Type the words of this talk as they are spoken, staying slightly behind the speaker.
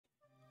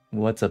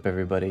What's up,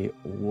 everybody?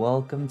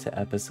 Welcome to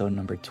episode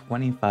number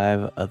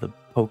 25 of the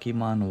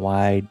Pokemon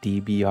Y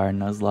DBR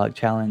Nuzlocke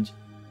Challenge.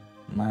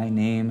 My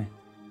name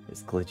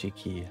is Glitchy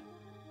Key.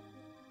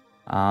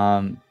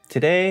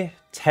 Today,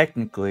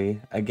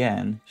 technically,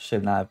 again,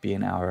 should not be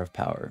an hour of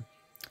power.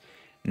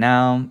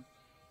 Now,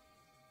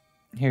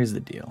 here's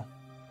the deal.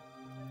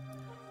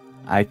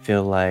 I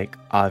feel like,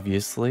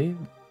 obviously,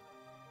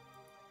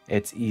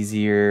 it's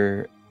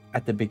easier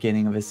at the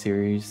beginning of a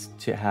series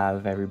to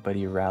have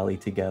everybody rally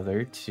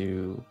together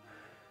to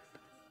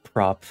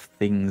prop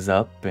things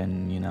up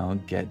and,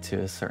 get to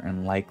a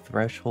certain like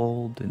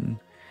threshold. And,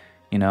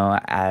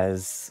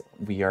 as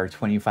we are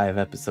 25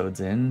 episodes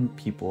in,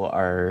 people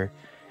are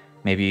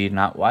maybe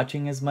not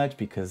watching as much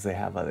because they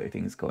have other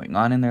things going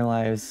on in their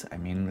lives. I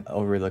mean,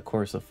 over the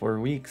course of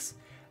 4 weeks,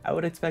 I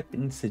would expect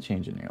things to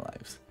change in your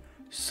lives.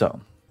 So,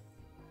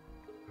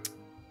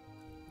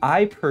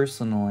 I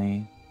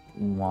personally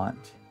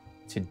want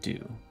to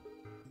do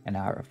an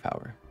hour of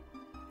power.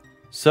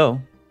 So,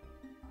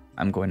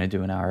 I'm going to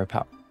do an hour of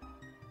power.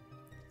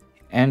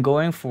 And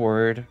going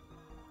forward,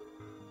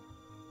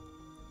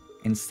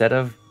 instead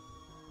of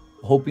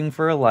hoping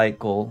for a light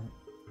goal,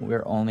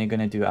 we're only going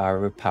to do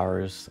hour of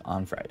powers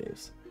on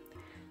Fridays.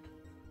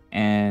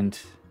 And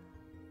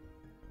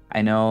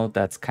I know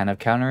that's kind of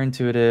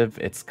counterintuitive.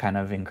 It's kind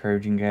of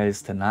encouraging you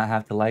guys to not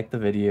have to like the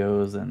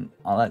videos and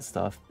all that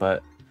stuff.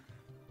 But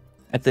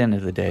at the end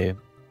of the day,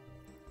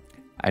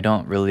 I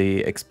don't really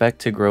expect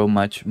to grow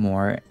much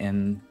more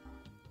in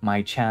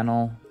my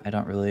channel. I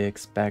don't really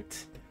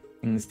expect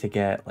things to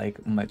get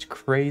like much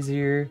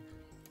crazier.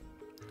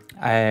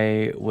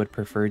 I would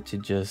prefer to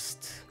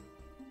just,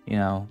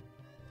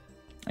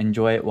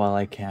 enjoy it while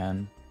I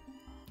can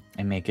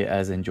and make it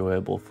as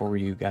enjoyable for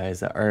you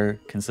guys that are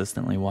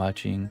consistently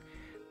watching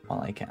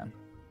while I can.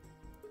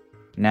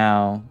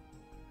 Now,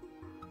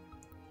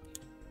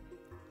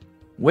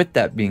 with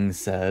that being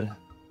said,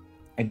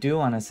 I do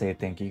want to say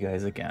thank you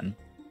guys again.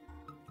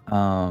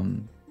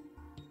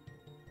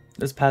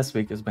 This past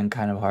week has been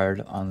kind of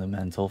hard on the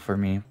mental for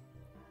me.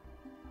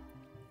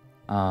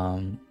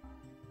 For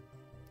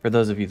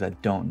those of you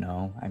that don't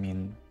know,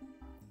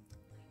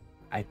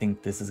 I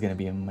think this is going to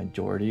be a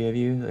majority of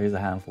you. There's a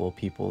handful of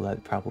people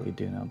that probably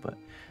do know, but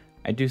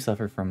I do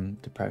suffer from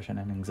depression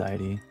and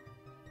anxiety.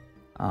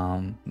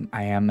 I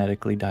am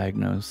medically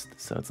diagnosed,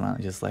 so it's not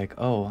just like,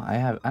 oh,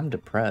 I'm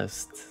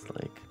depressed.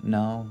 Like,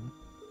 no,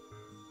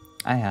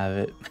 I have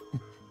it.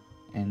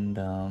 And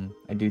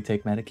I do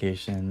take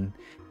medication.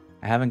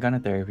 I haven't gone to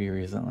therapy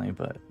recently,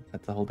 but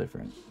that's a whole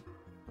different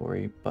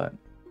story. But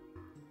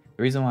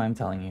the reason why I'm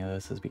telling you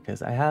this is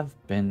because I have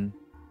been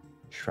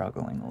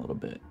struggling a little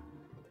bit.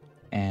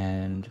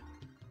 And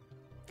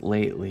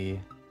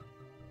lately,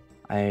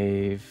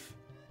 I've,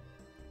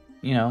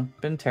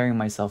 been tearing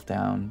myself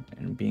down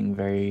and being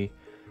very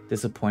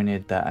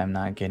disappointed that I'm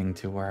not getting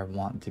to where I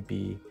want to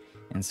be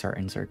in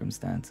certain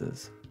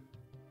circumstances.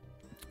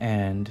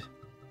 And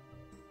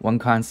one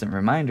constant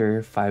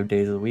reminder, 5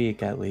 days a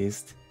week at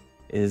least,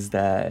 is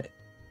that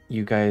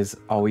you guys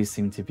always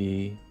seem to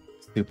be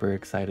super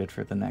excited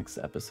for the next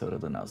episode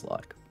of the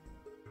Nuzlocke.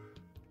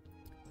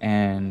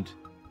 And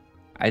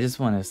I just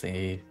want to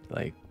say,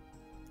 like,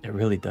 it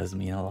really does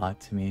mean a lot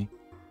to me.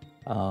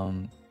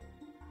 I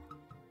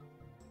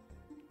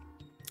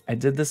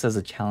did this as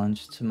a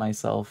challenge to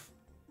myself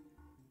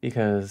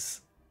because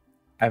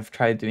I've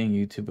tried doing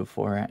YouTube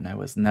before and I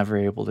was never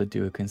able to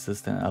do a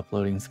consistent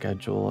uploading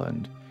schedule,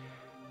 and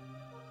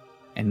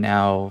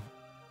now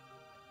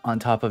on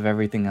top of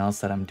everything else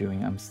that I'm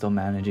doing, I'm still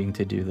managing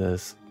to do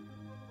this.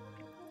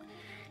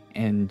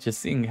 And just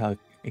seeing how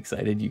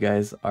excited you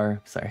guys are.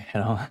 Sorry,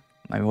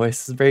 my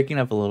voice is breaking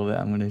up a little bit.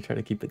 I'm going to try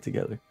to keep it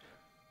together.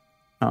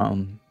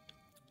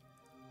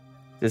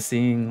 Just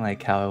seeing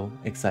like how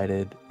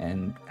excited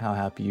and how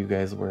happy you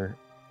guys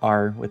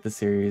are with the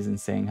series and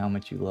saying how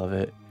much you love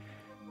it,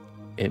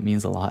 it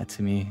means a lot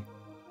to me.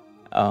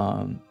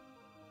 And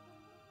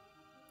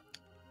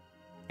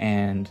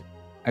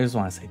I just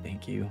want to say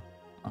thank you.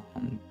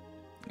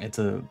 It's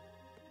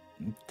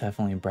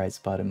definitely a bright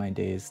spot in my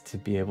days to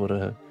be able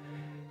to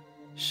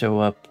show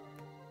up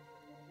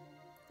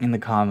in the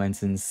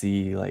comments and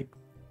see like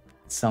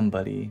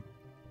somebody,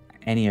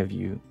 any of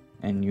you,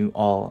 and you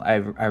all, I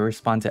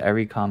respond to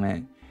every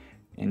comment,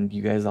 and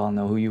you guys all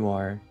know who you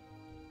are.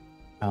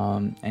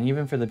 And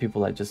even for the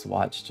people that just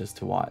watch just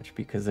to watch,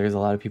 because there's a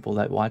lot of people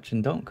that watch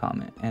and don't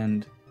comment,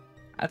 and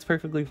that's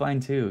perfectly fine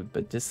too.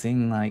 But just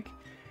seeing like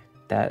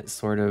that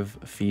sort of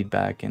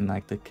feedback and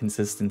like the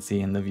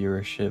consistency and the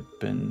viewership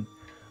and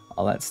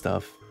all that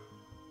stuff,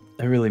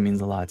 it really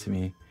means a lot to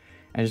me.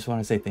 I just want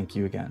to say thank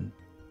you again.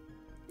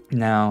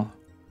 Now,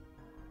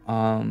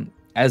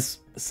 as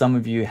some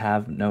of you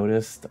have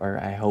noticed, or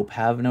I hope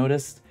have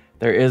noticed,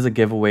 there is a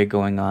giveaway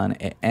going on.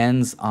 It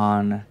ends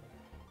on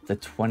the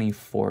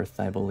 24th,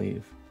 I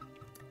believe.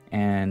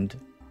 And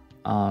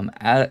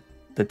at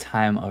the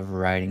time of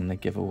writing the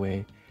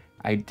giveaway,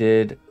 I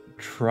did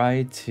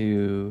try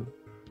to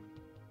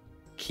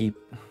keep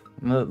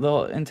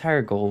the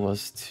entire goal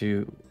was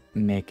to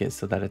make it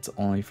so that it's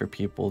only for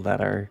people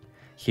that are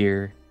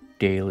here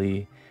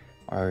daily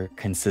or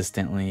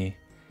consistently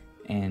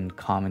and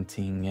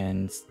commenting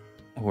and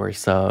or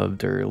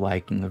subbed or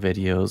liking the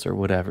videos or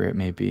whatever it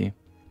may be.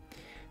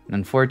 And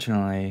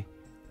unfortunately,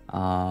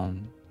 a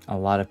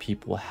lot of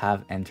people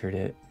have entered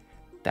it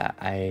that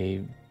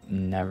I've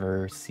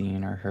never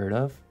seen or heard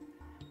of.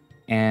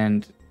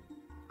 And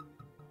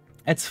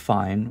it's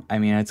fine. I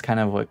mean, it's kind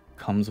of what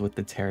comes with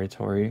the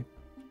territory.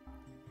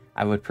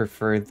 I would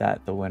prefer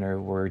that the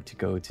winner were to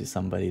go to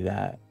somebody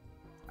that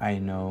I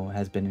know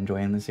has been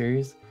enjoying the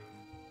series,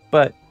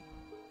 but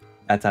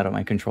that's out of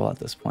my control at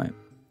this point.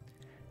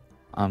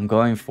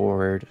 Going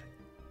forward,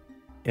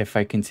 if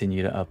I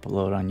continue to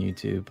upload on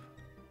YouTube,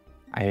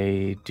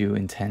 I do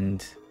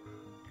intend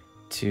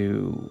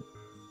to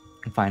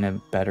find a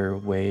better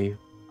way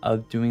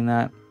of doing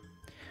that,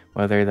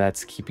 whether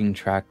that's keeping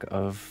track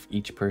of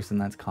each person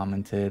that's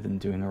commented and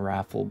doing a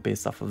raffle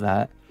based off of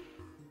that.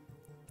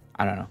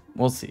 I don't know,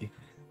 we'll see.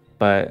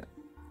 But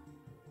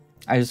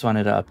I just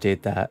wanted to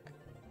update that.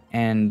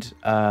 And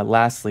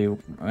lastly,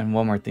 and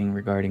one more thing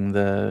regarding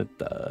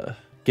the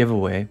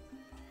giveaway,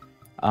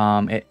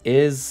 it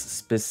is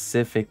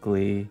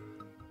specifically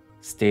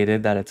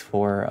stated that it's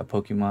for a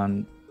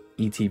Pokemon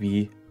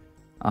ETB.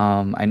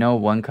 I know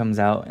one comes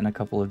out in a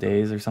couple of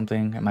days or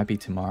something. It might be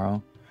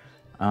tomorrow.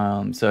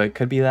 So it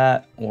could be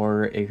that,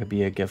 or it could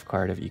be a gift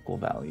card of equal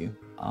value.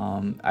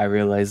 I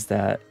realize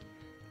that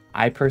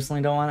I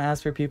personally don't want to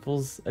ask for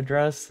people's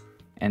address,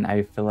 and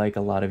I feel like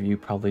a lot of you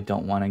probably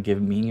don't want to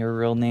give me your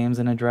real names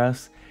and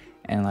address,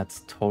 and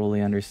that's totally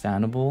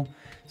understandable.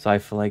 So I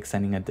feel like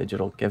sending a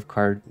digital gift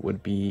card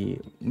would be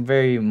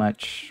very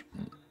much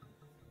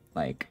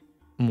like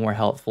more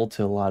helpful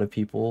to a lot of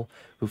people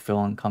who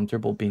feel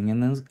uncomfortable being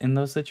in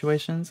those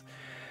situations.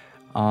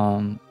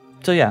 So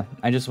yeah,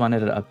 I just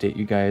wanted to update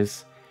you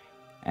guys,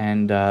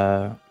 and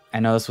I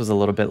know this was a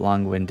little bit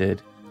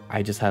long-winded.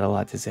 I just had a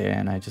lot to say,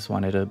 and I just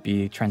wanted to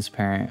be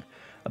transparent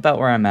about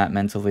where I'm at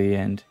mentally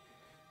and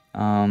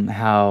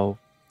how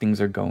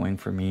things are going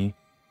for me.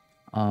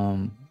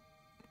 But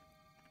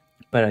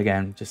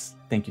again, just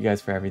thank you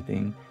guys for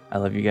everything. I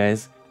love you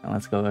guys, and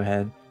let's go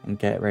ahead and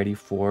get ready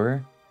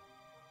for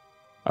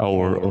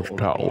Hour of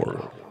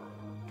Power.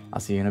 I'll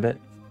see you in a bit.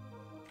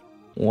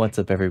 What's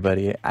up,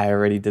 everybody? I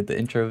already did the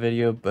intro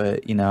video,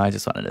 but you know, I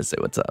just wanted to say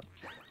what's up.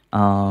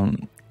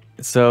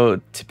 So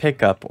to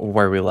pick up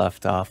where we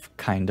left off,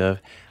 kind of,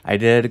 I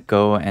did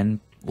go and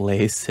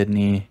lay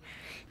Sydney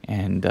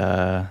and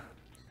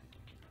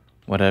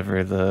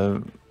whatever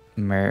the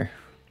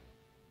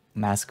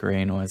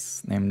Masquerain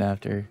was named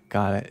after.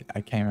 God,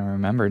 I can't even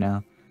remember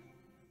now.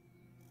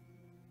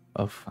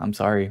 Oh, I'm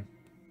sorry.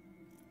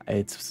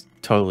 It's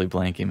totally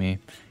blanking me.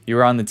 You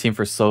were on the team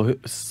for so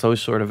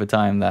short of a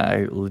time that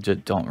I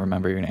legit don't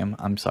remember your name.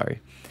 I'm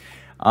sorry.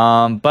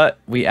 But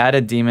we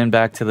added Demon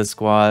back to the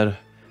squad.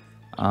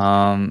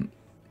 I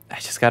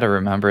just gotta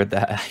remember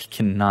that I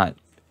cannot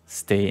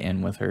stay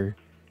in with her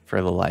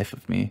for the life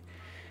of me.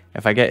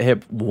 If I get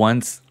hit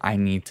once, I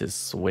need to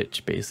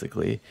switch,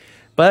 basically.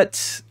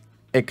 But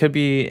it could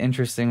be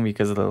interesting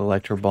because of the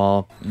Electro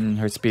Ball.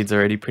 Her speed's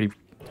already pretty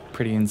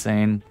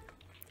insane.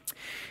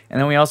 And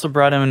then we also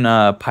brought in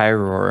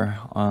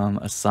Pyroar,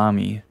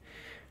 Asami.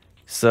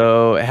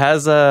 So it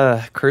has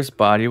a cursed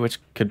body, which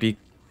could be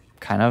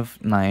kind of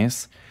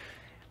nice.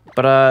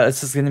 But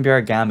this is going to be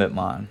our Gambit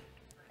Mon.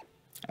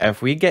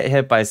 If we get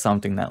hit by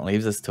something that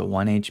leaves us to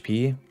 1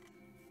 HP,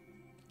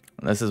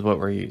 this is what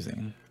we're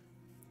using.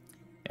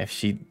 If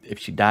she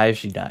dies,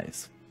 she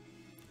dies.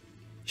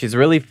 She's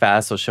really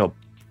fast, so she'll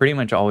pretty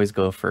much always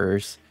go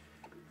first.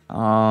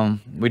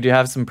 We do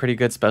have some pretty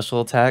good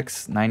special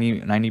attacks.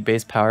 90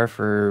 base power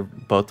for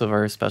both of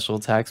our special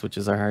attacks, which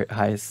is our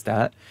highest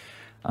stat.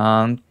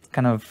 Kind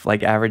of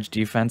like average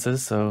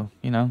defenses, so,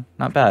 you know,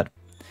 not bad.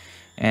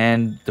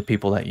 And the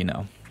people that you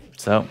know.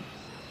 So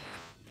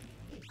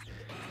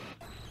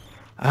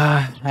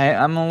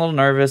I'm a little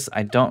nervous.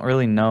 I don't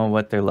really know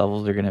what their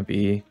levels are going to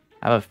be.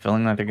 I have a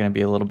feeling that they're going to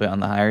be a little bit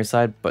on the higher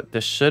side, but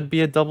this should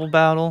be a double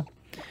battle.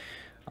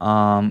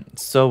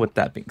 So with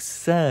that being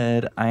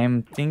said, I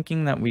am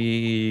thinking that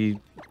we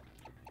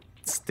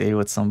stay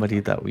with somebody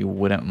that we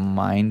wouldn't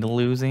mind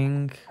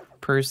losing,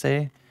 per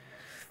se.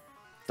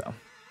 So,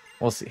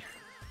 we'll see.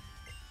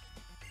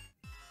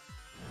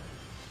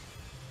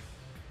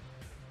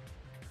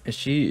 Is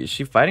she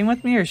fighting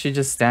with me, or is she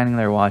just standing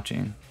there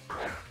watching?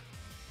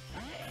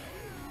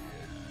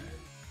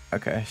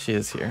 Okay, she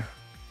is here.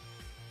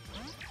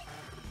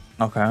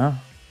 Okay.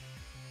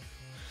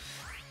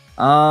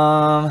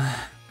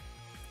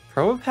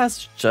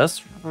 Probopass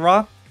just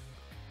rock.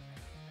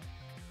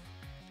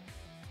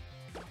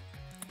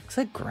 Looks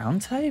like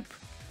ground type?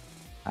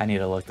 I need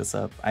to look this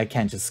up. I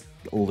can't just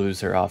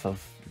lose her off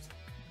of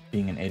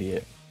being an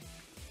idiot.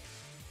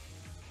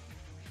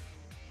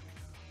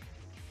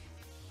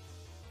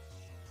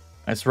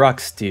 It's rock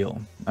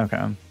steel.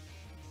 Okay.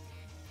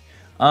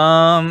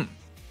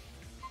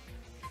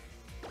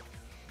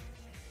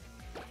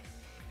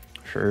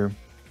 Sure.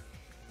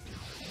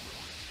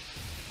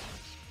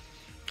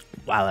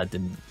 Wow, that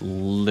did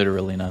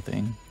literally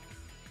nothing.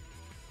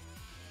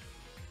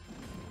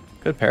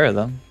 Good pair of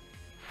them.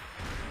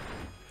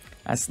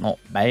 That's not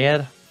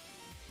bad.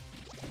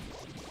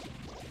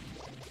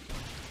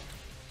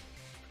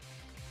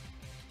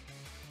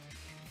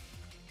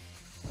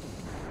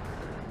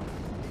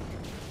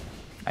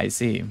 I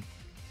see.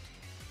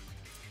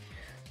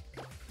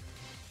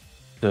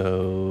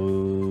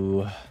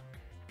 So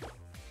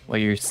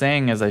what you're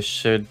saying is I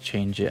should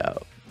change it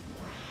out.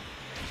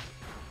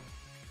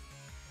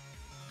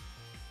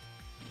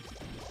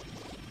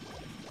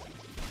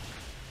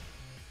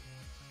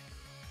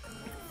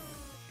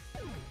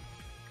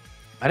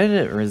 Why did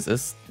it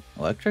resist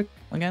electric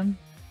again?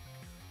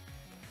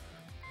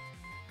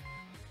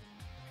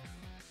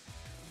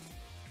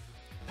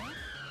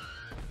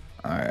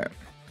 Alright.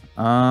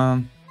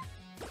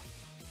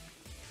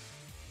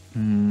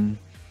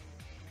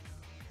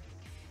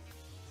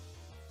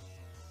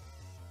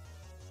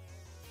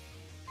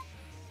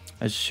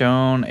 It's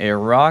shown a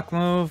rock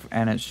move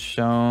and it's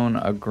shown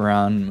a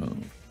ground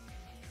move.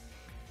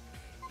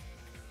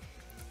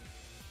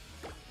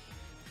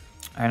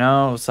 I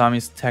know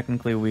Sami's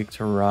technically weak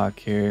to rock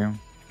here.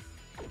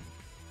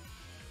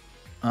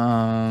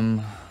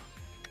 Who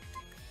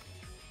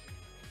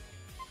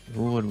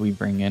would we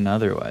bring in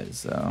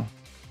otherwise, though?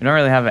 We don't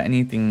really have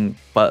anything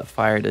but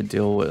fire to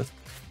deal with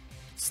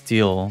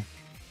steel.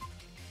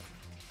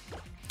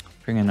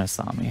 Bring in a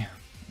Sami,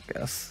 I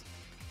guess.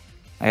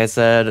 Like I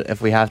said,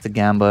 if we have to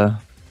Gamba,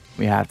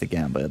 we have to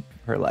Gamba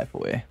her life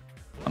away.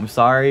 I'm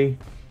sorry.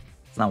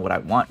 It's not what I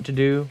want to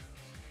do.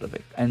 But if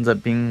it ends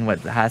up being what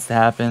has to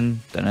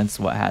happen, then it's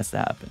what has to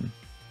happen.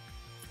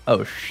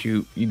 Oh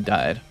shoot, you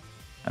died.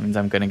 That means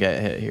I'm gonna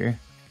get hit here.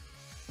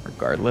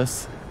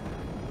 Regardless.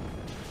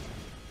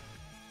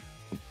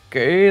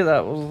 Okay,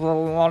 that was a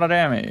lot of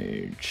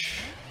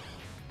damage.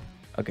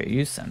 Okay,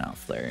 you sent out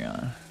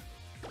Flareon.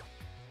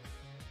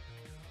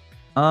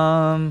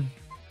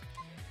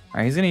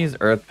 Alright, he's gonna use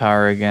Earth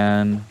Power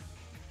again.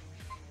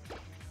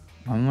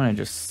 I'm gonna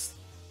just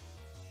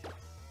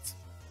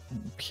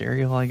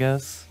Imperial, I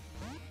guess.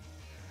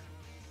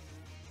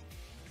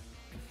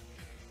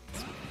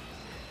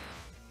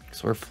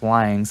 Because we're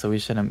flying, so we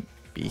shouldn't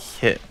be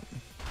hit.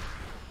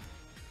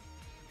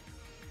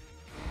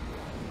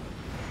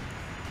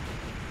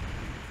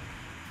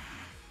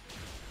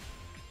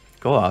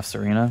 Go off,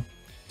 Serena.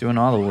 Doing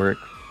all the work.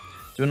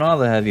 Doing all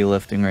the heavy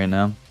lifting right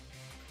now.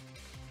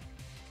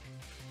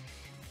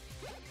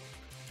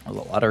 That was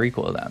a lot of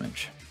recoil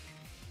damage.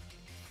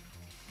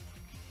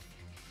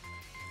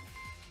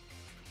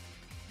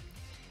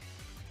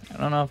 I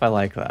don't know if I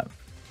like that.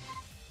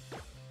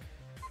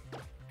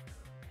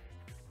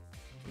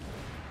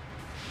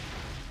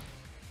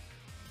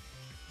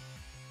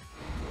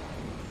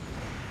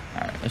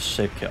 Alright, this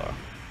should kill her.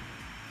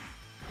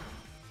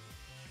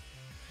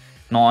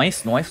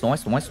 Nice, nice,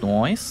 nice, nice,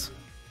 nice.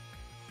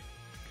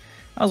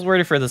 I was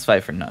worried for this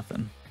fight for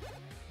nothing.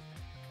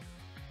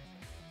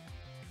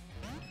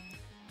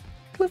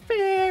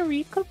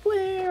 Clefairy,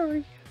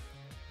 Clefairy.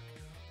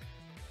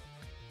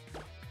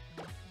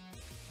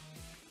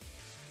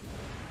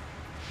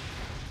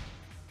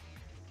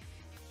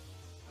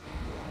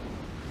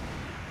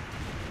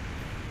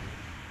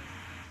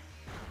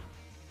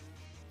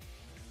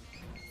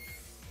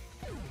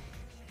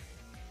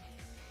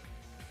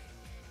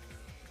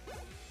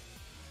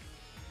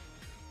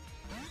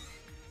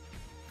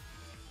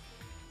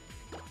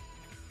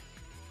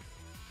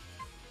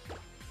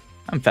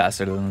 I'm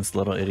faster than this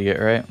little idiot,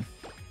 right?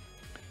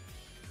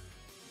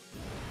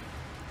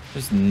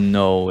 There's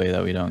no way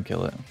that we don't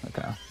kill it.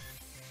 Okay.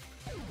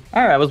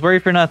 Alright, I was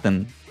worried for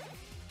nothing.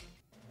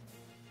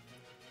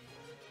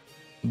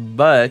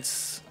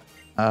 But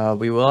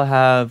we will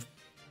have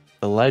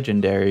the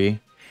legendary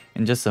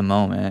in just a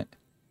moment.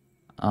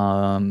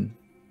 Don't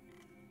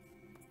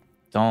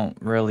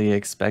really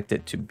expect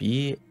it to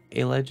be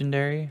a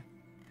legendary.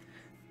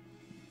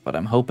 But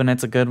I'm hoping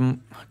it's a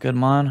good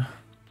mon.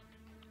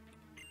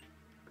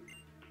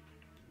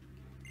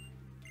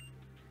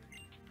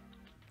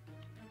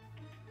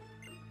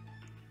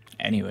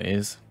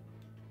 Anyways.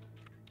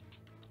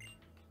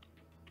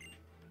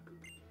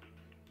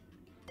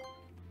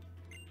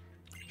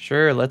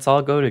 Sure, let's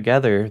all go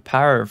together.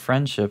 Power of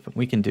friendship.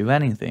 We can do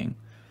anything.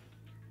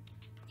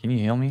 Can you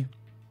heal me?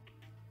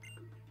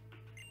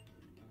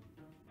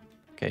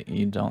 Okay,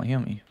 you don't heal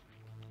me.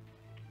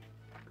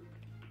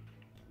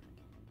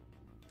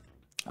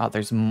 Oh,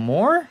 there's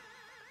more?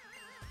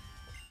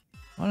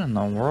 What in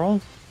the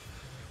world?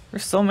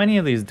 There's so many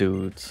of these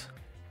dudes.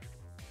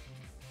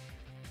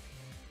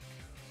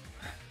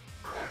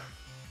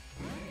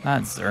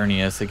 Not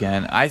Xerneas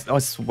again. I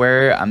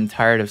swear I'm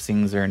tired of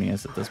seeing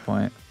Xerneas at this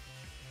point.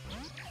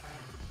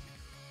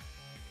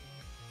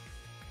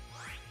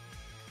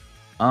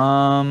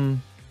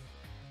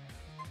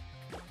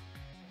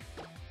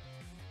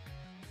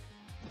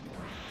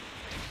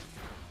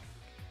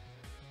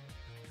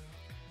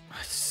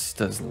 This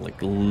does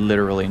like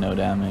literally no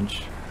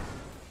damage.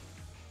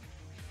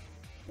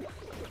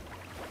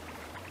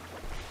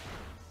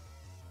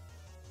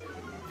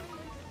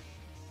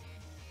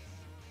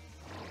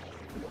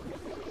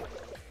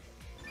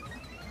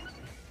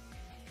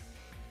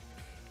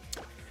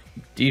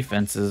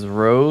 defenses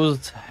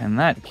rose. In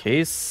that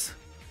case,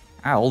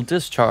 I'll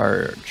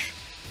discharge.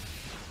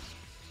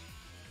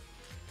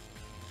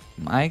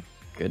 My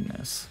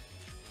goodness.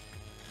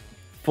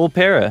 Full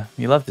para.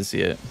 You love to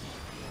see it.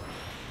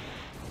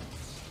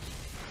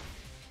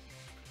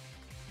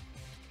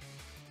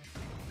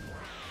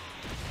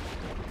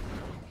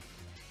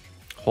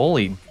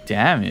 Holy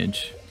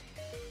damage.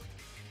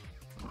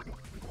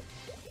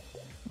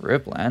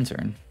 Rip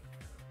Lantern.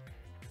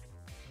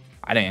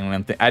 I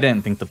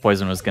didn't think the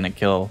poison was gonna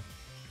kill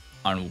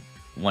on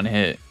one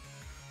hit.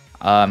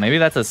 Maybe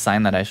that's a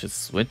sign that I should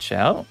switch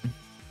out.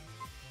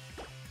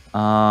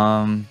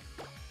 And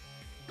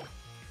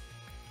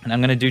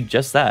I'm gonna do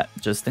just that,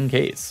 just in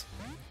case.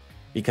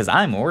 Because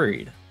I'm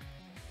worried.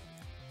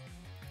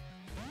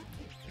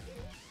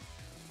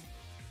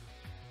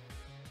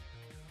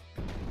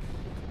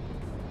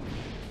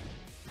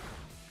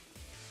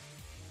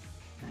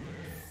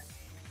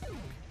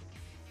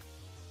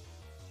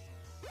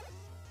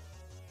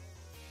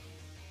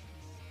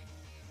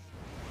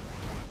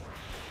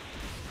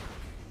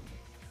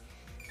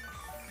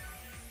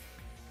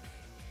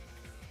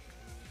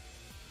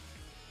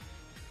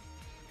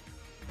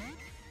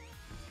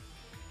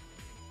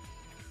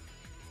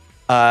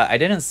 I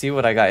didn't see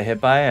what I got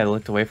hit by. I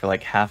looked away for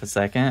like half a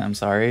second. I'm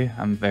sorry.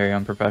 I'm very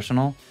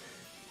unprofessional.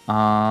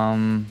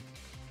 But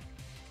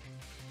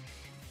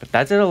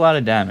that did a lot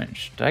of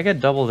damage. Did I get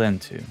doubled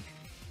into?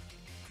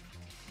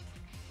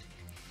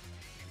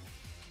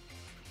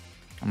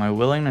 Am I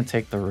willing to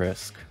take the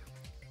risk?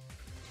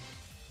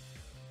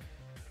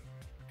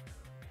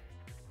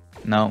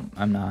 No,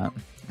 I'm not.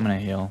 I'm gonna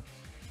heal.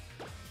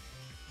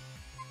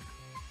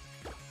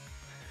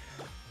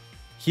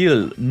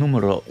 Heal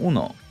número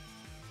uno.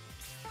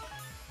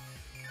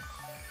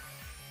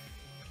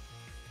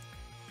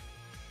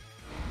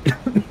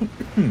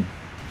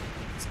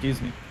 Excuse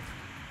me.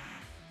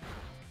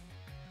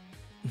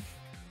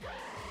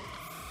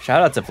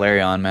 Shout out to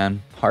Flareon,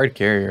 man. Hard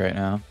carry right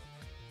now.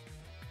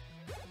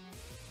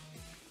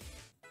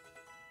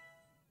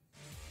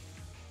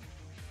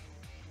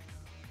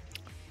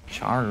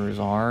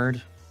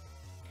 Charizard.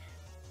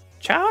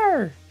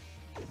 Char!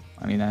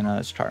 I mean, I know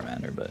it's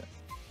Charmander, but...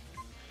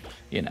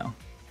 You know.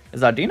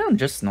 Is Audino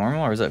just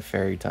normal, or is it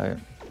fairy type?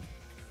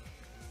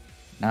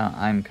 Now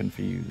I'm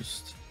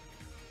confused.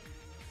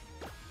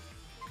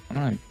 I'm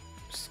gonna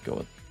just go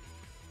with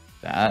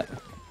that.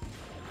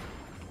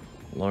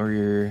 Lower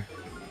your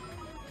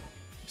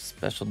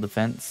special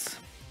defense.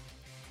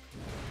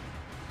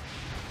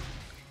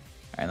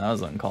 Alright, that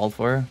was uncalled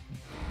for.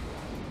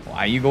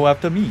 Why you go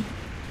after me?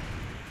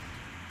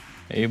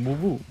 Hey, boo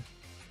boo.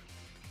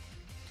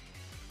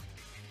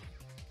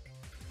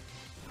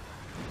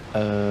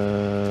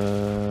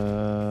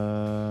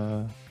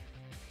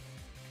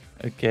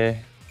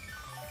 Okay.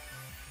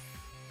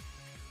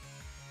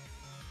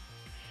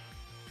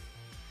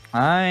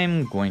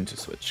 I'm going to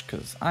switch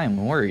because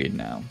I'm worried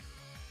now.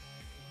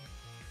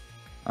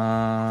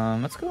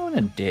 Let's go on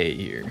a day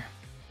here.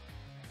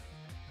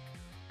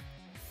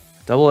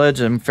 Double Edge,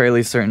 I'm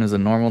fairly certain is a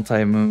normal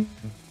type move.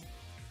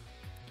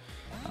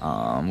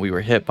 We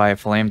were hit by a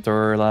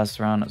flamethrower last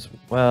round as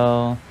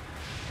well.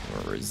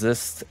 We'll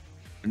resist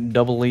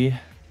doubly.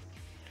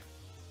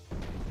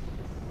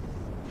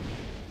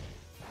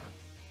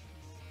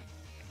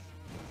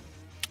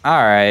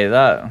 Alright,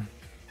 that...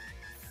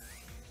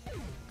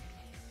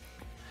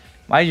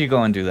 Why'd you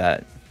go and do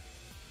that?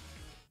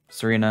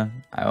 Serena,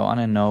 I want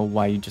to know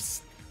why you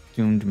just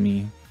doomed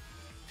me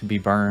to be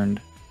burned.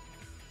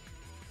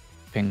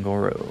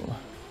 Pangoro.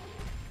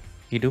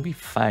 He do be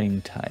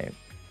fighting type.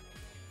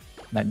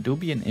 That do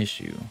be an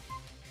issue.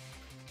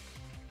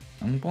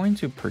 I'm going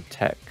to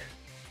protect.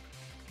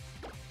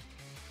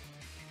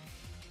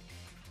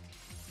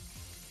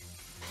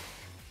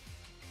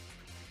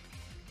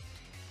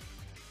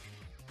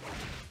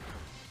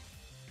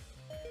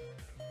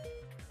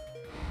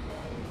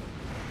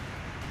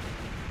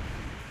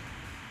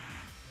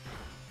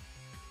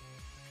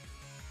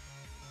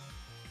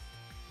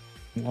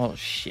 Well,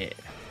 shit.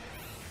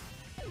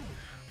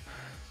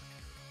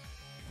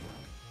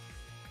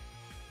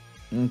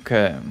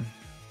 Okay.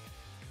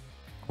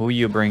 Who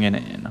you bringing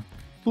in?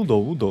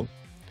 Udo.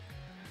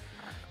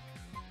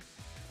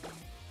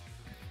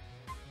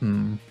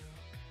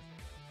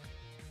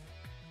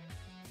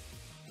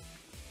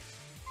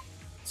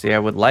 See, I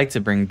would like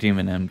to bring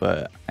Demon in,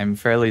 but I'm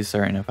fairly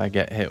certain if I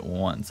get hit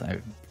once,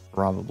 I'm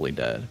probably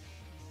dead.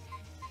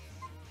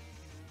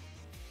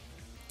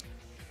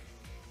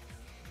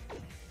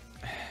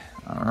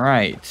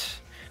 Alright.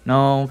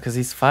 No, because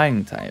he's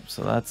fighting type,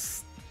 so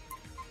that's...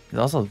 He's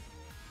also...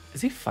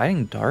 Is he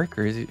fighting dark,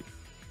 or is he...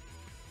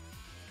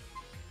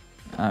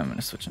 I'm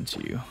gonna switch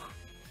into you.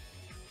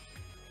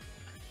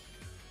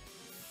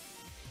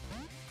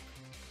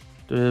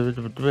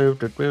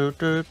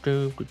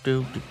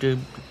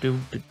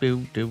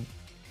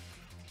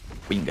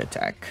 Wing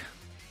attack.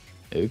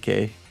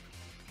 Okay.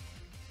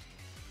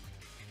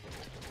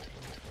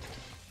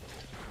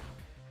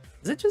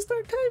 Is it just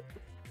dark type?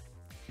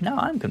 No,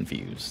 I'm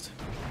confused.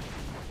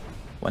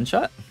 One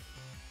shot?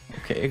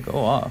 Okay, go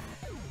off.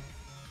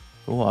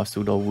 Go off,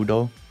 Pseudo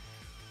Wudo.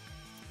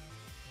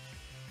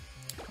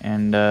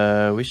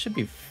 And we should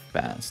be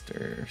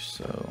faster,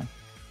 so...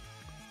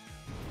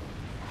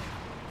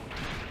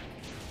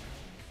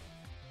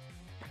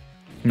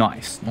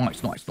 Nice,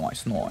 nice, nice,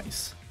 nice,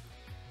 nice.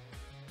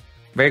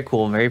 Very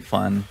cool, very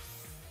fun,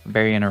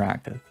 very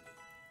interactive.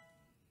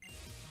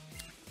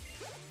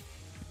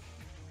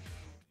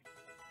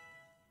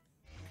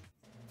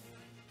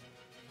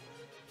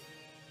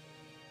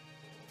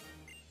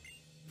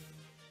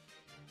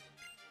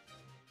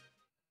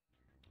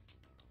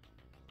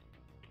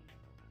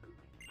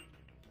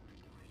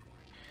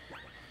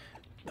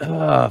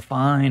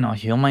 Fine, I'll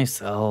heal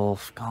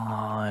myself.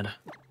 God.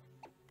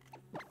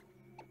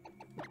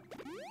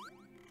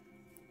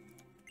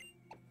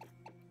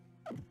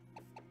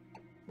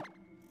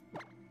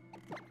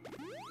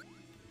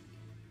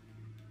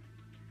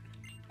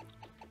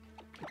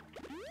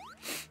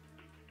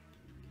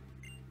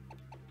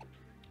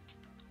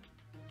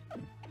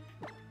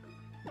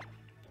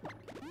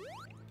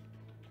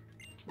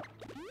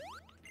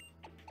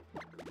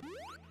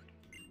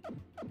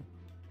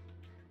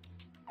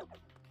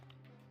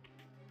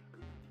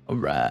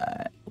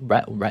 Alright,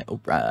 alright, alright,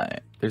 alright.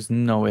 There's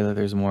no way that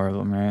there's more of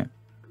them, right?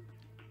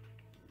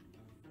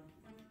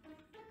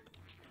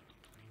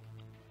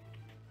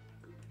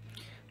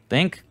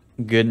 Thank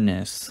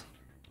goodness.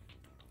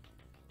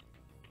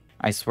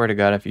 I swear to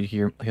God, if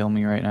you heal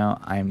me right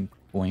now, I'm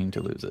going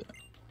to lose it.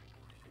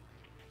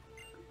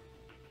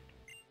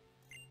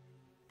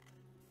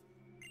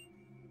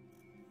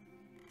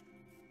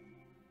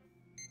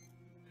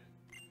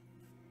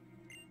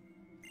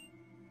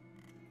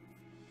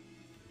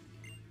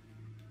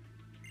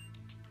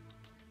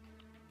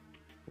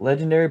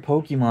 Legendary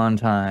Pokemon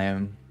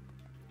time.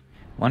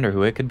 Wonder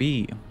who it could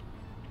be.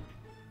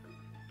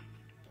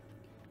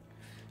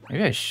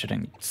 Maybe I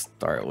shouldn't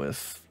start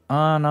with...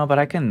 Oh, no, but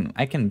I can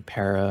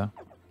para.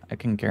 I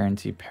can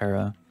guarantee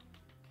para.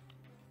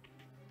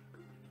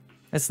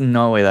 There's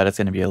no way that it's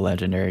going to be a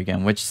legendary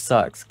again, which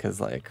sucks, because,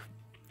 like,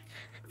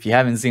 if you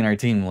haven't seen our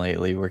team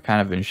lately, we're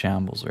kind of in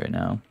shambles right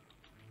now.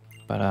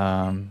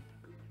 But,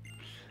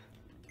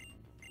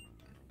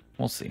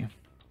 we'll see.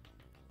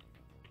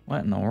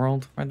 What in the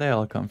world? Where'd they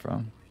all come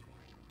from?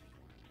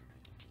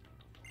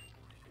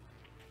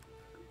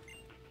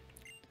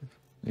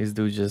 These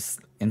dudes just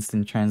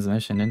instant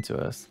transmission into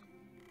us.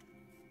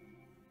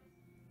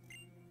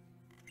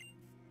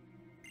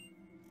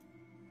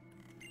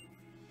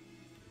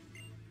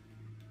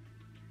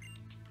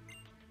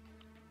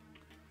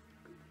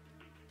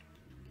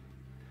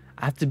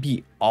 I have to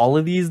beat all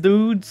of these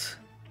dudes?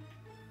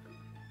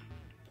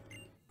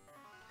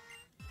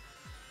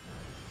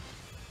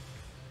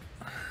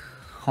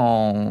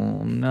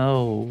 Oh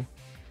no.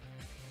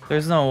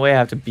 There's no way I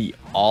have to beat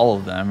all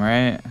of them,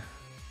 right?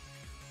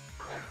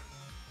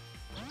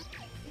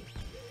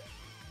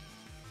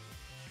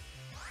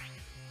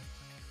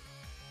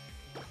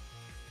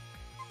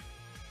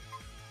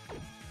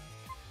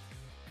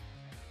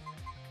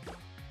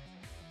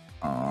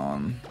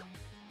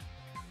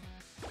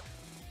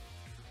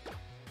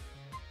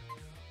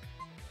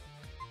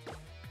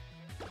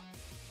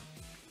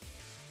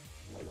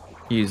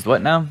 Used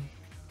what now?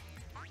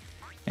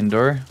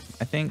 Endure,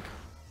 I think.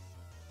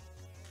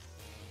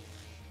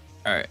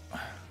 Alright.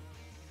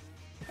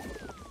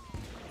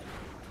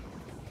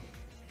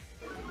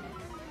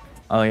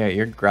 Oh yeah,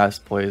 you're grass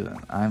poison.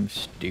 I'm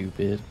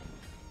stupid.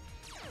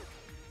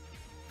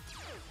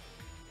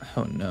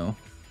 Oh no.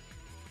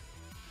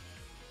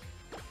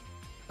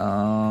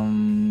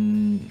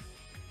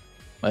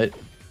 What?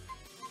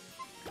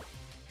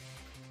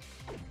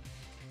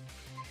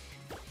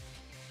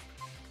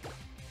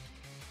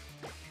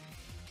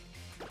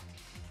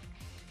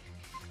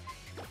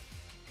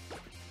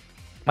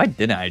 Why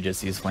didn't I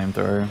just use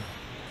flamethrower?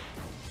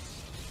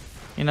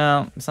 You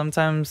know,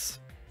 sometimes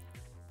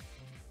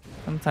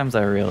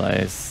I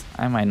realize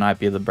I might not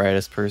be the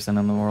brightest person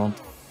in the world.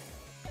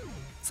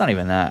 It's not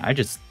even that. I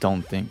just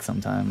don't think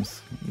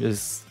sometimes.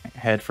 Just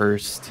head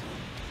first.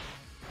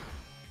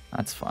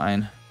 That's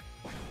fine.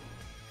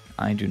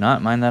 I do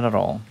not mind that at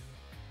all.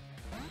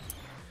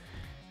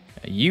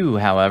 You,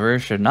 however,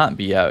 should not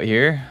be out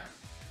here.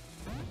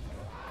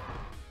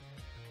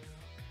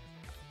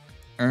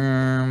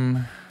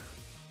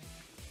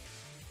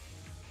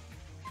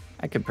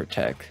 I can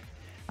protect.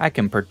 I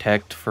can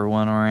protect for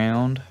one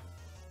round.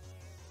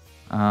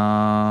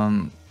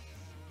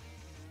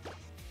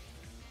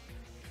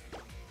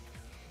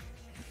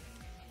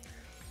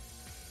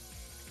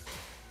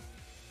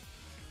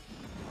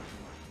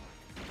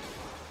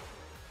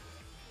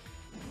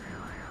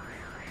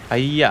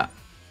 Hiya.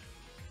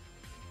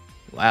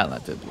 Wow,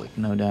 that did like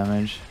no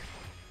damage.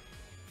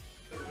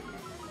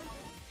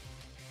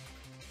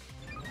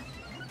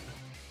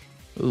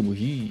 Ooh,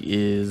 he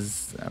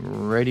is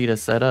ready to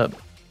set up.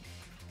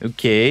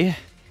 Okay.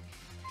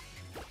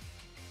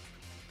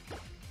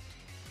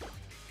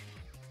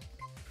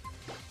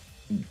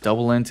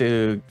 Double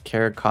into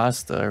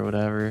Caracosta or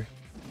whatever.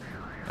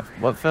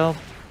 What fell?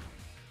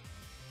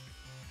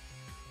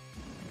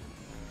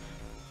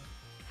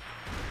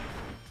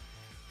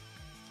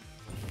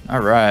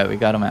 Alright, we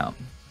got him out.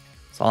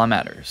 That's all that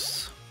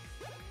matters.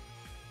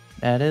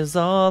 That is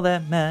all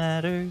that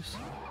matters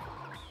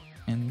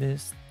in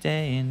this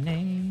day and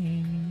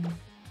age.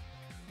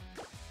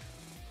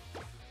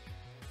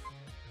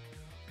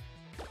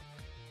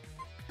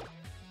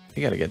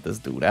 You gotta get this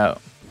dude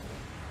out.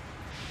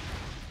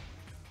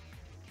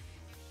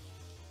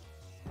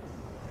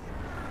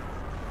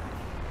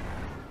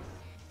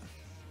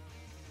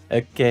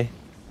 Okay.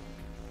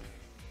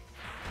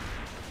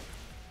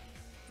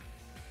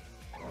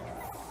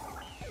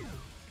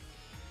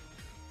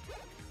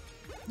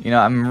 You know,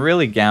 I'm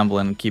really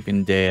gambling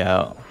keeping Day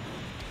out.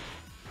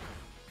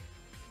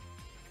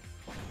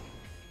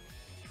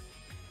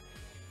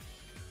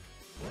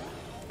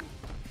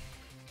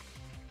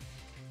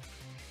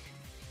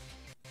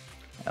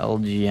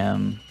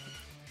 LGM.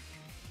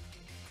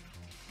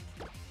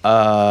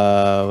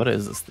 What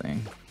is this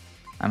thing?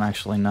 I'm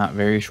actually not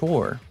very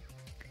sure.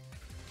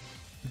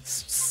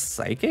 It's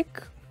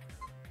psychic?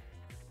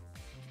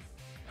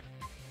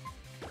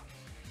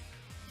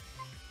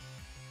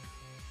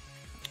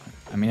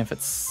 I mean, if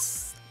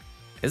it's...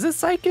 Is it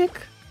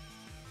psychic?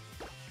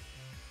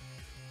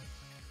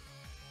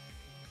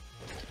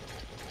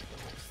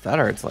 That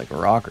or it's like a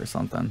rock or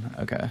something.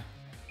 Okay.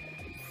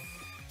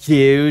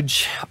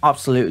 Huge.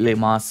 Absolutely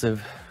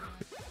massive.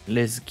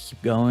 Let's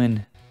keep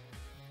going.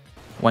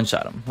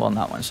 One-shot him. Well,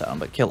 not one-shot him,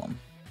 but kill him.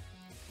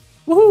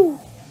 Woohoo!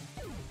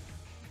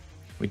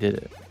 We did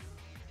it.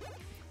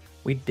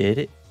 We did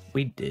it.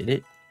 We did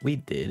it. We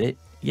did it.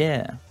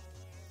 Yeah.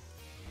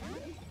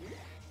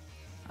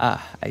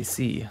 Ah, I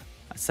see.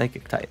 A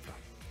psychic type.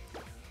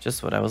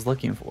 Just what I was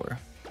looking for.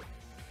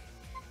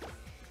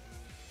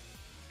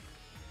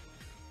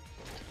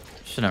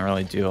 Shouldn't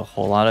really do a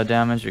whole lot of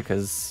damage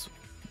because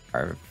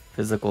our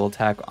physical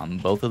attack on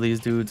both of these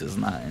dudes is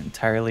not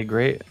entirely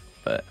great,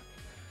 but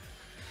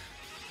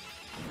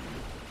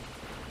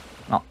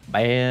not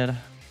bad.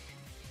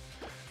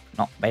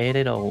 Not bad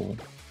at all.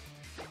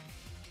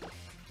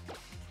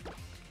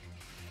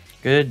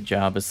 Good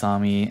job,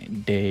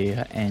 Asami,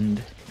 Day,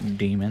 and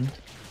Demon.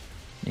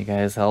 You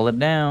guys held it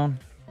down.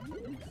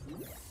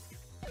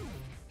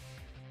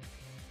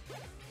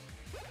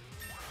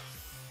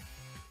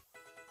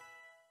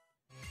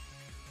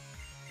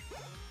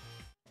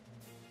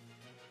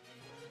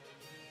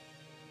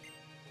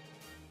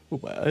 Oh,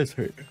 my eyes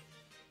hurt.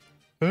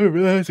 I didn't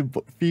realize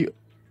to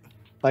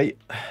fight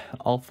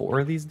all four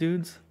of these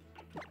dudes.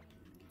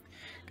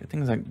 Good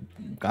things I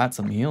got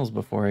some heals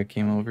before I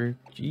came over.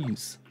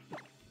 Jeez.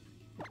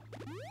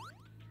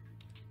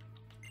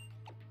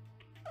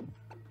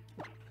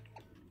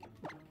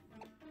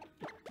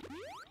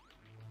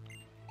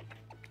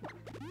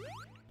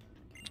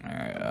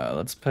 Alright,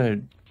 let's put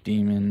a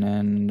Demon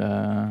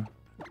and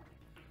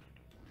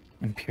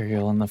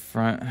Imperial in the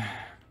front.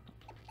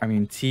 I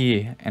mean,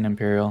 T and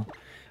Imperial.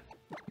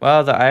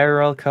 Wow, the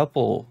IRL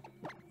couple.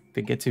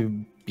 They get to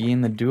be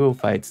in the duo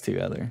fights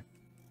together.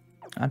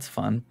 That's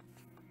fun.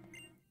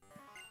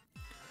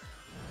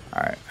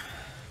 Alright.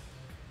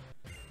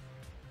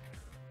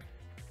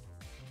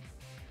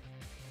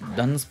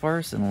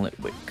 Dunsparce and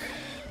Litwick.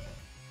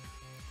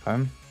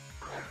 Okay.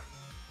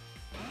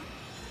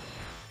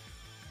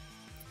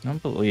 I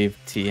don't believe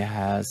T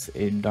has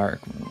a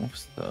dark move,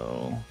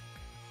 so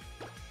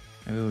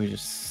maybe we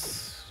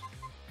just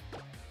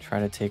try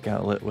to take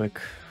out Litwick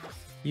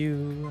with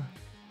you.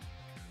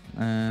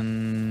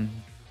 And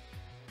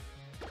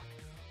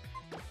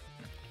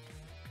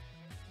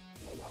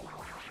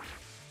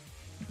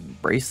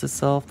brace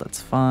itself,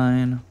 that's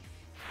fine.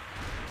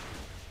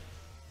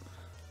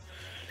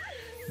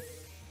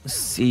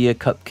 See ya,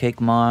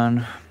 Cupcake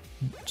Mon.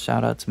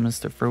 Shout out to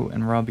Mr. Fruit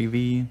and Robbie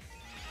V.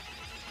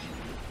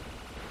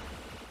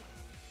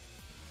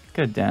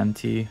 Good damn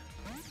T.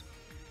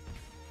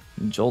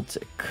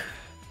 Joltik.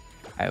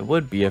 I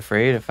would be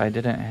afraid if I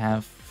didn't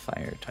have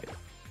fire type.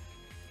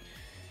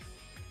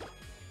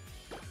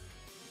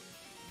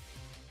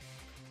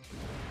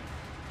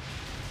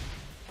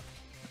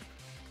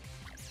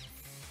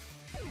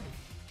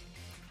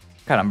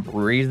 God, I'm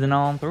breathing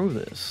on through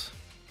this.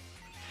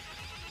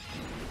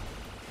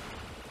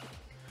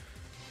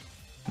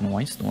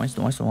 Nice, nice,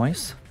 nice,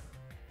 nice.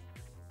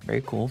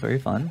 Very cool, very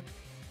fun.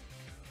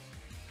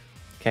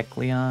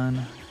 Kecleon.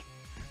 Is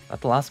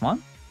that the last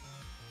one?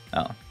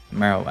 Oh,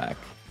 Marowak.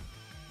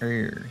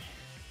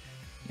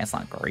 That's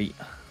not great.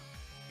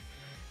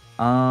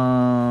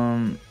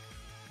 Can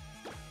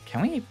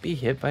we be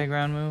hit by a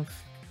ground move?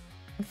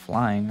 We're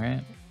flying,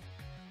 right?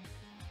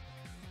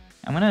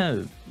 I'm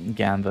gonna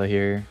Gamba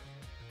here.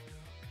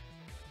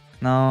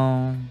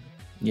 No.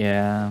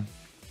 Yeah.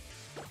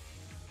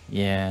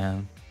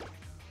 Yeah.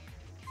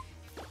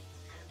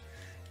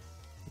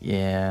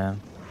 Yeah.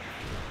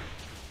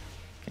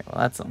 Okay,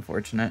 well that's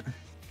unfortunate.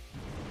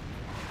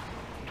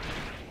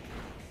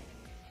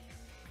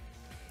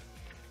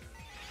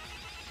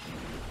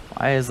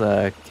 Why is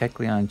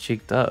Kecleon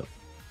cheeked up?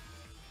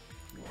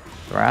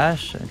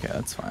 Thrash? Okay,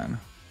 that's fine.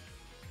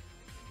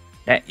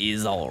 That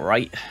is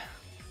alright.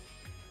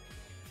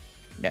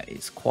 That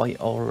is quite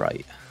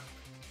alright.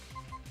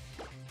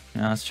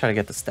 Now let's try to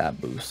get the stat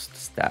boost,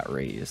 stat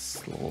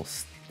raise, little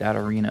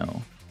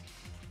statarino.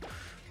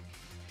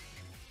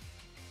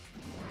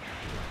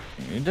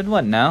 You did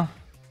what now?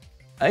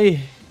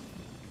 Hey!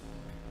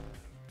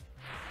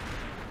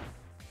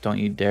 Don't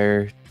you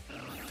dare.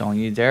 Don't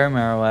you dare,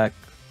 Marowak.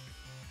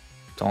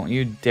 Don't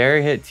you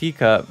dare hit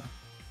Teacup.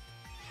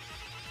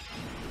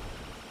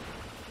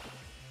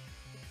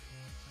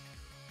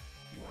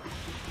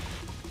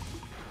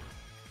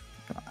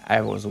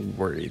 I was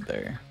worried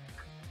there.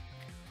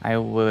 I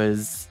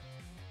was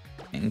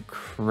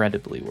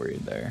incredibly worried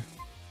there.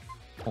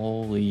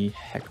 Holy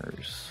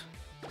heckers.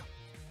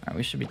 Alright,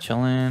 we should be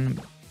chilling.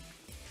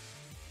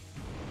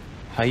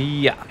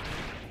 Hiya!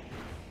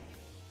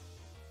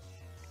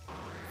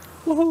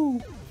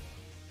 Woohoo!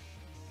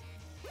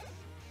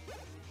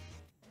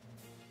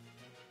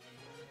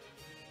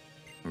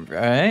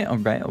 Alright.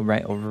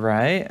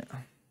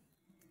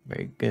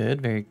 Very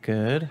good, very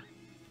good.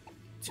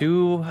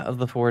 2 of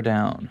the 4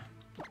 down.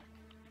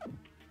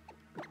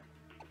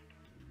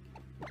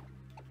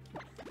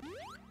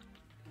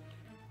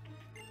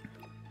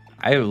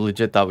 I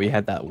legit thought we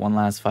had that one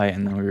last fight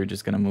and then we were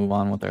just gonna move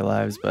on with our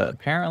lives, but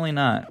apparently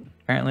not.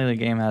 Apparently the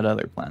game had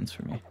other plans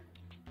for me.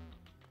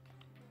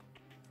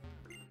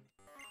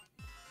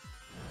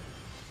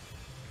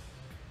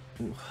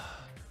 Ooh.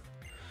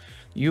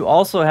 You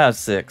also have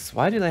 6.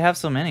 Why do they have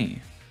so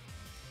many?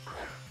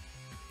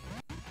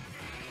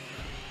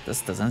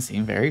 This doesn't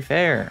seem very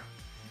fair.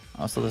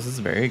 Also, this is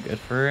very good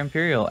for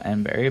Imperial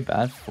and very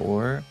bad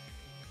for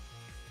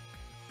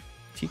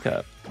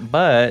Teacup.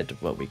 But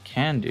what we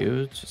can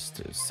do, just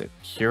to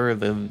secure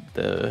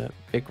the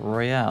big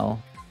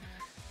royale,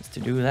 is to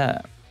do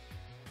that.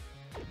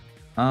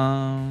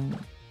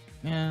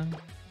 Yeah.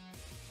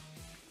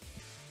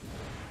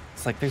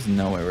 It's like there's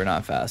no way we're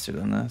not faster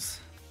than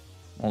this.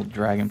 Old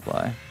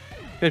Dragonfly.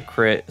 Good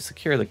crit,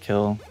 secure the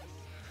kill.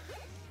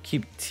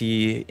 Keep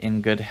T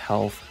in good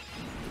health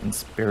and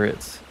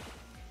spirits.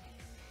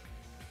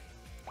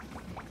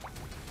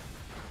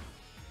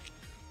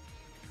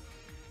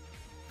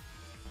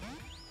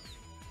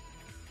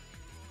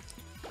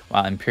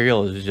 Wow,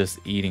 Imperial is just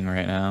eating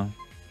right now.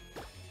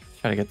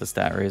 Try to get the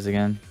stat raise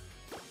again.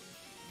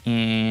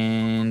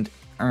 And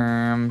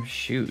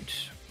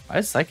shoot. Why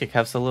does Psychic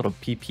have so little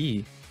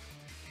PP?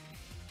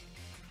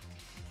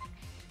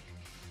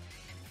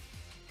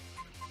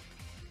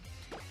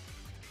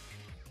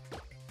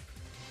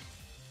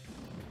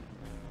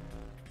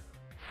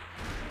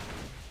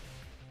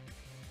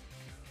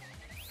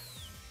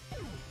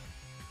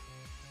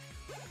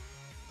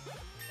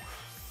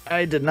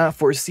 I did not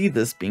foresee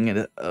this being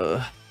an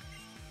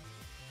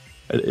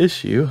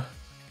issue.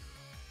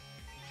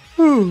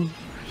 Oh,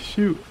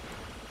 shoot.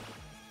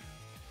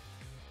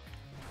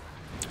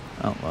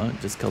 Oh, well, he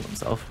just killed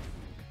himself.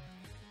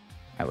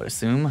 I would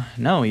assume.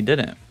 No, he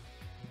didn't.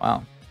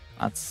 Wow,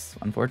 that's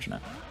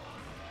unfortunate.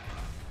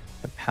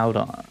 The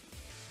Powdon.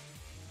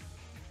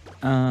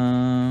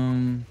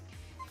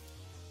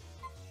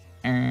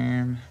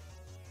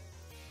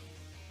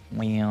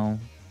 Well.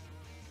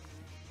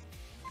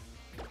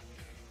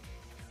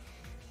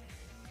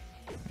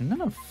 I'm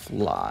gonna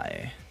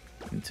fly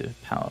into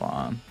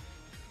Powdon.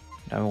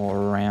 I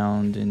will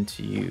round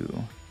into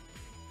you.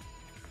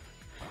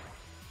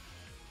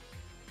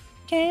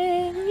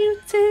 Can you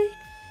take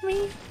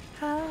me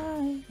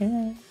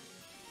higher?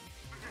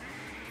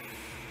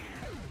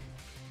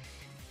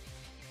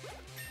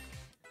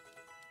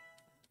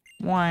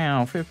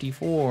 Wow,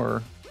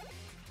 54.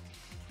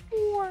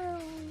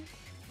 Wow.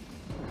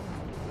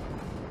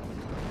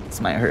 This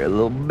might hurt a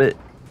little bit.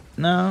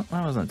 No,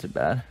 that wasn't too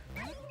bad.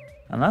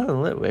 Another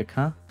Litwick,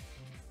 huh?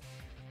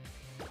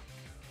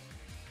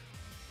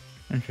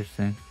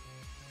 Interesting.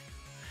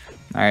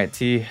 Alright,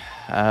 T,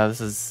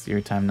 this is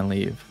your time to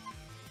leave.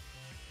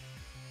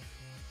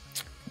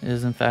 It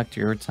is in fact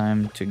your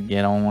time to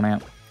get on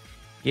out.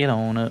 Get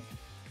on up.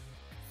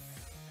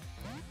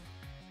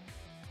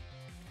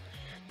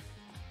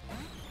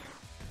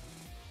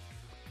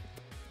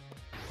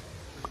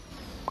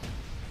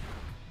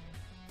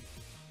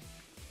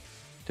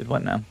 Did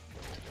what now?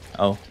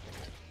 Oh.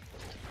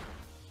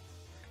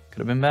 Could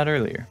have been bad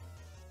earlier.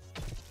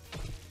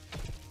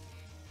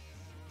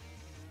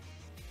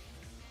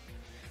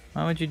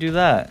 Why would you do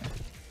that?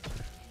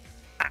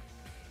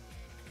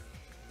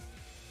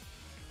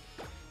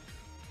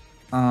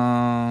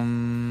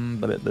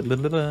 Blah, blah, blah,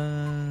 blah,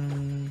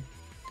 blah.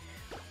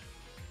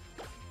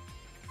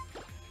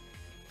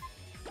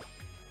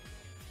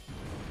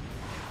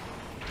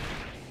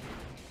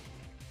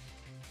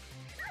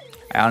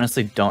 I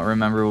honestly don't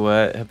remember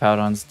what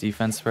Hippowdon's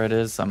defense spread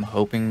is. So I'm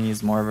hoping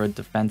he's more of a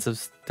defensive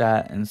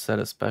stat instead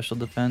of special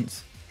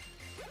defense.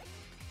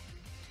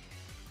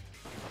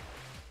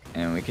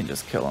 And we can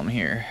just kill him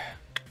here.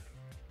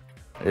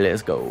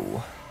 Let's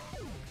go.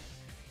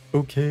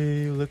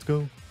 Okay, let's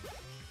go.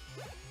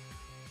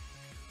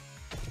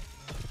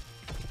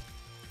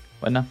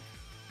 What now?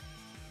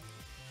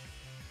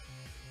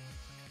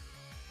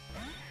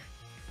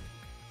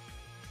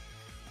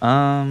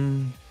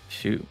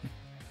 Shoot.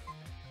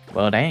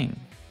 Well, dang.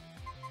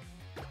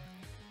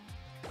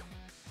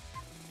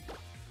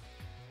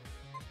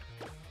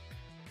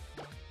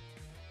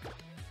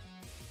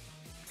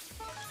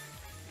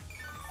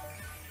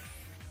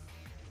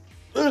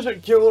 There's a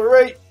killer,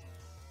 right?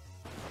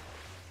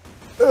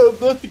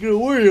 Nothing to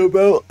worry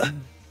about.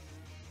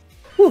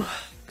 Whew.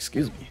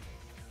 Excuse me.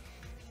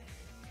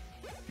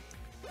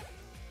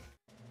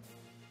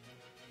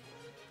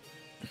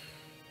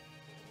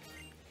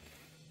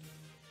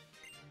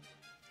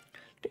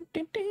 Ding,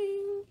 ding,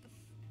 ding.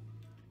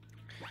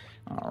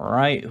 All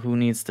right, who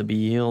needs to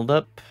be healed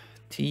up?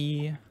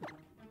 T.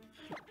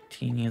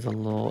 T needs a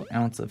little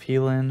ounce of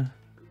healing.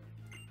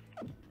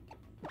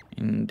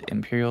 And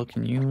Imperial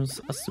can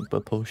use a super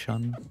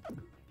potion.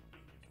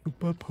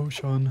 Super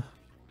potion.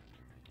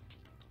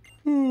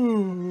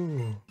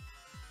 Oh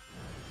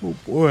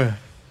boy.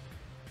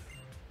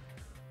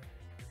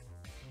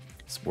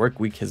 This work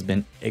week has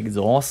been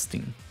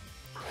exhausting.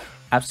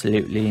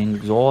 Absolutely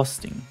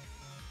exhausting.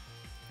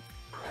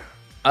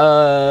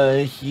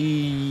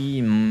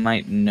 He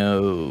might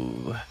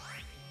know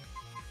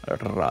a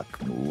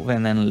rock move,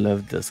 and then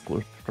Love Disc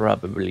will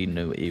probably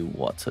know a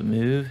water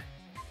move.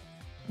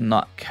 In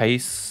that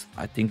case,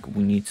 I think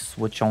we need to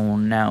switch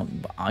on now,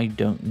 but I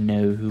don't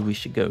know who we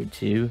should go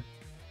to.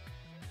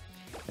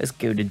 Let's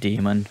go to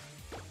Demon.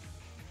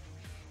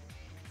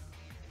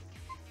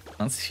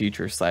 Let's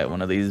future sight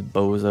one of these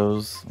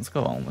bozos. Let's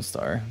go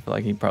Almastar. I feel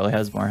like he probably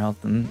has more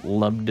health than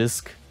Love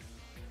Disc.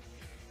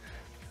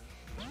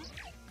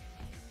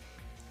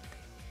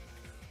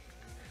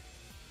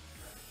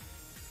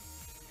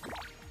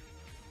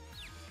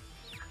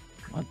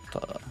 What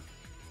the?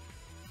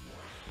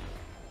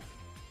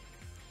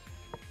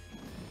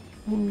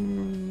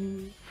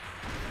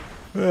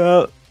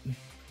 Well,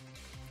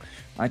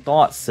 I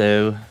thought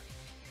so.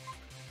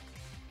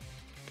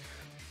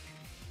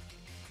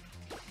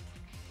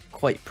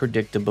 Quite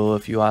predictable,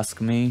 if you ask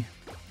me.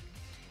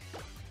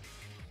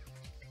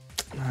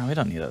 Nah, we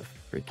don't need a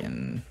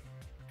freaking...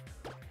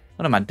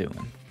 What am I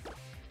doing?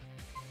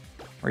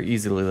 We're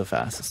easily the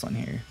fastest one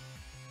here.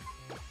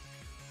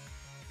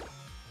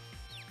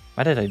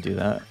 Why did I do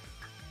that?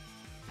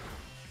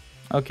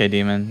 Okay,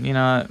 Demon. You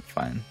know what?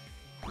 Fine.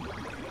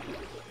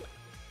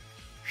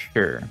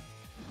 Sure.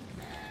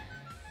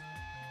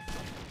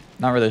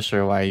 Not really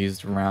sure why I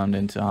used round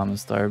into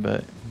Amistar,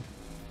 but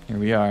here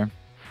we are.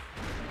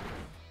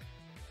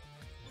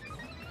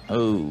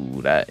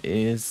 Oh, that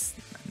is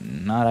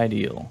not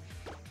ideal.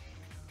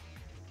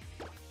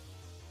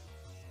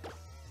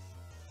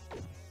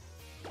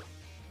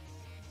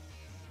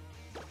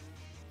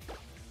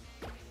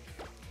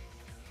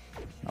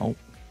 Nope.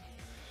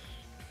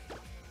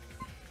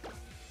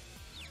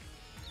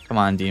 Come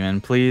on,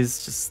 Demon,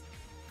 please, just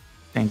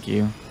thank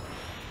you.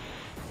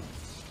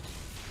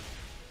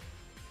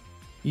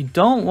 You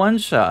don't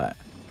one-shot.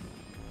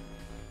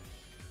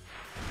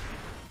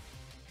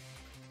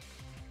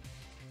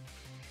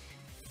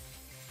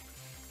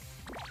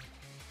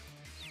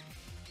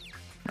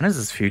 When is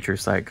this future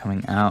sight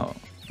coming out?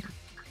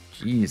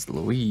 Jeez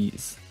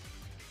Louise.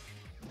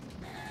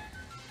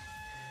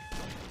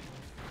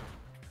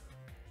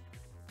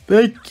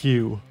 Thank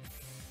you.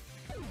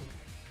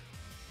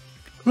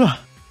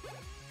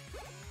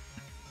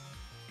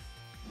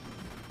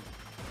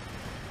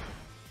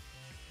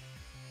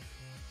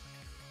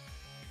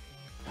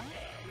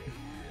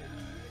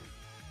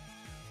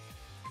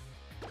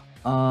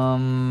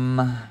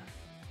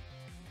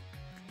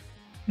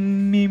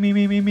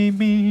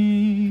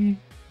 Me.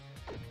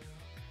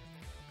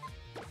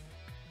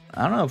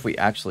 I don't know if we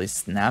actually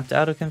snapped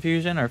out of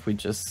confusion or if we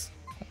just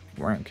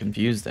weren't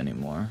confused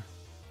anymore.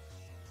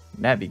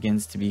 That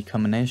begins to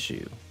become an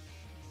issue.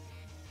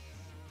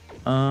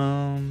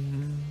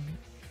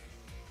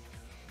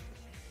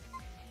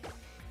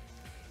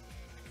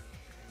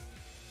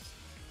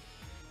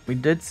 We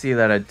did see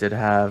that it did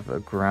have a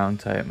ground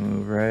type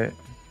move, right?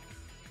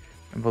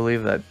 I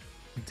believe that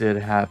did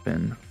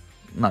happen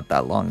not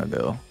that long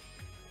ago.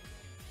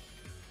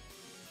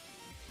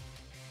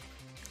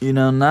 You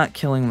know, not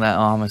killing that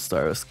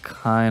Amistar was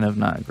kind of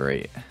not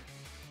great.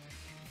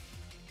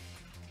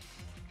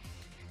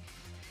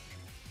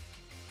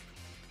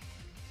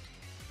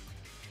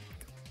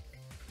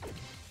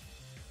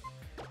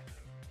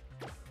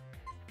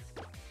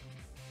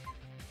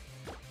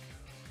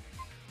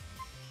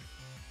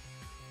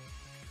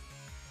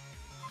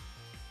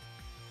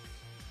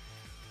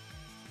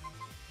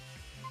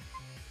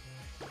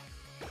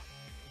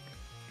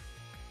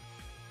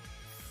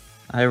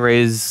 I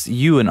raise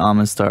you an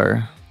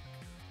Amistar.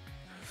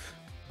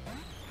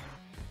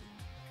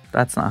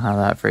 That's not how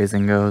that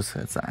phrasing goes.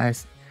 It's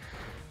nice.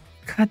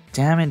 God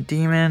damn it,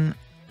 Demon.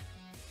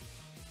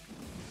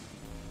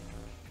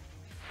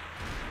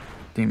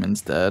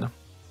 Demon's dead.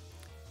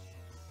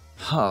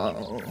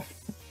 Oh.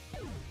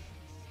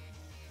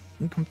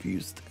 I'm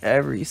confused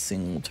every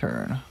single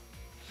turn.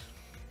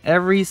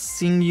 Every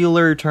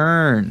singular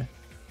turn.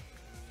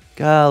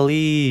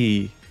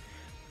 Golly.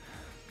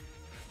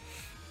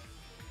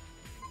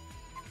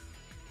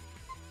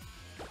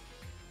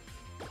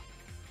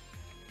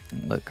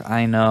 Look,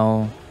 I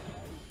know.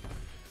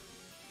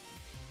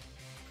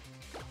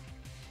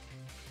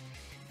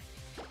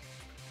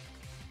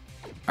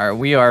 Alright,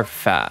 we are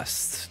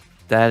fast.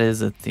 That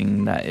is a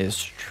thing that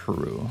is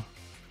true.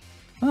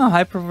 Oh,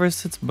 Hyper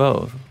Voice hits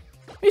both.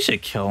 We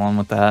should kill him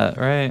with that,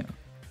 right?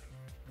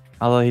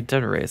 Although he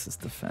did raise his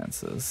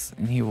defenses,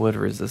 and he would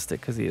resist it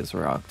because he is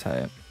rock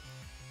type.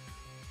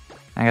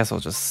 I guess I'll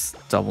just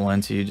double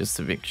into you just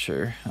to make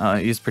sure.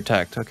 Use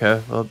protect.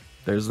 Okay, well,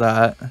 there's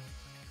that.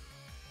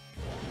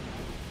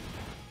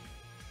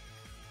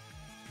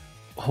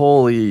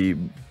 Holy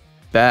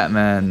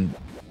Batman.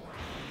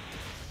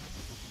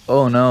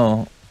 Oh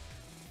no.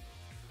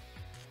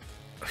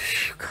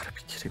 You gotta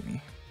be kidding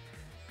me.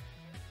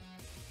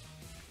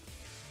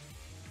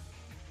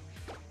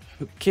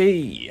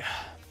 Okay.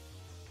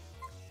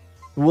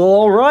 Well,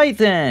 alright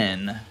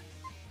then.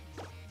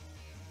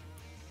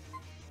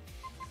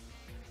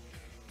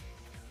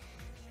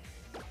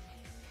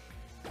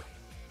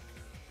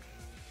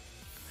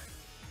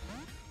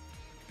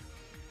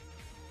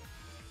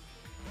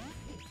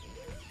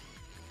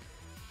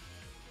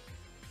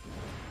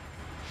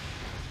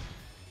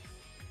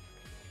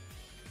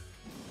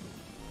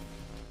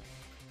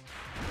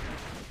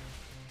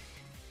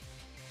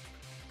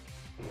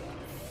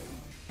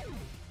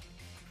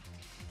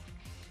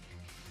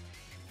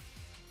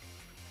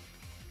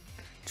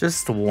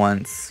 Just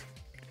once,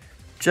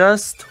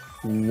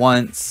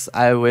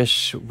 I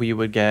wish we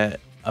would get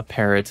a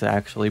parrot to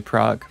actually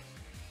proc.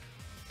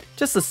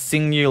 Just a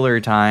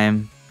singular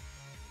time.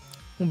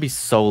 It would be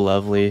so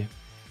lovely.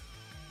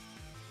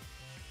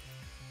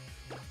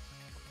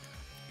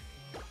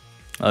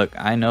 Look,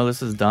 I know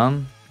this is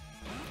dumb.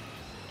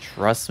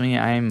 Trust me,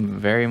 I am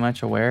very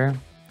much aware.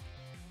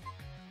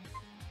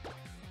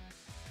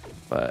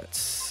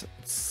 But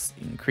it's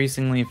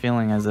increasingly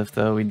feeling as if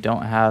though we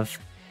don't have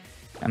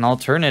an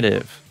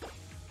alternative.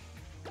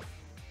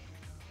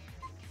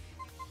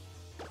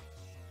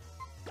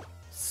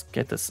 Let's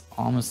get this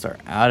Almastar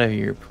out of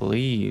here,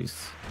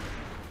 please.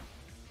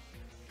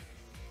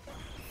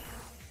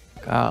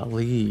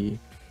 Golly.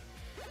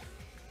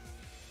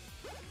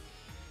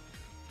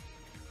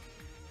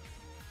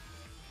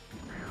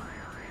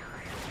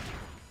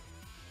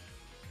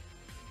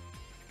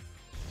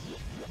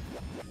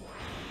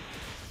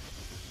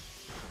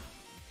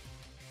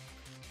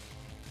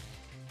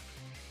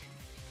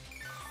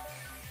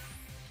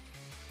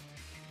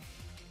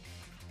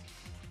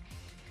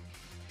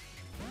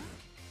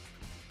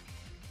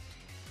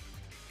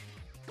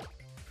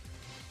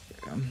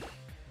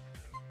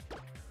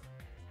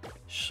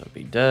 Should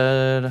be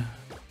dead.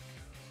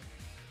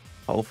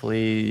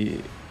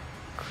 Hopefully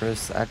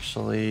Chris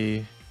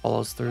actually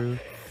follows through.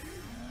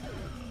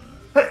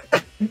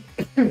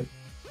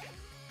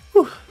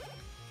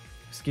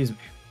 Excuse me.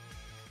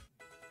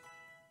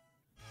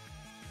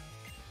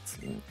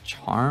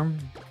 Charm?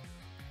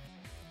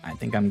 I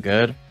think I'm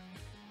good.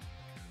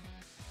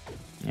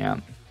 Yeah,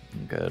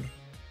 I'm good.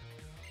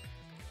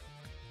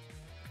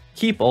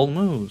 Keep old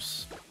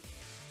moves.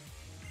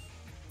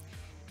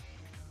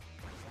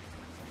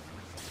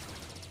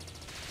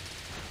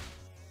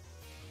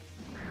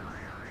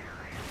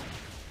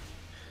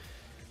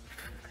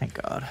 Thank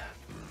God.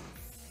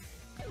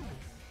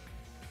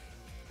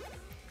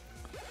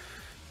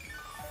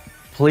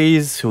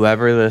 Please,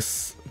 whoever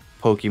this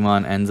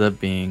Pokemon ends up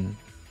being,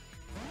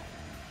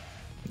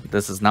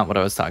 this is not what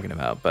I was talking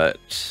about, but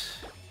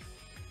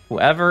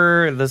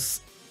whoever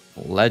this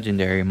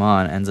legendary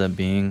Mon ends up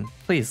being,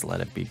 please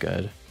let it be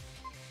good.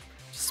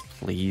 Just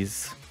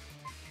please.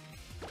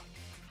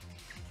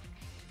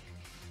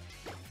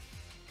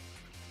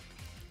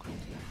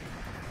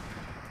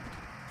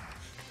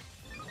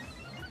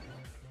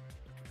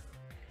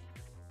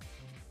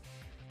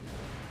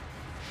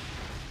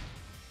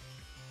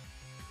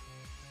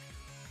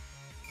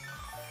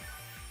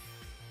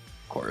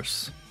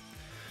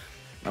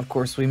 Of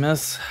course we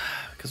miss,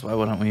 because why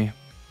wouldn't we?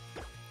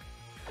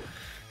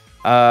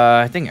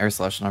 I think Air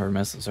Slash never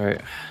misses, right?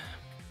 If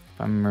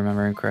I'm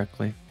remembering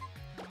correctly.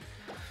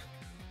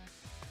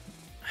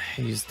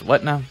 I used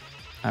what now?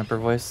 Hyper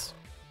Voice?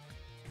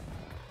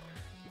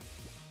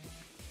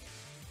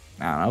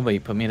 I don't know, but you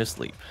put me to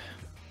sleep.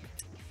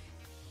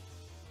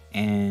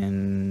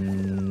 And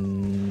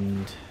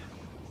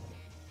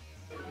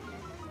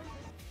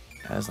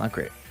that's not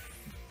great.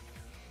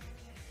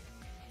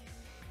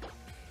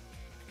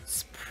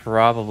 It's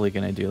probably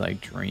gonna do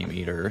like Dream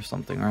Eater or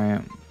something,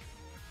 right?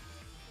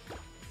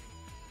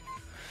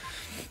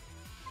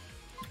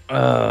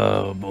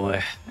 Oh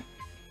boy.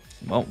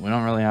 Well, we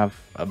don't really have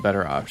a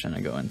better option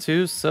to go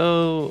into,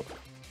 so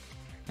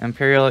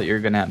Imperial, you're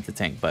gonna have to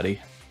tank,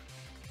 buddy.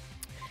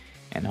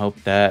 And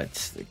hope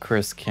that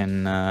Chris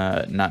can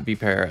not be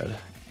parried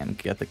and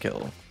get the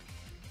kill.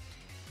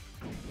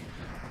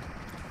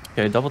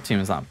 Okay, double team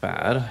is not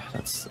bad.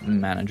 That's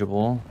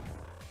manageable.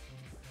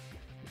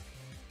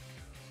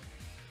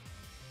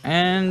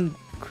 And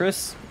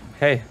Chris,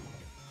 hey,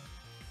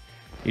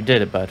 you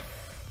did it, bud.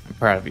 I'm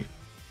proud of you.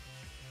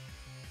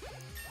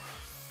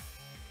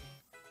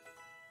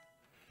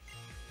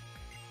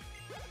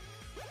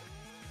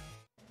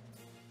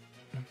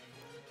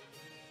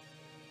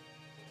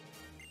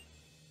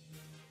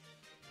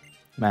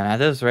 Man, at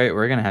this rate,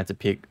 we're gonna have to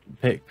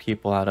pick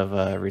people out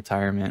of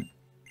retirement.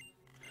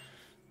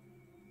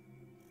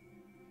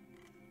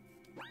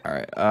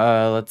 Alright,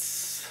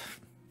 let's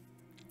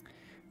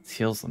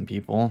heal some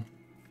people.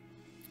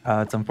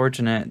 It's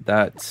unfortunate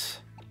that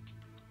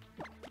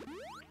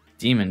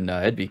Demon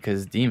died,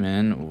 because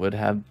Demon would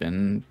have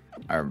been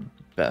our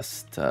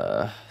best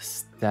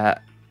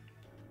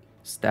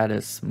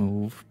status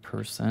move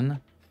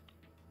person.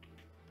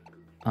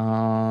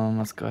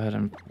 Let's go ahead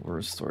and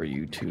restore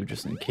you two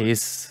just in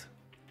case.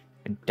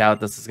 I doubt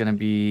this is gonna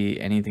be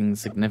anything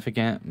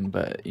significant,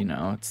 but you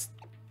know, it's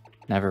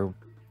never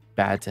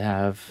bad to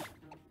have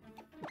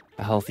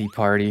a healthy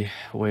party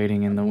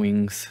waiting in the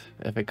wings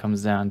if it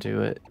comes down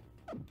to it.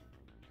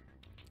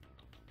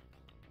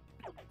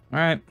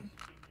 Alright.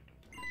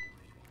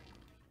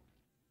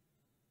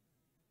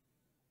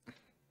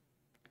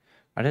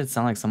 Why did it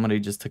sound like somebody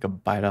just took a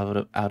bite out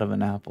of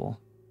an apple?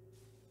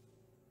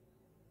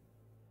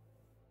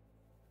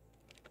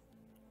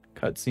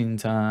 Cutscene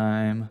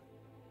time.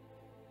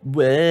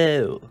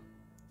 Whoa!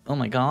 Oh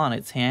my god,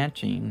 it's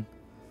hatching.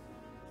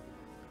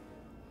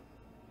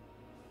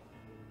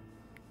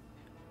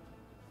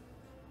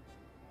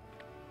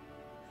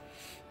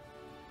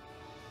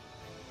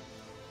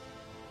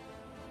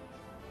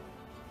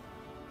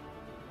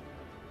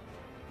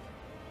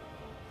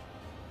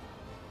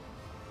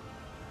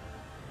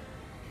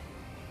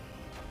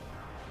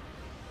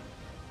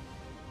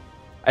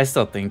 I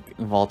still think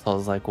Voltal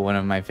is like one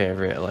of my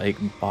favorite like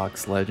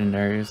box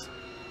legendaries.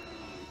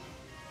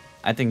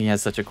 I think he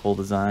has such a cool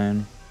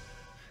design.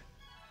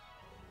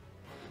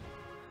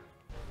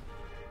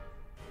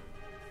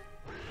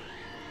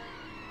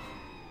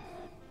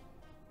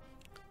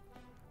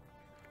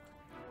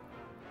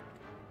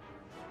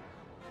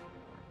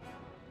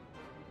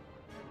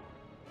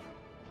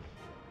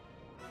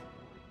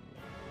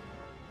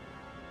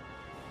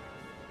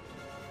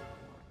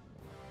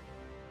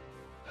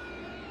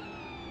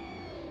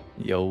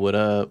 Yo, what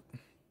up?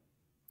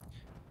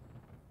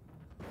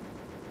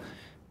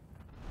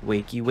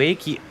 Wakey,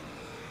 wakey.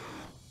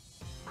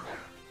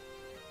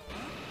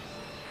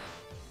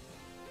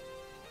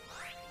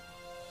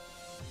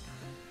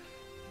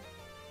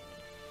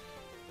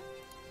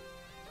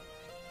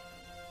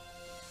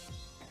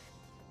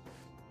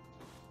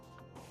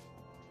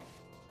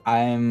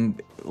 I'm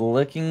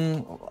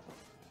looking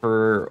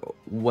for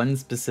one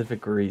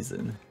specific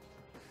reason.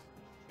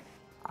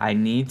 I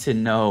need to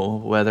know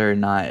whether or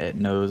not it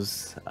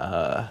knows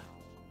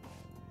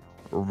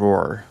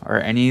Roar or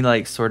any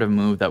like sort of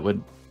move that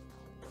would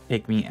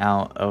take me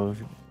out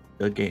of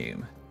the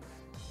game.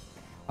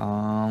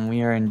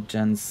 We are in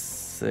Gen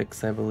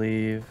 6, I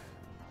believe,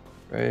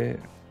 right?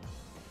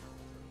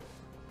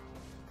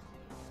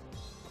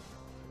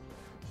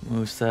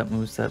 Moveset,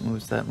 moveset,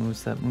 moveset,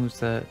 moveset,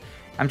 moveset.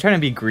 I'm trying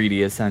to be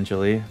greedy,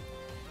 essentially.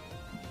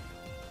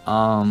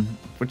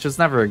 Which is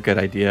never a good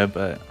idea,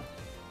 but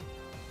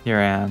here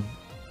I am.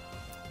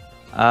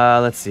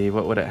 Let's see,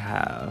 what would it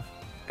have?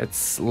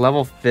 It's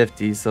level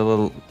 50,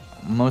 so the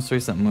most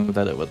recent move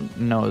that it would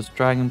know is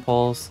Dragon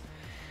Pulse,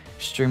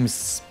 Extreme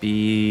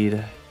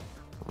Speed,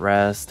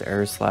 Rest,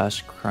 Air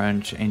Slash,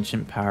 Crunch,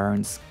 Ancient Power,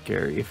 and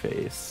Scary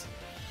Face.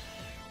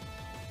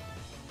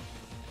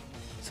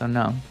 So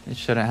no, it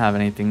shouldn't have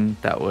anything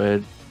that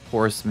would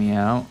force me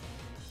out.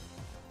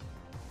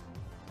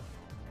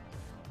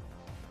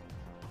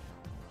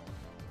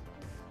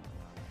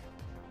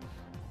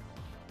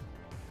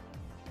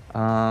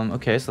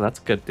 Okay, so that's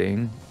a good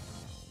thing.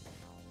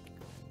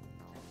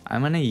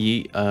 I'm gonna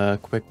yeet a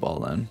Quick Ball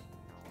then.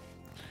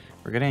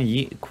 We're gonna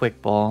yeet a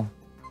Quick Ball.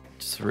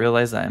 Just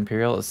realize that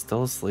Imperial is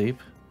still asleep.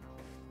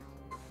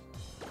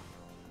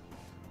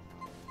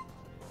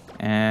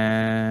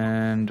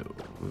 And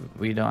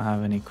we don't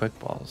have any Quick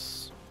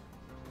Balls.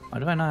 Why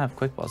do I not have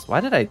Quick Balls? Why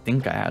did I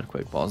think I had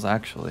Quick Balls,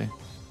 actually?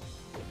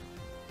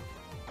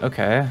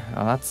 Okay,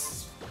 well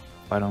that's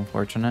quite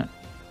unfortunate.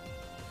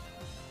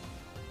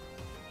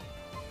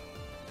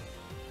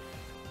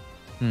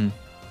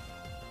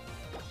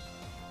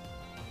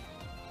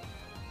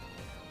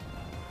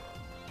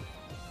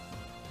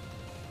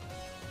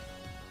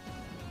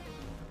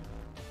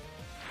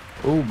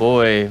 Oh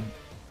boy.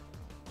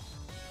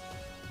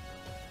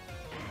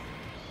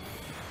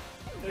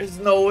 There's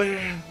no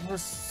way.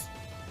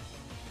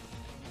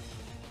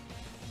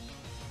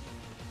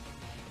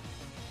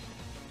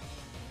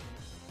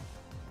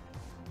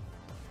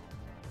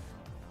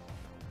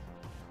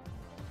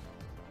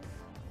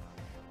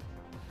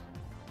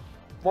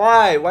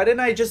 Why? Why didn't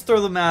I just throw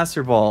the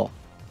Master Ball?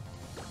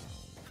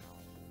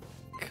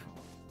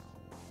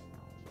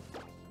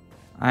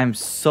 I'm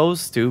so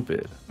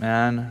stupid,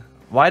 man.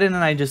 Why didn't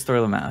I just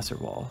throw the Master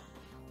Ball?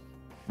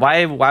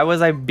 Why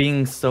was I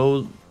being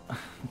so...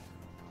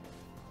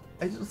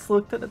 I just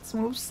looked at its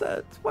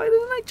moveset. Why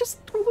didn't I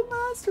just throw the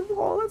Master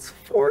Ball? That's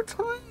 4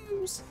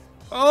 times.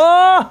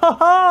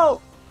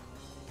 Oh!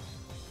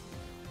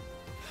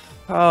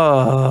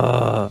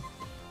 Oh!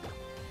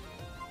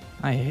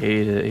 I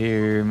hate it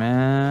here,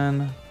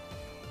 man.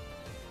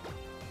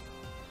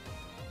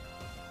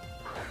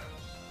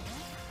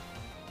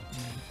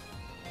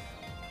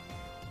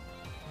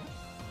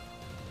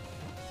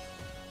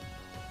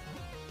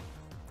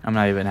 I'm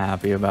not even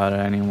happy about it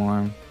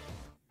anymore.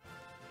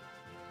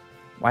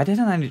 Why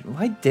didn't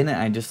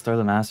I just throw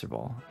the Master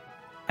Ball?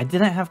 I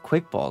didn't have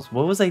Quick Balls.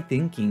 What was I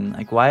thinking?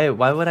 Like, why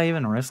would I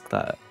even risk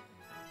that?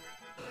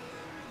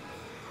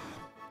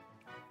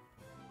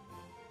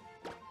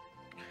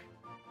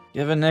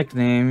 You have a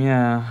nickname,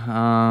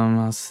 yeah.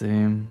 Let's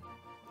see.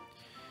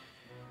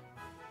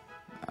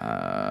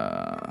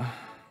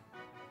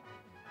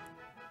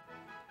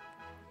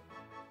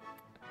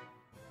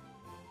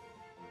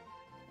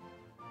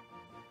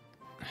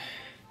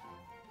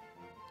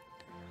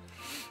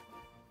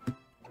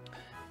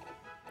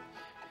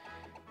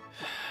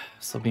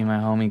 This will be my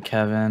homie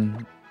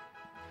Kevin.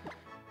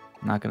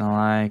 Not gonna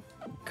lie,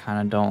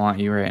 kind of don't want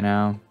you right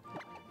now.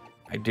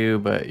 I do,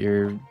 but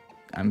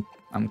I'm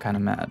kind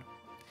of mad.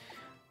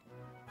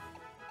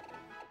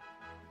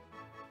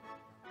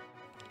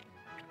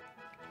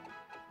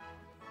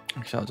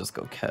 Actually, I'll just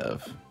go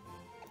Kev.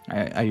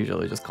 I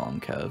usually just call him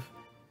Kev.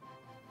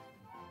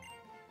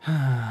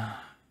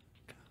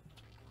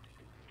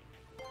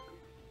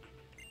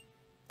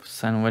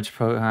 Send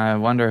which I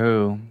wonder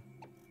who.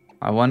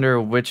 I wonder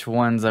which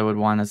ones I would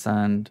want to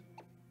send.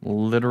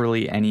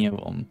 Literally any of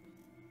them.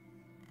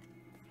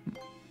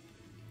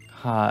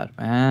 God,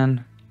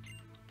 man.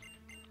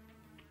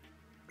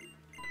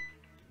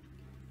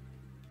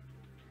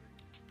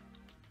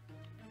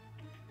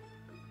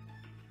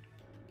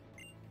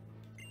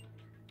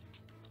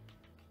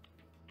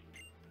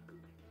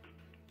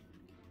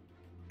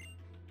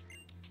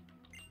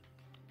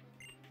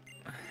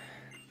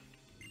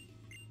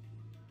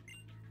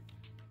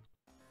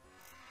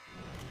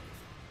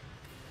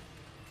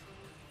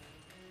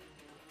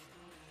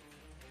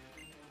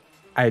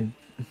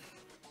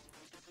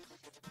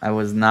 I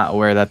was not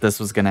aware that this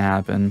was gonna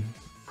happen.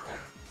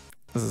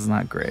 This is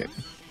not great.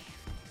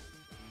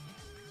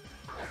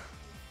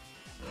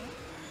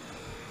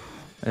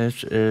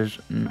 This is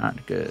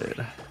not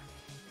good.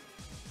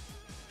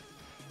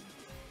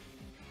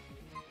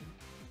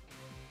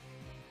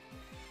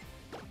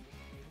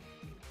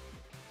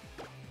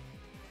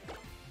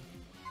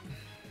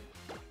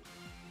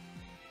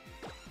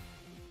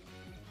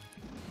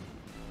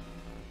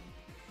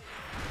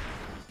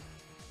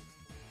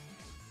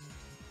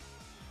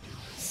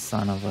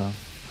 Son of a...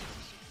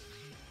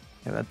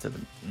 Yeah, that did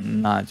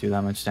not do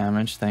that much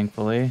damage,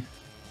 thankfully.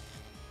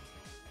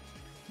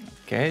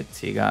 Okay,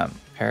 T got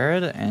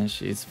parried, and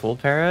she's full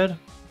parried.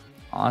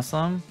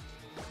 Awesome.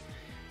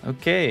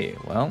 Okay,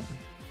 well...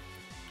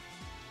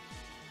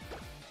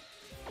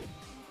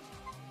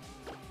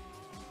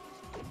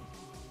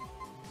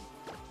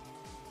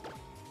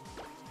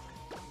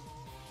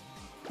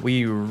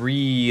 We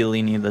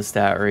really need the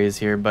stat raise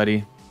here,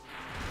 buddy.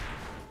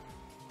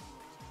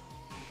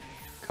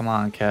 Come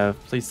on, Kev.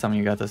 Please tell me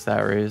you got the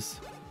stat raise.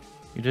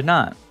 You did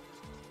not.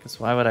 Because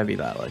why would I be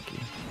that lucky?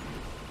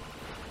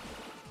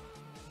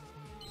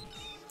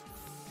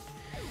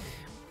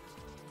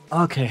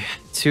 Okay,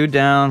 2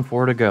 down,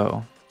 4 to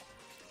go.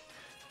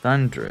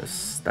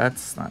 Thunderous.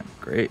 That's not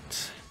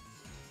great.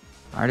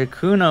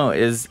 Articuno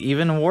is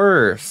even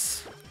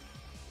worse.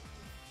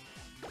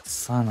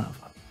 Son of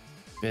a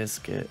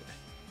biscuit.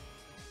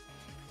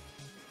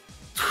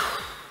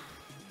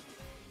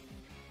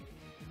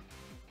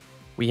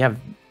 We have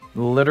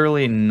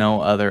literally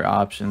no other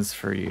options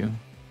for you.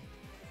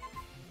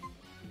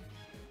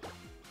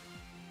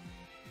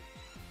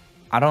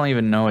 I don't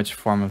even know which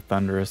form of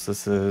Thunderous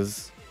this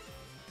is.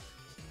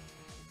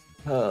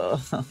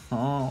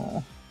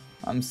 Oh,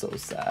 I'm so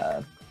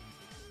sad.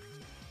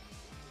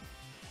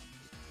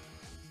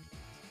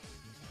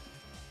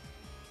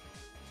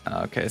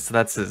 Okay, so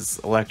that's his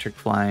electric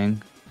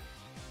flying.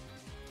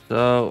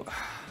 So...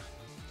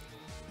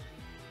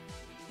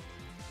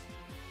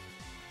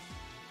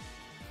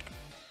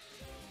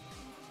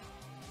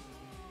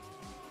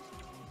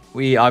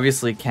 we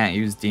obviously can't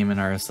use Demon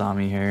or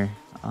Asami here.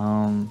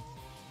 Oh,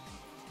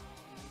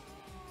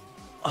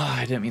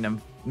 I didn't mean to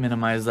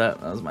minimize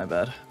that. That was my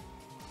bad.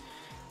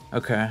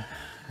 Okay.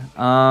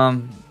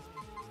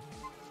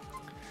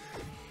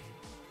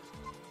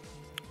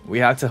 We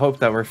have to hope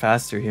that we're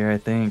faster here, I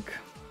think.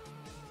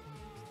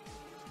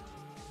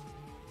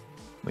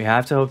 We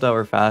have to hope that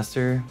we're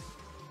faster.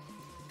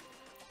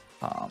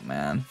 Oh,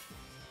 man.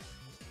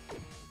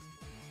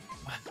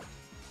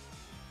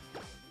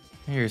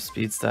 Your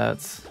speed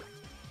stats.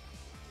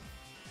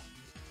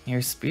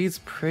 Your speed's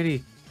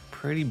pretty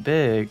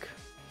big.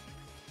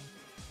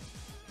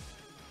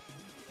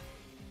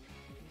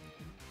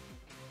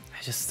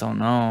 I just don't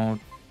know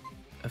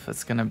if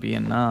it's gonna be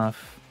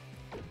enough.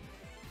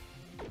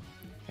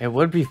 It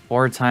would be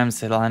 4 times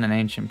to land an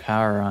ancient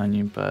power on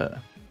you, but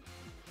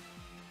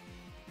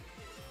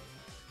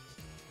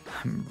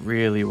I'm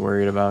really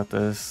worried about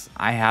this.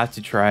 I have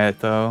to try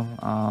it though.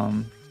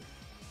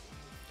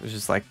 There's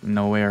just like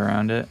no way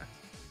around it.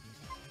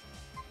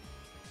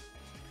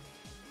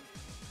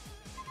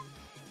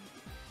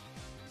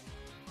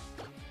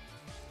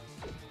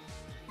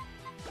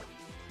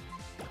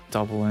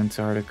 Double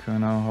into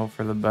Articuno, hope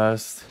for the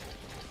best.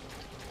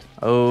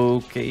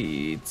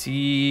 Okay,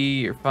 T,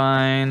 you're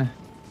fine.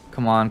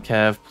 Come on,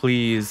 Kev,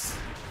 please.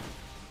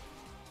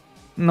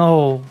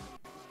 No.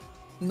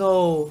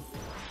 No.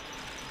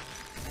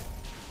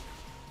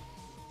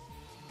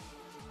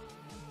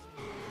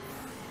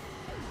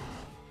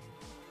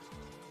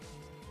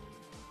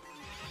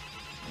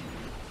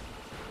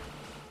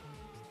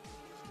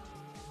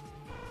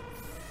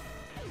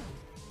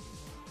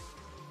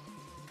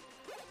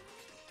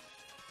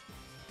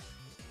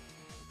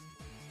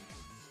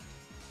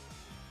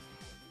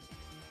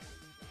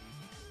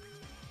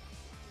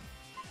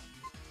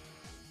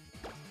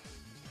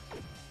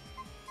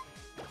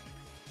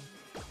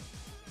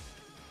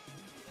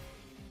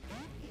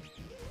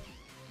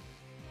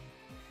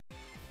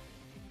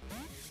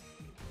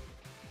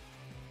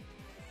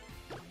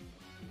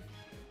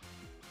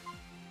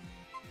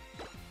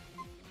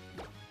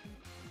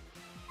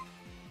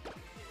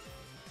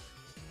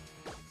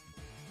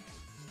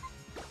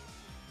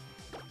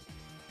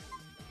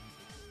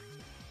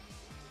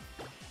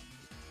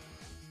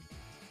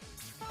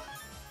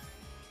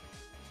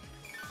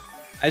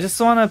 I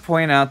just want to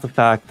point out the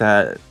fact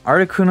that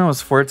Articuno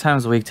is 4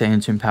 times weak to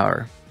Ancient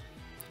Power.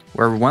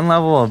 We're 1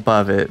 level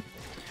above it.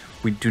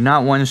 We do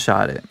not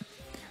one-shot it.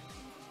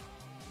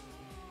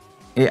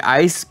 It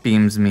Ice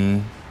Beams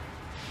me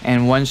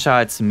and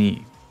one-shots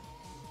me.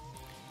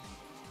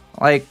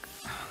 Like...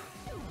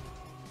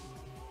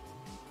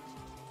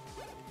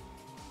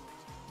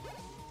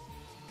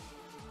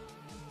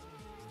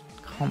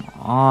 Come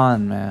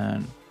on,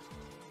 man.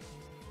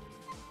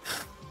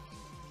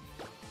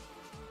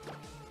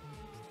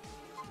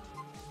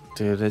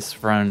 Dude,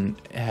 this run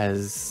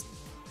has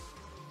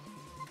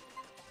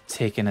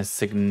taken a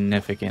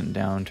significant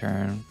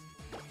downturn.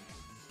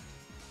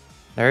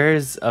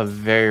 There's a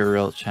very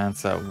real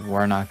chance that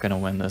we're not going to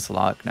win this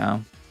lock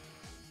now.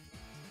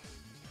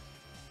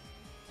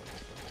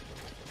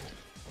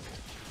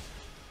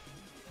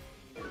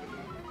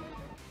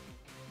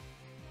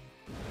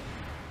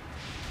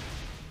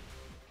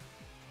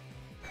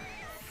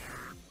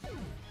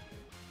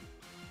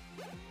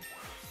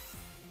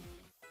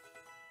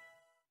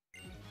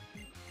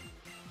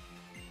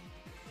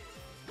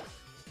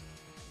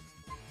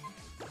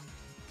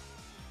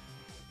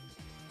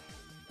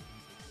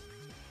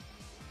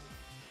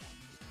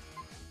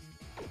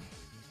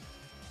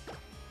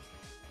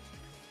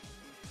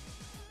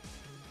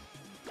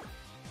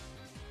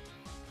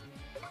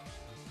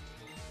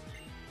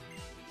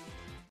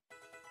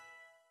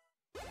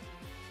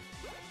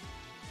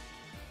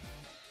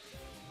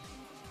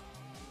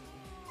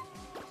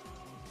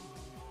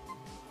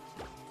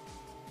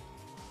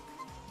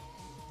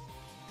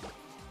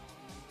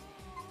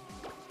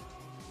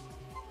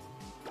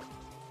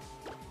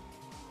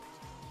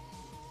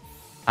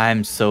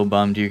 I'm so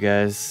bummed, you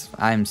guys.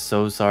 I'm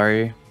so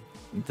sorry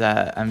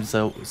that I'm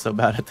so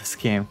bad at this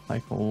game.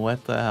 Like,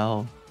 what the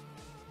hell?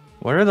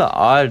 What are the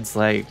odds?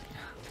 Like,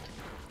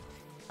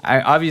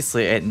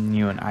 obviously it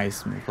knew an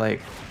ice move,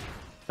 like,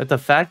 but the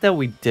fact that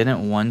we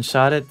didn't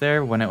one-shot it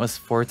there when it was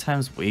 4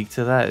 times weak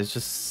to that is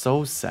just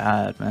so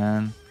sad,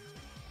 man.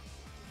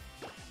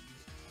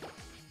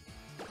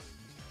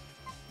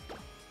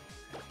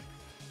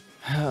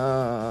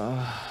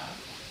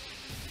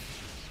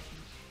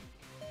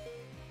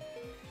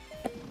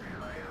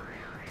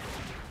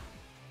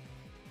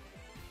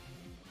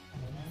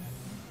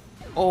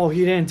 Oh,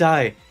 he didn't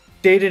die.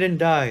 They didn't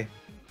die.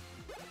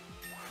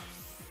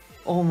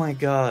 Oh my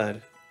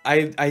god.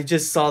 I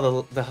just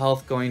saw the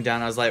health going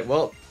down. I was like,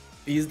 well,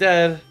 he's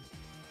dead.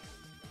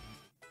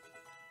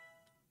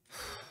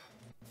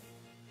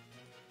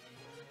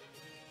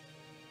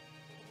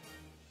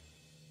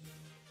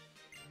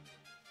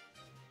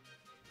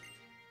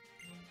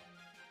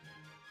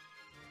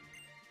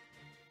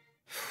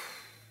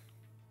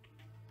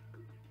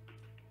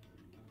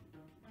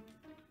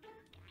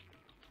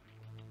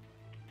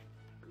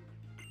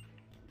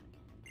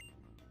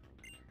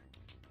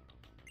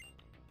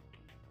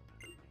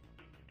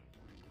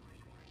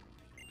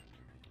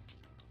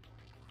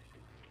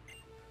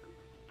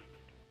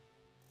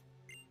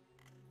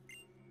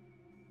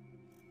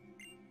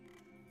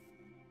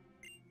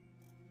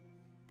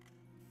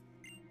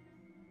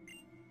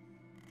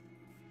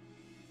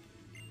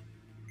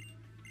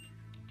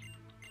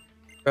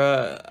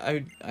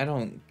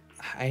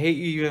 I hate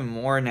you even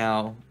more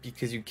now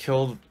because you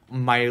killed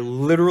my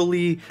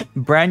literally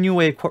brand new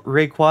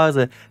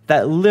Rayquaza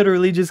that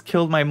literally just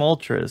killed my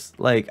Moltres.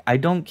 Like, I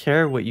don't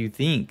care what you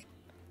think.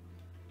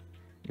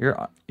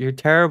 You're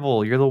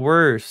terrible. You're the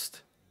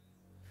worst.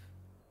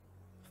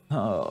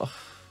 Oh.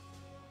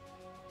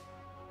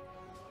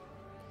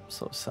 I'm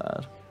so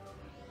sad.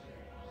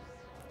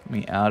 Get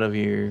me out of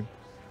here.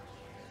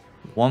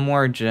 One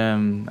more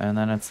gym and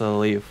then it's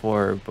Elite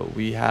Four, but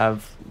we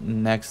have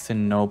next to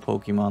no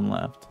Pokemon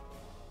left.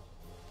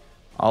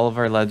 All of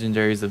our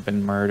legendaries have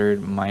been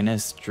murdered,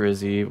 minus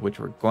Drizzy, which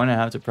we're going to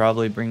have to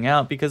probably bring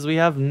out because we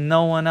have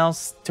no one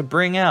else to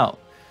bring out.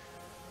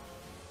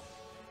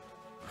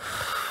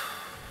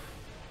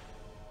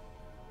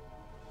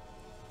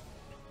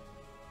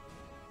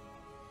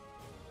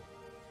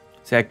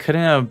 See, I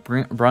couldn't have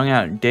brung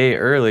out Day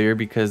earlier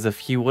because if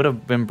he would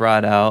have been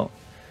brought out,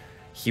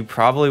 he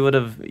probably would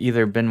have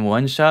either been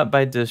one-shot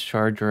by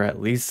discharge or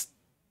at least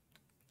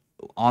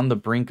on the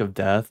brink of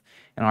death,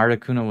 and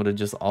Articuno would have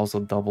just also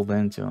doubled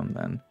into him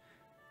then.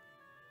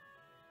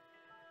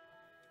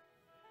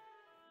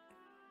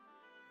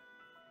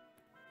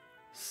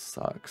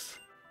 Sucks.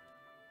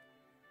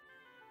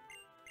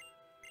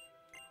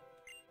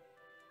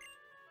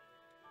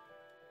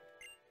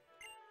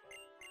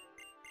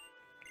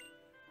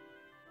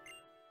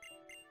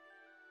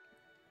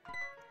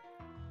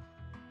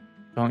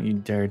 Don't you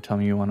dare tell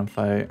me you want to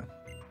fight.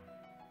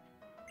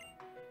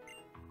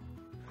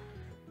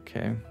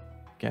 Okay,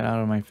 get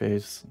out of my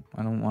face.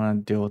 I don't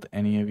want to deal with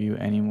any of you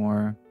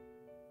anymore.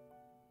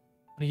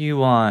 What do you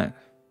want?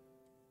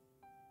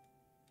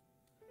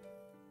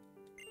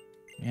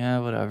 Yeah,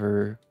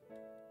 whatever.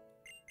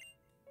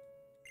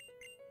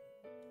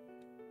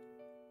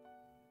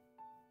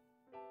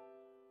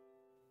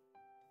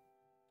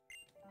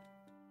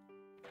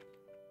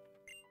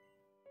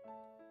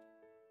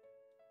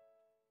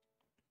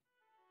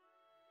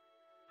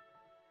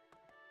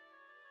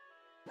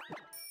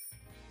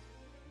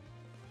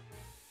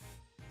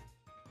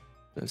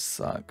 This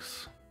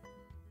sucks.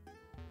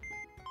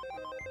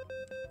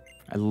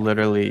 I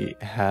literally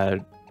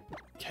had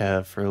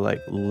Kev for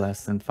like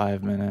less than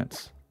 5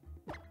 minutes.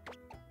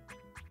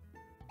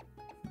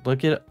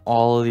 Look at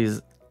all of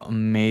these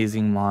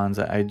amazing mons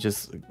that I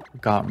just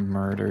got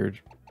murdered.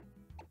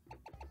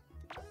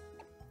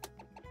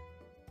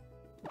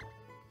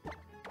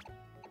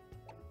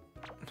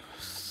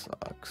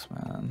 Sucks,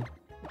 man.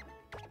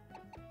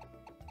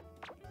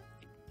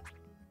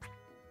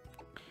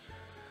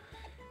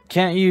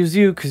 Can't use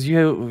you because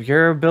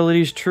your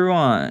ability's true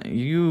on.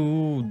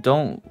 You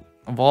don't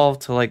evolve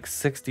to like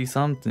 60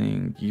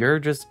 something. You're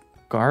just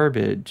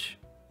garbage.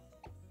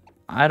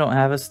 I don't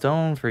have a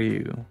stone for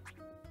you.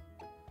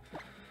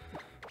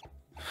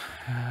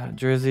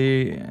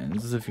 Jersey and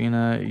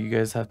Zafina, you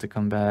guys have to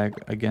come back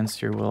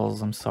against your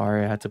wills. I'm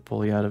sorry I had to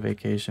pull you out of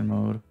vacation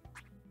mode.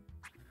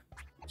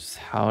 Just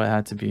how it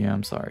had to be,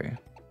 I'm sorry.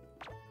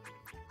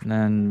 And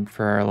then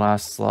for our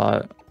last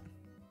slot,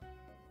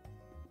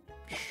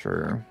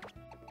 sure.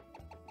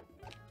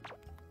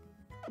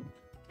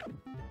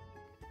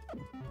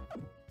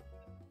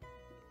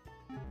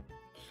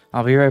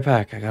 I'll be right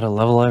back. I gotta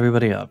level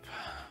everybody up.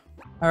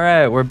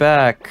 Alright, we're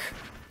back.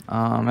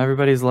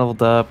 Everybody's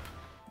leveled up.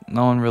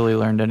 No one really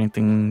learned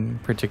anything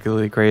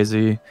particularly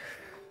crazy.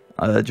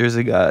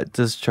 Jersey got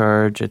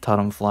discharge. I taught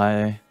him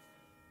fly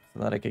so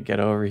that I could get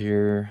over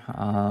here.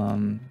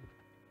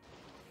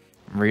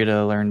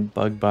 Rita learned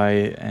bug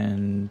bite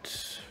and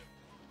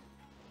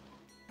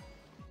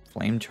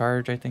flame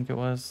charge, I think it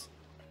was.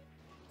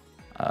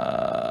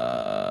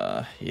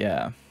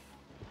 Yeah.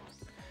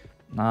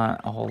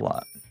 Not a whole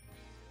lot.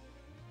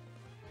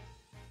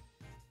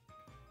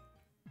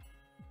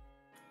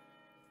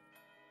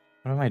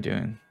 What am I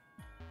doing?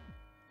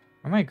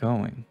 Where am I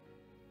going?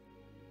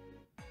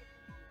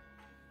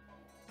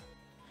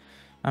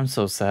 I'm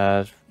so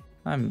sad.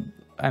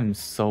 I'm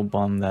so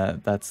bummed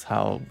that that's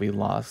how we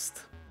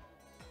lost.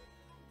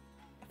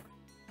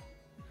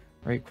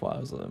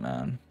 Rayquaza,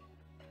 man.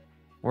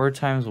 4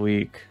 times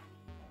weak.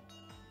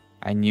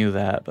 I knew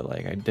that, but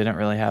like I didn't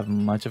really have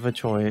much of a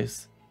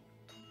choice.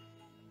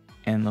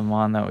 And the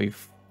mon that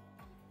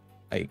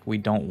we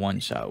don't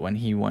one-shot when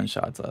he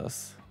one-shots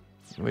us.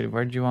 Wait,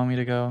 where'd you want me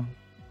to go?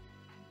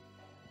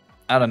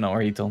 I don't know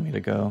where he told me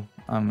to go.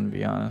 I'm gonna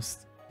be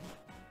honest.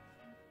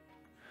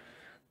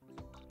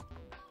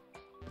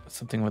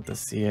 Something with the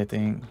C, I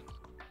think.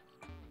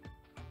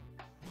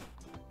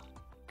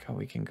 Okay,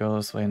 we can go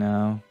this way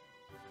now.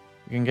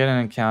 We can get an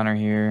encounter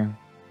here.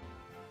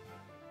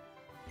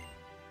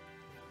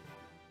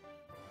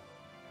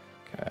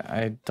 Okay,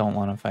 I don't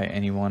want to fight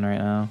anyone right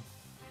now.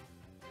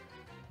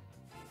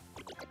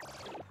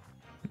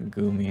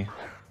 Goomy.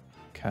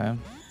 Okay.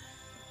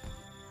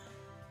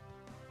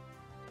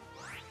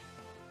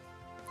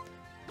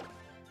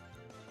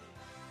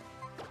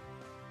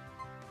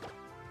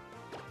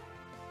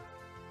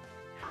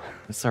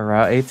 It's a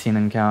Route 18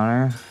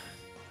 encounter.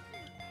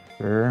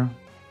 Sure.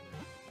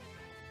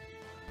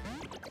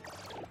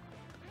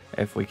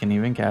 If we can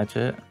even catch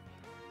it.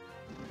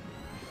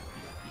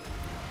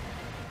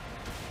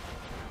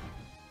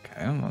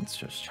 Okay, that's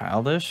just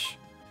childish.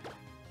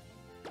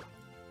 I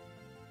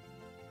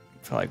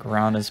feel like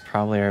ground is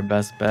probably our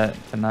best bet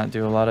to not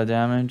do a lot of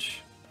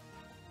damage.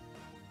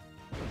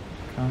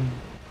 Come.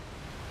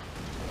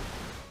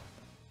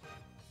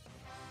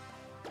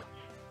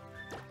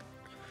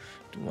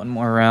 Do one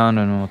more round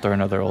and we'll throw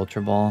another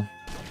Ultra Ball.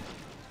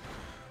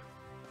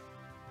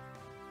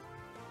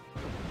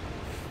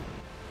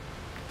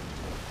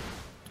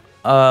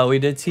 We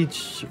did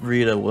teach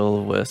Rita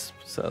Will-O-Wisp,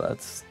 so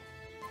that's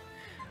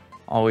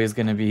always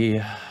gonna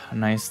be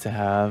nice to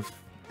have.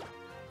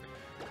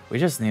 We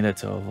just need it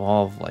to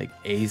evolve like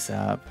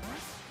ASAP.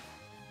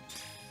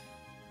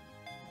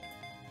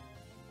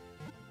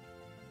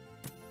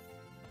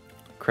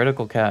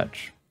 Critical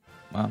catch.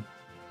 Wow.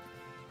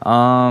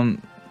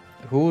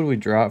 Who would we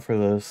drop for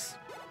this?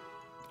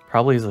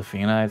 Probably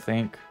Zafina, I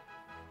think.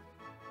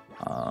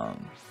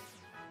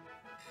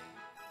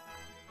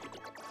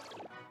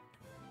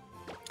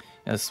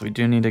 Yes, we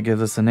do need to give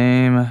this a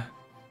name.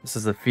 This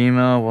is a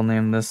female. We'll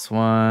name this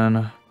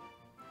one.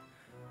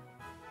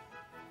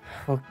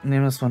 We'll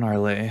name this one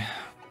Arlay.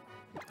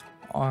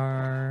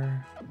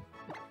 Arlay.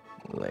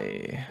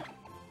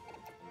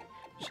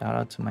 Shout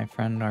out to my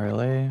friend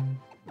Arlay.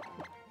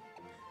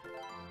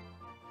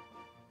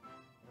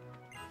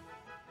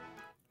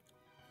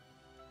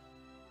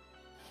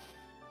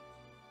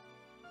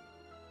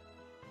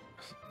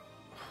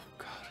 Oh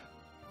God.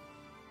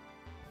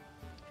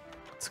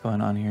 What's going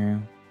on here?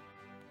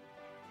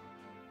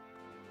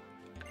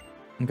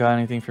 Got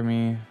anything for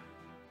me?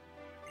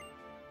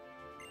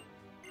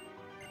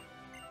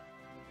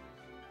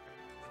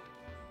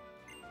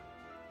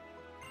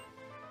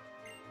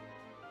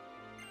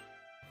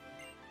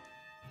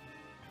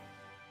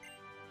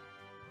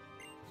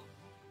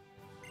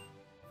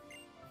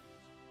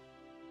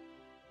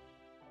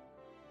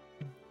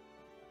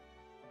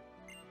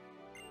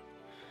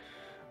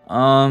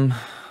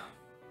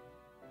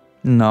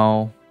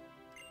 No.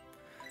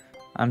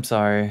 I'm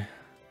sorry.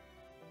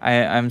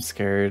 I'm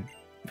scared.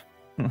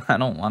 I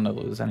don't want to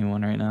lose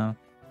anyone right now.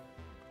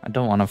 I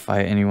don't want to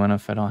fight anyone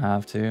if I don't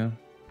have to.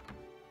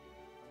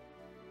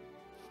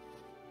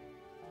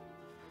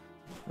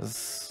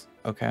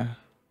 Okay.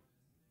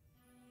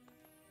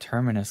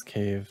 Terminus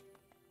Cave.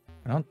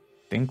 I don't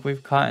think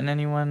we've caught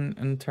anyone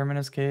in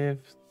Terminus Cave.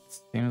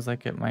 Seems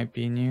like it might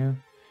be new.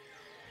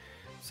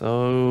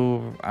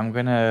 So I'm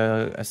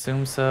gonna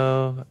assume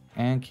so.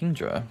 And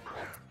Kingdra.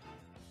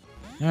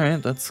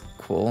 Alright, that's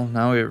cool.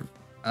 Now we have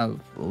a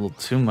little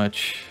too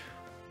much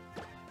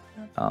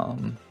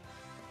in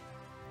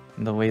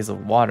the ways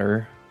of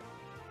water.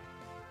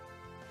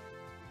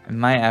 It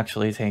might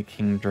actually take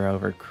Kingdra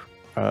over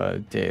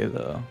Day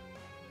though.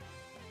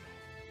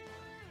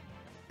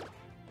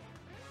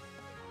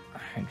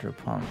 Hydro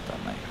pump,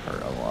 that might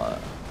hurt a lot.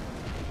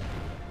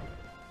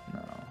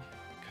 No.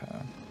 Okay.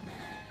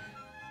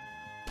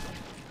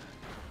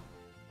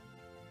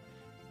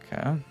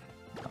 Okay.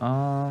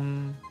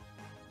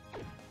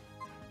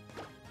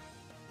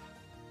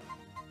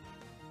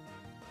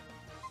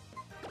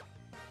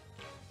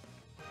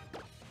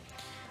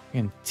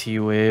 And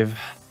T-Wave.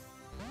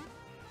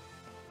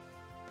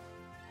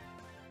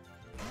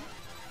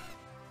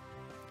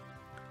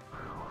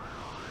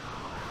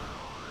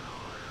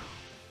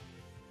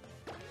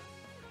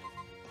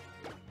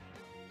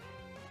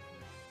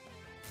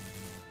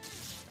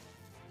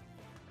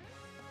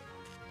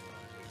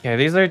 Okay,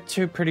 these are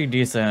two pretty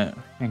decent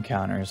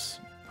encounters,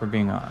 for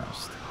being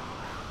honest.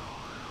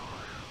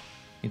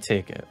 You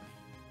take it.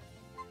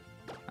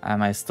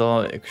 Am I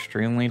still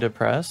extremely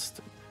depressed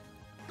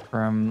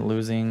from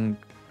losing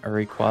a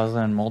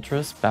Rayquaza and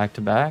Moltres back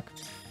to back?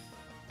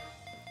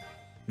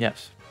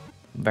 Yes,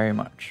 very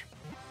much.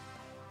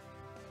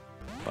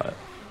 But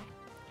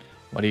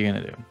what are you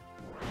gonna do?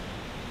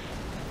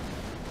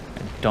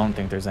 I don't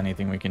think there's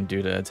anything we can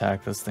do to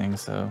attack this thing,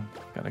 so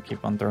gotta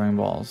keep on throwing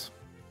balls.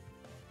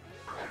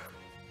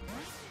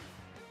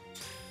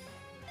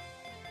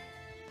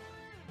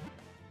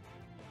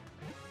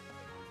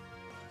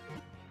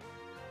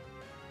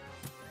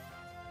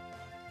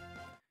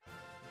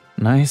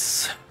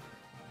 Nice.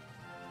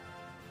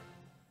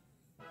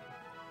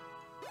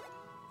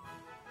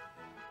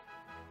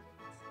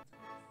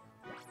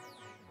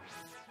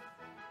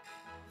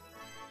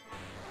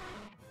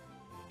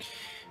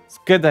 It's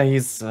good that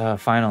he's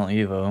final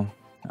Evo.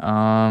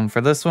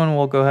 For this one,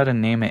 we'll go ahead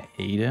and name it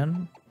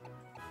Aiden.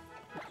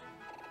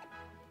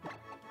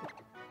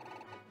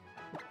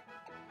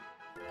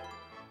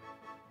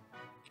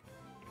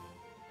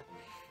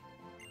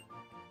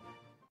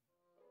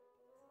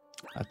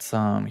 Let's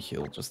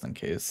heal just in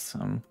case.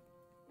 I'm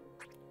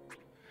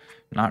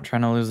not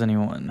trying to lose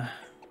anyone.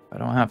 I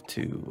don't have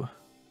to.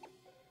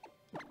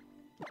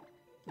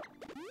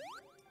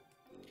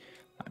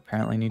 I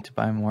apparently need to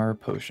buy more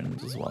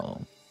potions as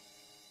well.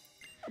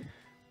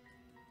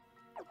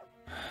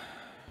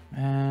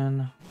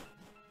 Man,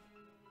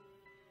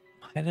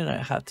 why did I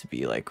have to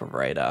be like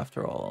right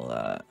after all of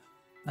that?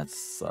 That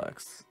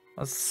sucks.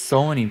 That's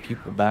so many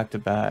people back to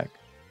back.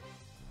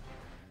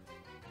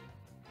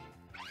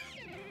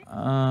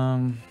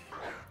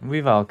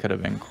 Weavile could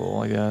have been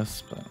cool, I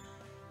guess, but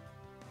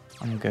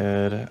I'm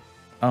good.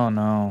 Oh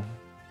no.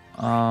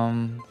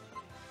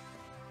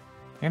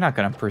 You're not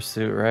gonna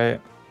pursue,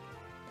 right?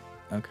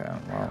 Okay,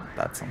 well,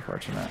 that's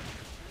unfortunate.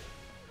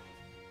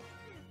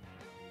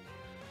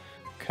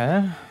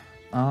 Okay.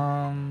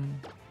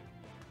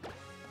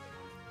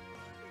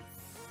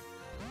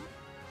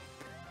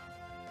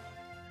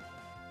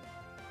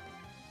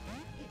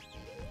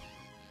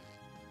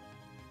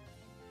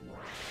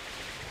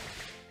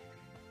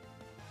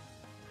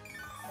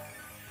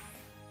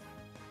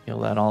 Heal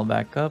that all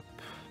back up.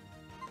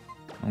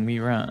 And we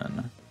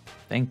run.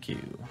 Thank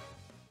you.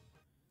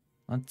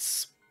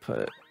 Let's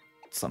put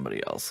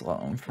somebody else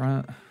out in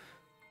front.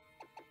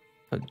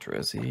 Put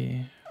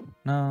Drizzy.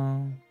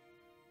 No.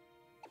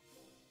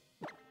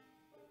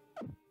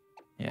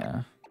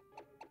 Yeah.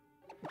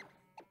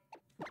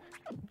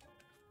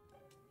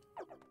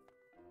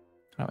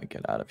 How do I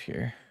get out of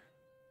here?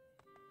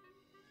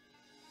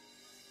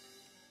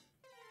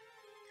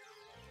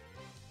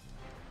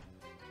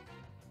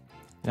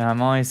 Yeah,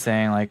 I'm always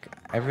saying, like,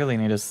 I really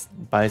need to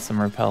buy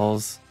some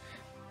repels.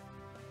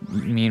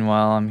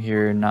 Meanwhile, I'm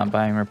here not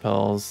buying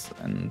repels,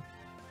 and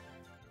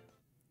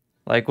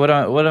like, what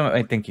am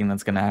I thinking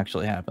that's gonna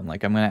actually happen?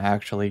 Like, I'm gonna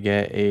actually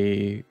get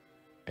a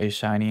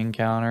shiny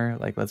encounter?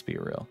 Like, let's be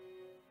real.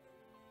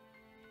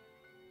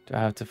 Do I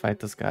have to fight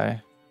this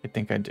guy? I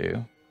think I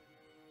do.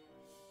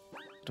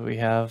 Do we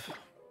have?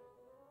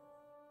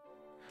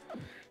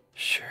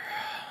 Sure.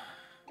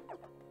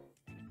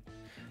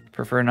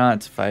 Prefer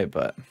not to fight,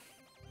 but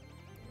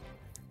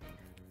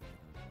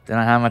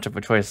didn't have much of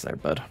a choice there,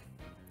 bud.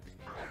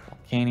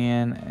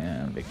 Volcanion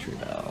and Victory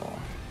Bell.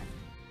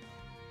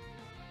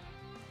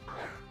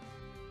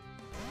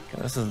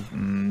 Okay, this is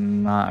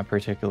not a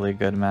particularly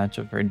good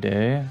matchup for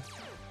Day.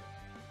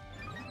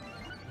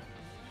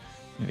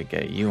 Need to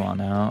get you on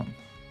out.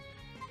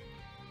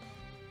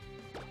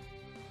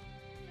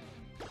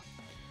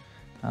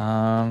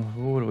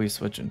 Who would we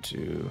switch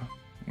into?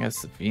 I guess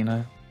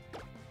Savina.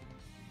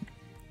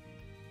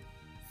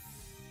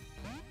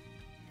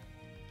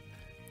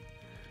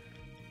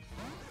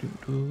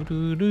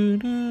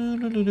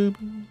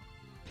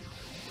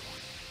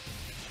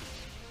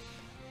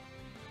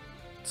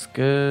 It's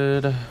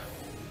good.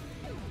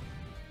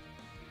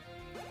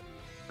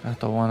 Got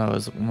the one I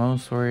was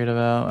most worried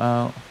about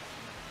out.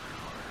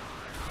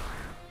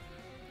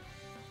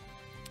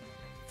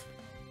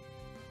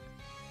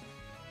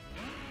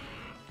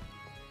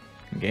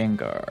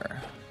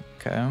 Gengar.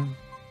 Okay.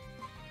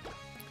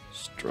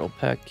 Stroll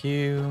Peck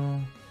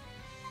you.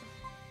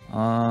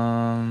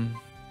 I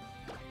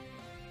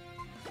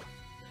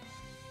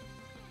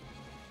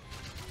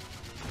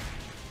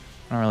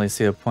don't really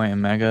see a point in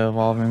Mega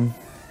evolving.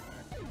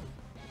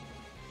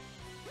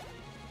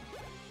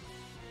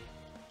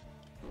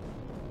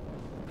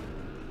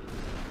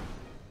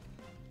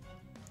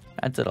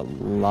 That did a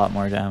lot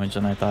more damage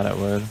than I thought it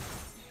would.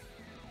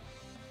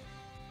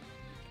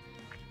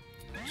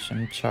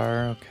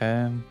 Chimchar,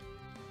 okay.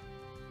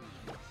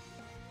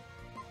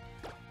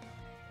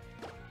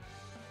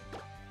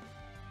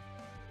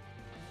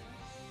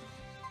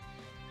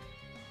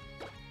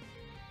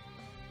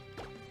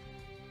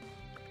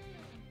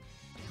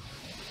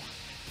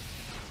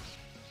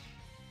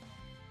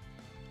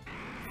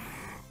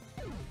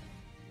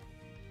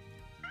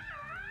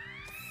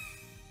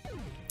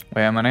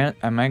 Wait,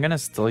 am I gonna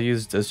still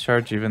use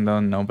Discharge even though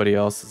nobody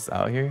else is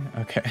out here?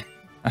 Okay.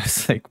 I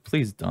was like,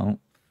 please don't.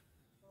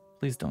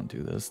 Please don't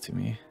do this to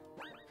me.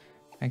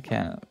 I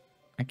can't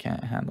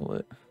handle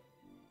it.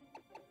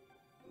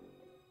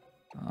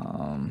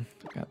 I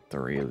got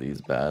 3 of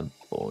these bad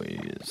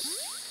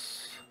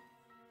boys.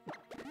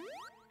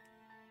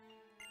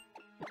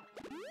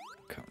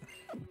 Come.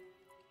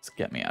 Let's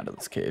get me out of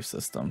this cave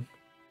system.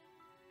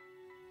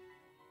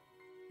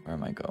 Where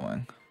am I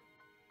going?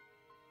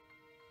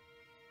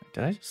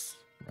 Did I just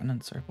run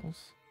in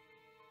circles?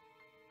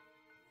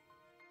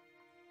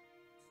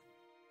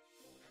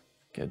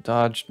 Get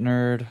dodged,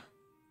 nerd.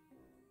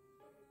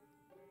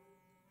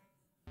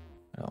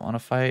 I don't want to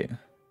fight. I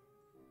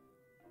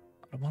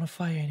don't want to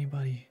fight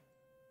anybody.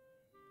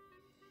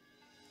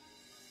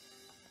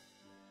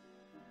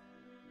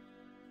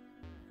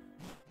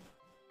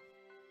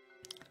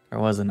 There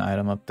was an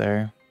item up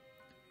there.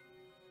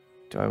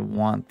 Do I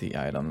want the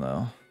item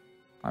though?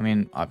 I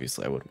mean,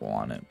 obviously I would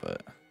want it,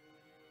 but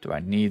do I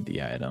need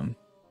the item?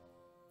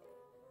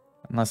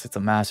 Unless it's a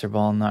Master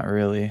Ball, not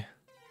really.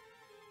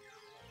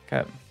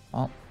 Okay,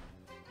 well.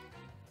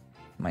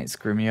 Might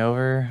screw me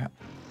over.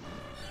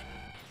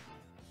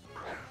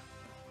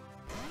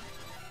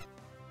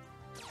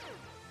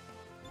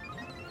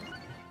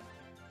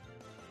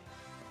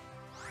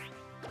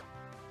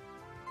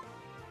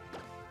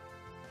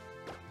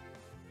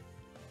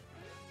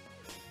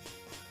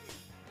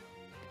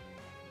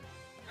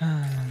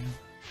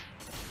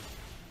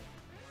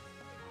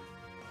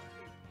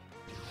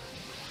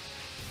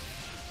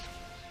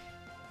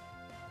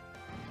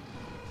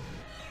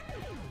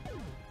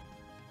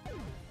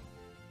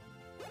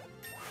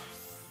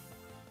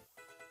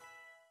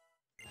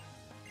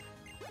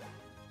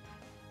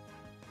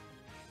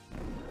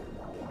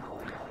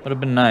 Would have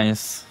been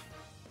nice.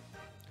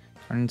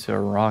 Turn into a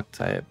rock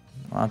type.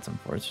 Well, that's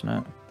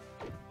unfortunate.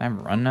 Can I have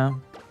a run now?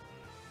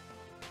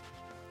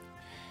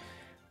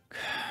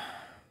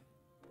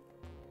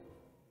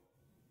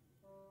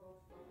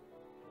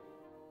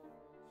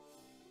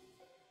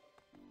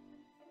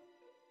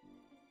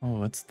 Oh,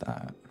 what's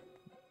that?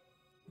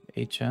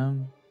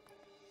 HM?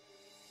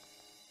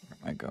 Where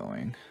am I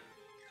going?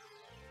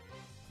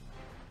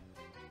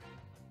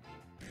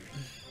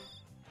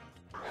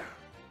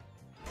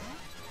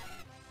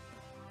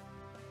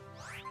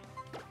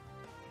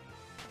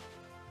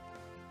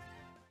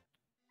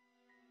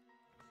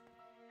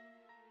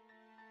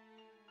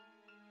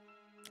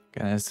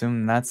 Gonna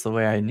assume that's the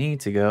way I need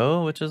to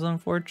go, which is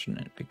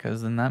unfortunate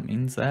because then that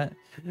means that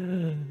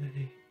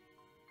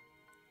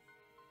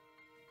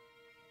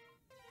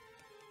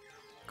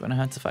Gonna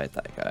have to fight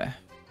that guy.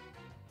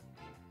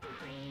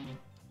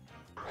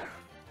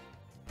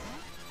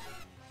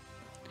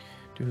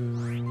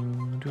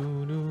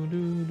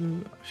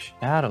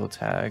 Shadow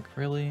tag,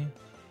 really?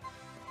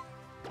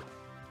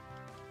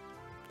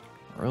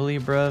 Really,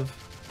 bruv?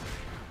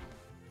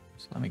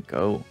 Just let me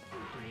go.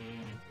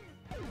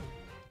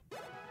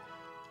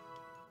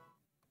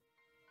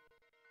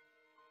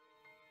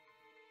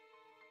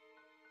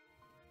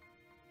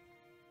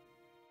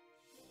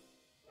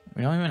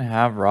 We don't even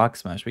have Rock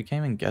Smash. We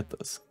can't even get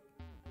this.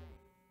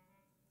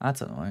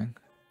 That's annoying.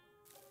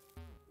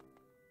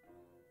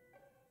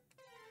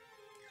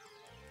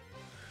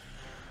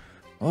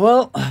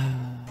 Well,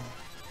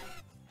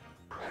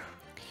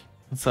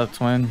 what's up,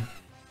 twin?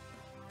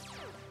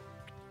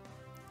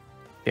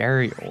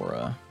 Fairy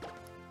Aura.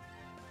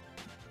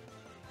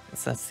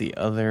 Guess that's the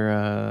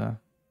other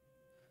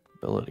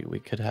ability we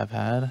could have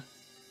had.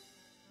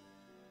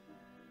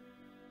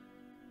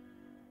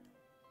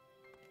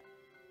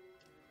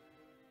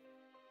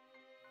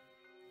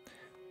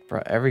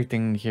 Bro,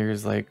 everything here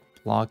is like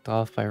blocked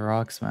off by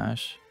Rock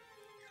Smash.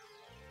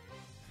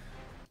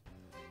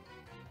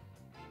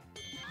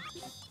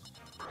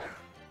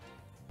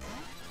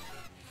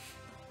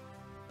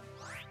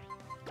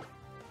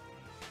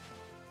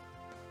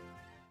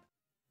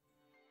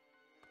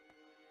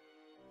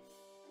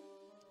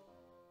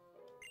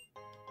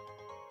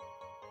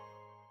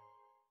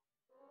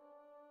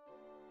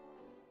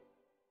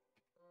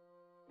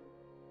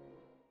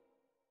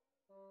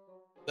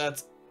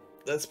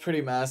 That's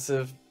pretty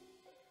massive.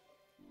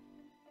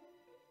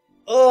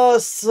 Oh,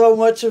 so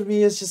much of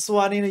me is just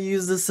wanting to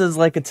use this as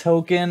like a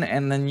token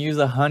and then use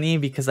a honey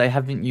because I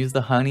haven't used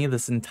the honey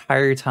this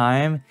entire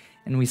time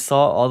and we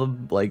saw all the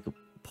like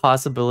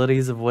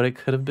possibilities of what it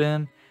could have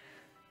been.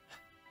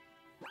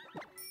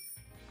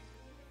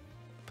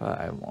 But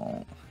I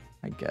won't,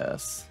 I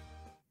guess.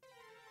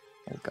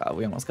 Oh god,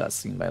 we almost got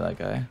seen by that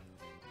guy.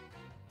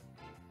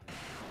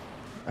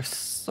 There's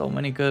so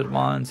many good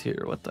wands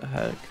here, what the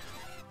heck?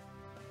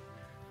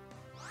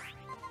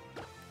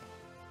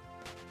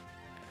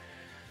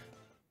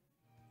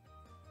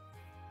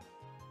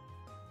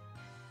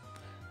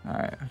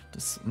 Alright,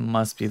 this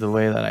must be the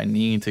way that I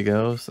need to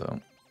go,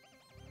 so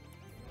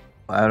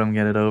let him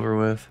get it over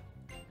with.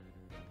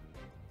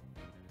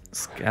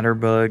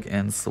 Scatterbug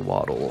and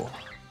Swaddle.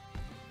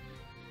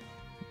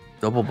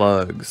 Double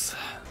bugs.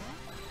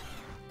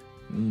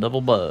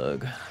 Double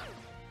bug.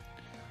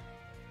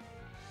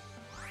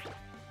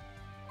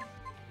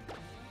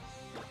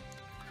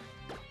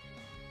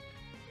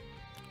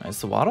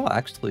 Swaddle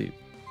actually...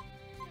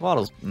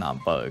 Swaddle's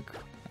not bug,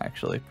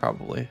 actually,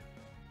 probably.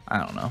 I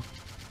don't know.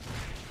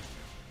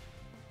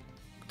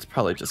 It's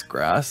probably just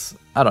grass.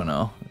 I don't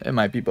know. It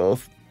might be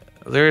both.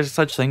 There is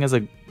such thing as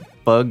a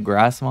bug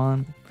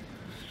grassmon.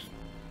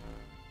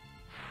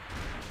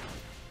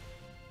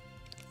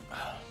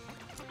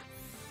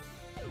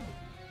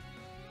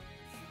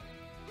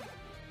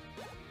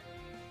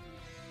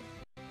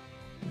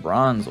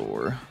 Bronze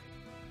ore.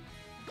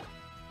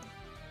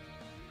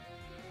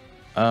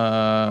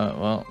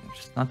 Well,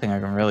 just nothing I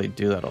can really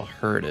do that'll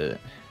hurt it.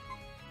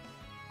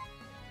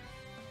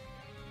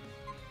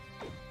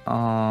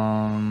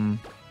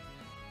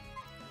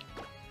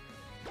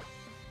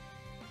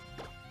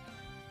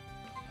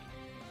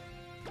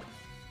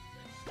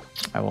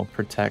 I will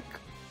protect.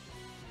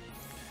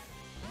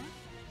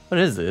 What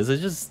is it? Is it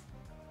just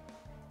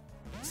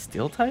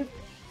steel type?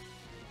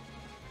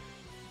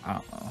 I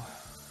don't know.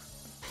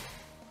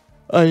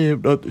 I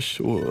am not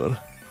sure.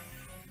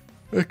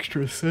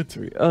 Extra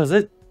sensory. Oh, is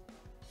it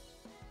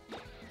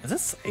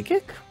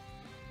psychic?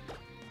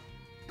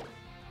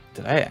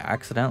 Did I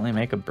accidentally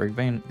make a big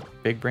brain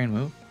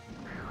move?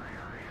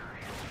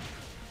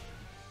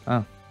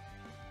 Oh.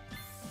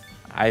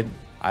 I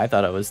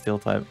thought it was steel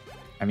type.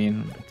 I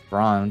mean, it's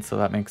bronze, so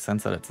that makes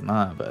sense that it's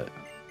not, but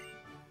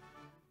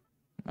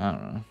I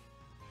don't know.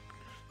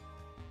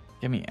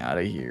 Get me out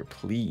of here,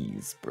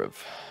 please, bro.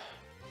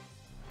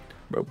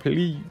 Bro,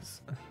 please.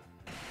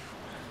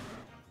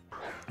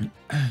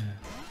 I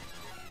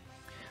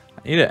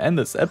need to end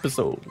this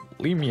episode.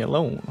 Leave me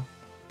alone.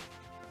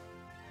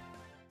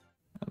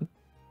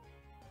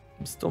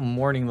 I'm still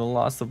mourning the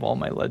loss of all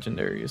my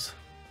legendaries.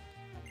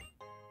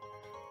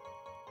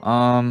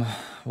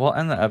 We'll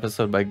end the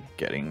episode by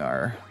getting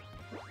our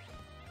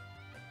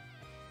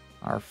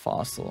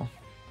fossil.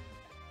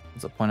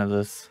 What's the point of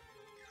this?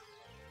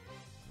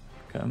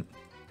 Okay.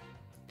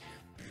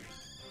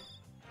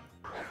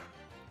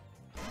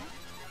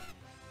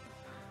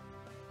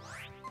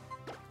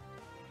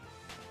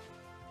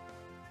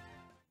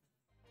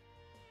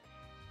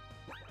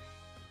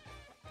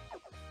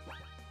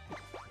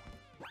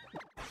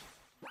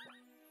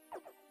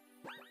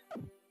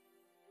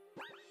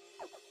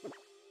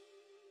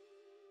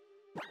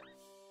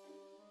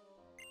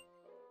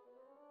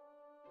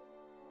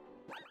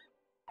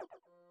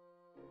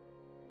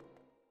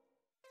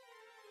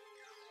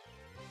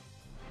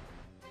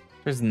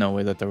 There's no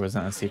way that there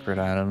wasn't a secret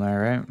item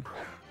there, right?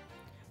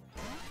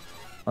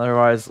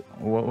 Otherwise,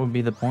 what would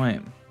be the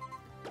point?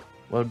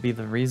 What would be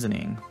the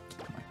reasoning?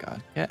 Oh my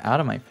God, get out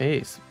of my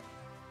face,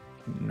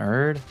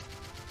 nerd.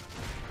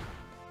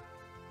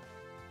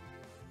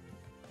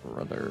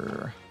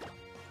 Brother.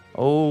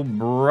 Oh,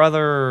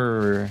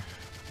 brother.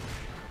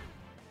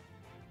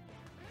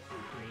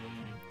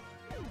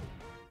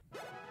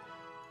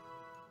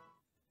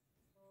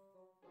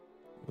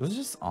 Was it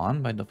just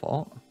on by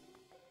default?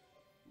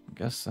 I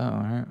guess so,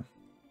 right?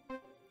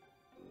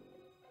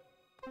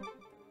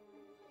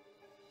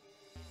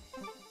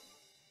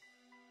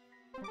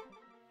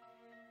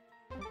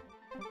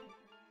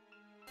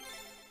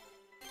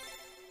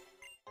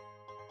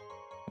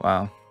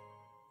 Wow.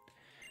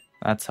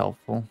 That's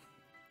helpful.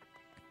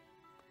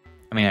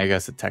 I mean, I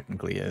guess it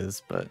technically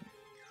is, but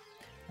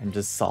I'm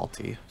just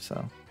salty,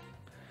 so.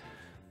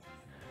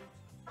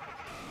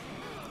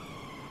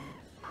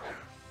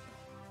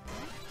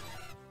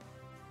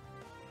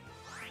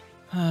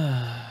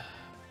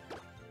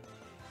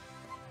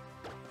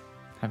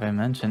 Have I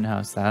mentioned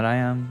how sad I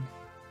am?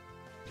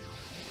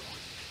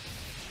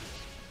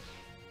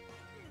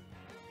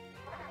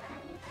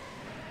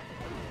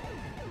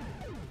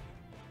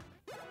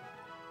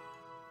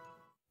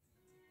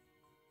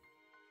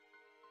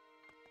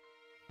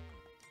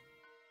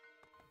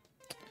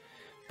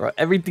 Bro,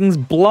 everything's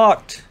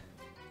blocked.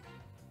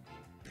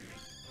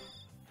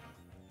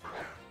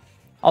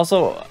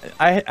 Also,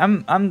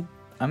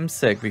 I'm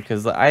sick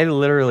because I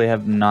literally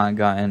have not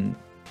gotten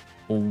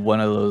one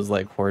of those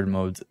like horde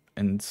modes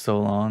in so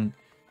long.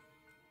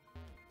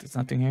 There's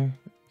nothing here.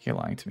 You're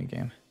lying to me,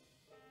 game.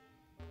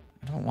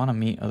 I don't want to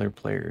meet other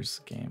players,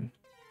 game.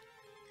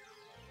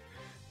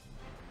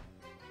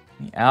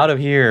 Get me out of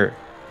here.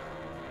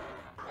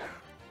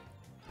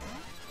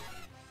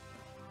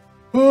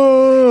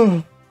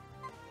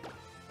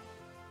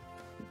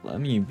 Let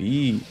me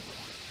be.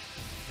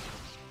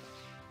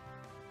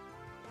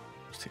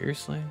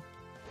 Seriously?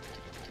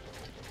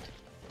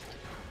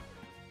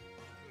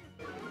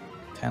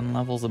 10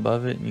 levels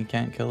above it and you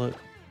can't kill it?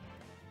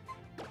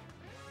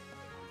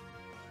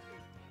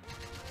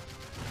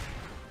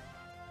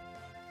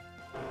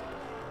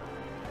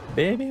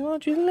 Baby,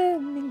 won't you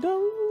let me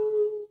go?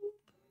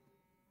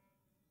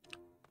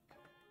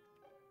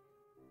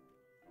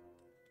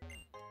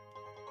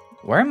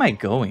 Where am I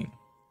going?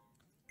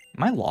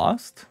 Am I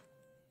lost?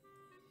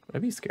 Would I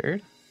be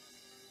scared?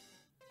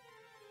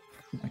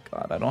 Oh my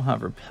god, I don't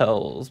have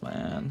repels,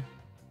 man.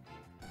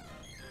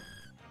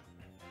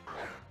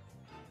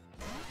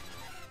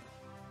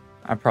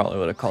 I probably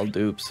would have called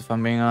dupes if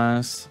I'm being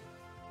honest.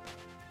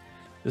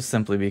 Just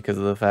simply because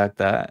of the fact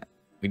that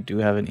we do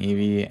have an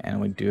Eevee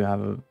and we do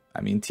have a... I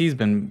mean, T's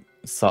been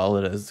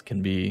solid as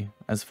can be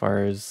as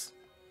far as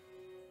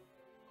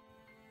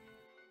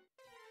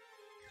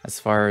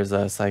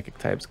psychic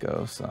types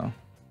go, so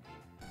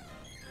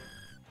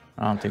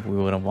I don't think we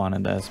would have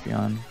wanted the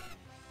Espeon.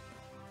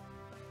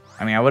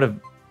 I mean, I would have,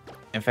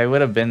 if I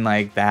would have been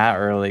like that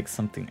or like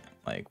something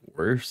like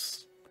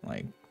worse,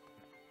 like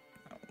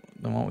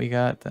than what we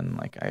got, then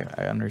like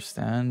I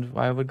understand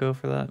why I would go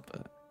for that,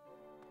 but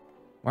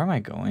where am I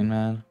going,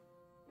 man?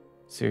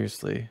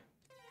 Seriously.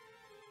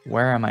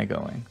 Where am I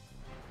going?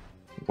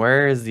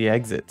 Where is the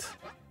exit?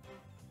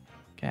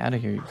 Get out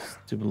of here, you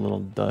stupid little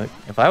duck.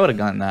 If I would have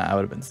gotten that, I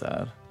would have been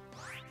sad.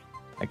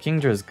 Like,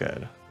 Kingdra's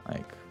good.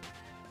 Like,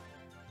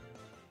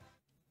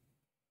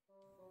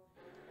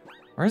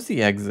 where's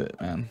the exit,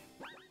 man?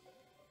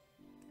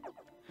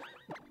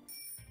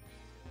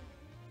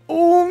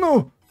 Oh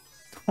no!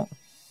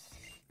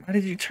 Why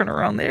did you turn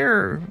around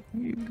there?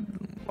 You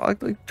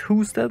walked like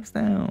 2 steps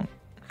down.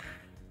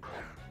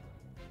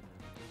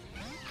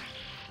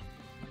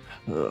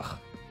 Ugh.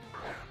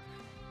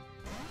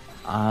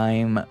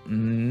 I'm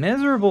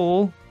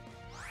miserable.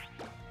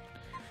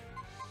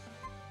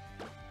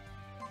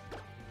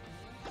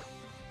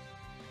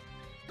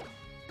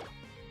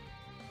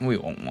 We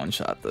won't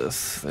one-shot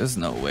this. There's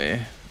no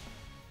way.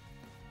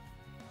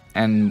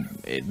 And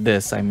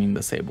this, I mean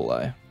the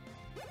Sableye.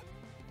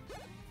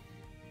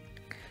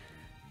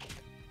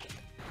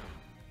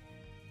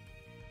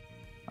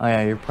 Oh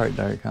yeah, you're part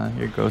dark, huh?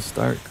 You're ghost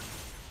dark.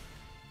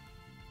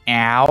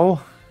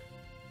 Ow!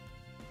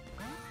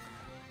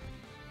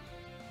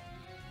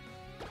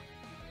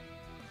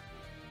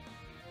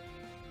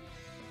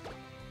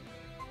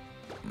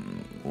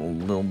 A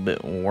little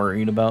bit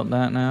worried about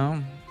that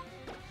now.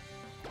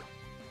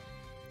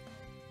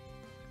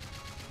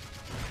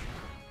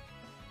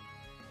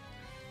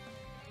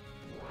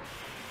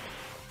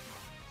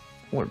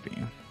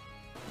 Orby.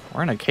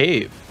 We're in a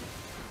cave.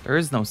 There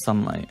is no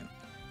sunlight.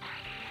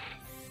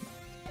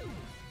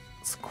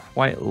 It's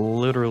quite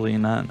literally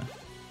none.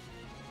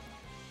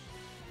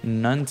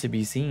 None to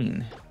be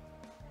seen.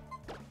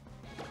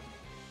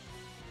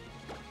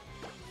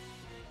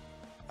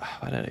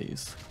 What did I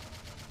use?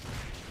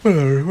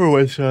 We're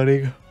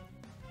one-shotting.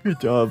 Good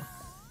job.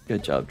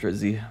 Good job,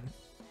 Drizzy.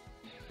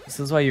 This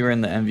is why you were in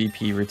the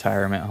MVP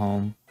retirement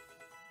home.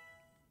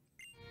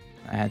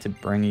 I had to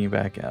bring you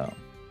back out.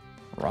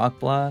 Rock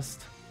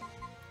Blast?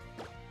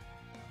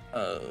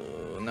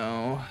 Oh,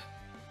 no.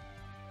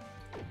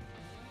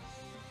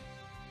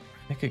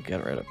 I could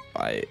get rid of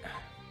Bite.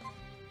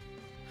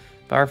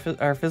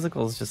 But our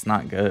physical is just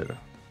not good.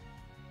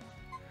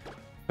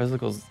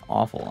 Physical's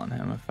awful on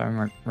him, if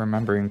I'm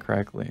remembering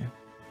correctly.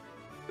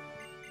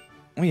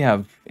 We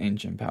have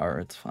ancient power,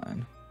 it's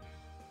fine.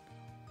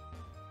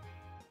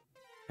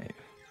 Hey.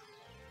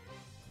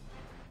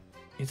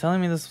 You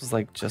telling me this was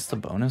like just a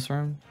bonus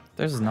room?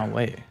 There's no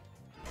way.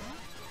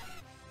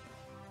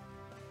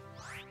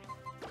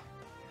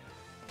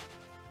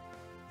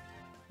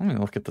 Let me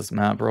look at this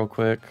map real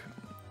quick.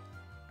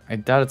 I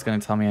doubt it's gonna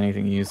tell me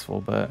anything useful,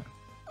 but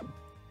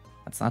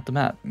that's not the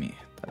map, me.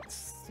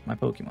 That's my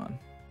Pokemon.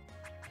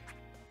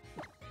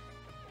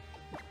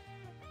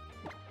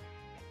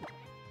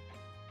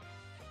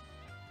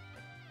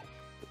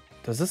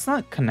 Does this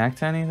not connect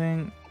to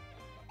anything?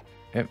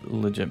 It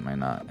legit might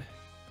not.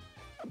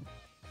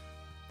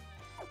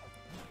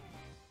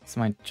 This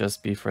might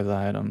just be for the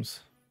items.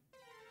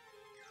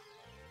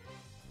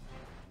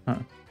 Huh.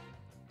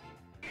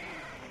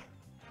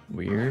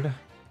 Weird.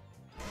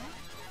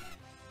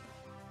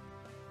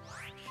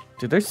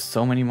 Dude, there's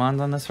so many mons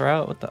on this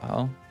route. What the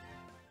hell?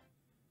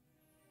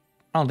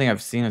 I don't think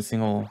I've seen a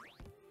single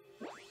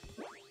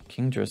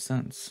Kingdra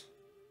since.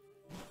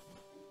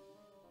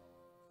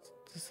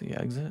 Is this the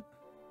exit?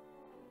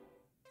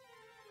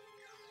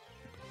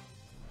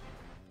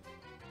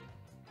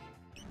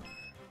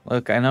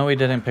 Look, I know we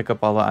didn't pick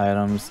up all the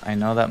items. I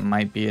know that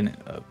might be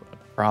a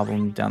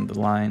problem down the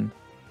line.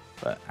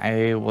 But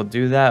I will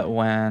do that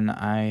when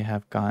I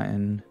have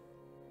gotten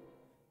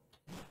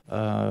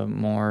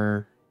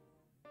more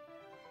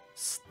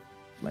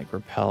like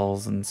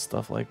repels and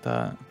stuff like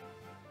that.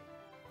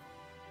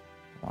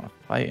 Want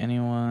to fight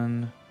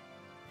anyone?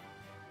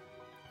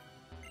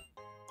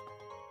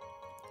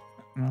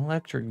 An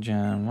electric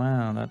gem.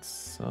 Wow, that's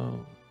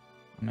so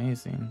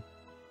amazing.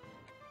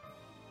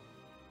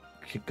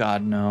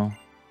 God, no.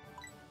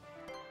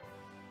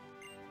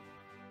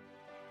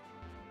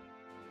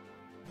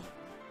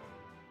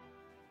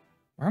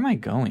 Where am I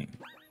going?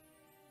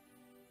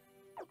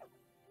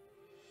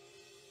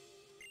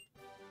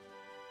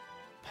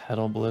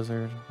 Petal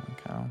Blizzard.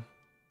 Okay.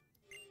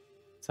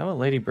 Is that what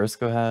Lady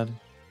Briscoe had?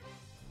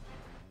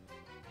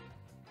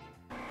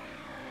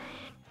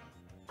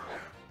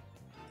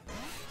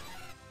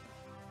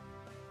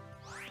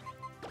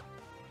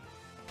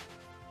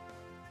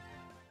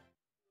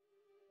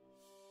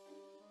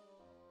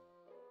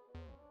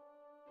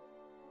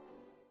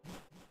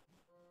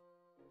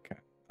 Okay.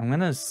 I'm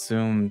gonna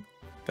assume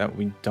that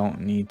we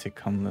don't need to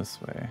come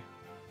this way.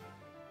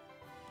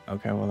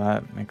 Okay, well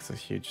that makes a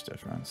huge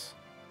difference.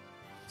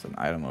 It's an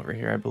item over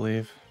here, I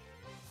believe.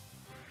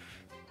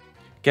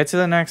 Get to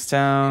the next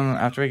town.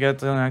 After we get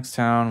to the next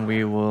town,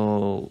 we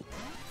will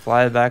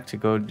fly back to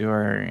go do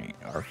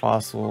our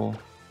fossil.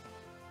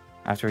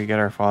 After we get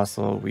our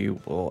fossil, we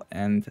will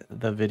end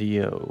the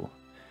video.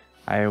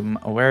 I am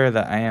aware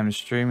that I am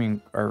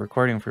streaming or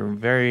recording for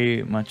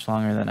very much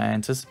longer than I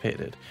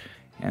anticipated.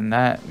 And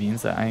that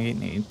means that I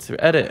need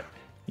to edit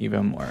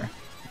even more.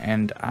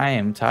 And I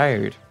am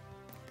tired.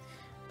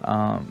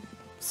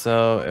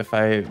 So if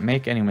I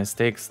make any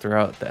mistakes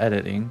throughout the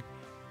editing,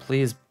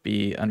 please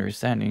be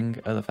understanding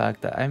of the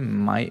fact that I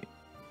might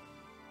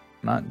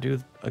not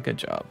do a good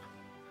job.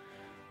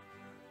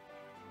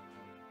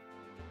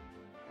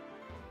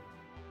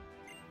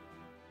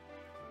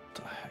 What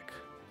the heck?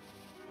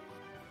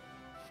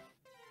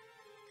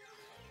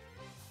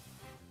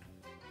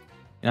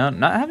 You know,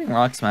 not having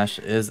Rock Smash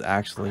is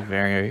actually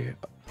very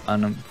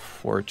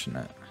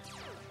unfortunate.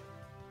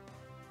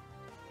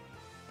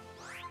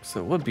 So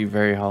it would be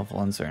very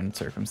helpful in certain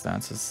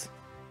circumstances.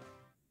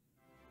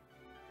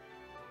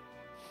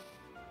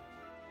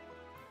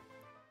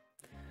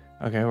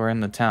 Okay, we're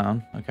in the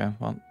town. Okay,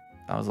 well,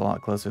 that was a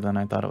lot closer than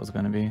I thought it was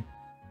going to be.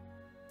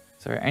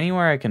 Is there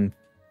anywhere I can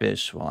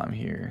fish while I'm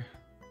here?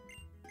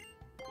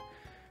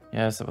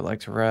 Yes, I would like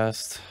to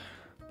rest.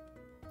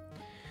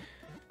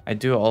 I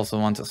do also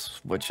want to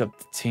switch up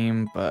the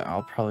team, but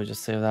I'll probably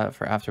just save that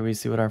for after we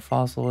see what our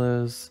fossil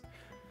is.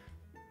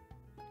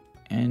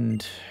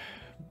 And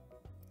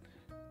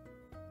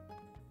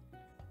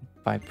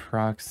by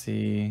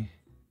proxy,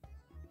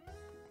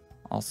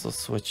 also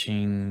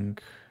switching.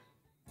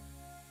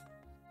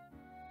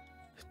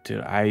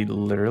 Dude, I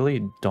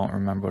literally don't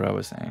remember what I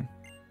was saying.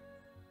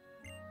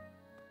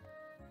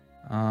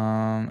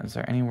 Is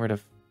there anywhere to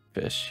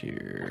fish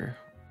here?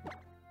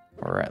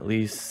 Or at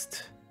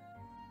least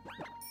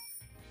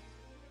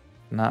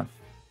not.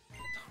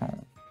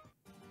 Oh,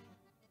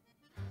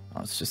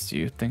 it's just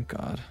you, thank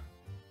God.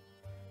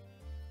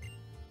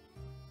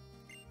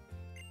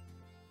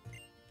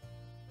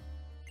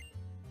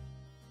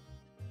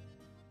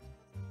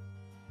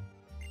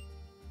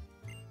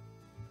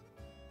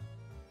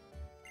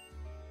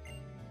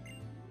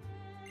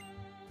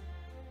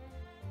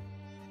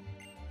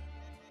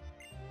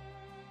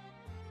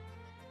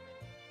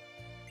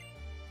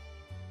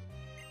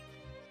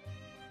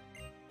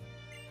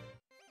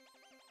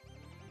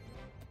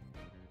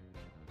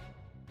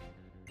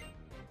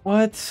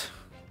 What?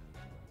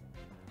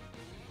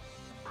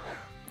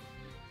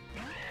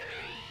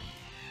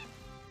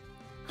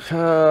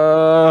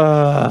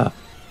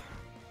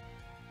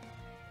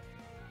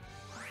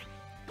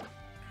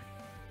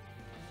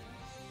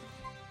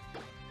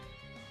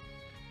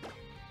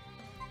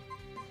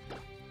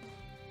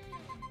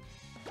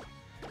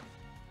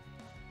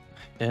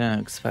 Didn't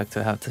expect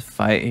to have to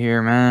fight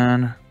here,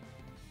 man.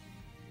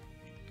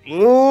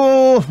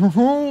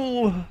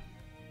 Oh!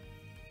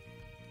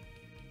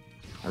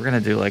 We're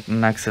gonna do like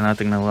next to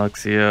nothing to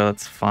Luxio,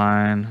 that's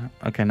fine.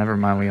 Okay, never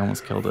mind, we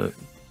almost killed it.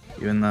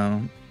 Even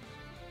though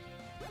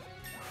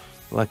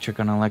electric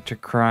on electric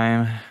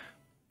crime.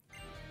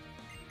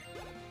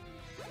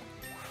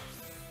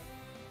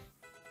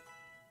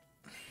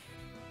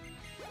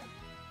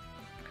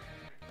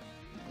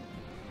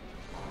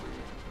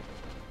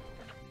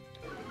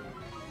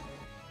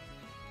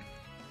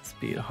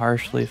 Speed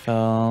harshly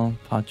fell,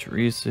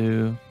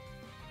 Pachirisu.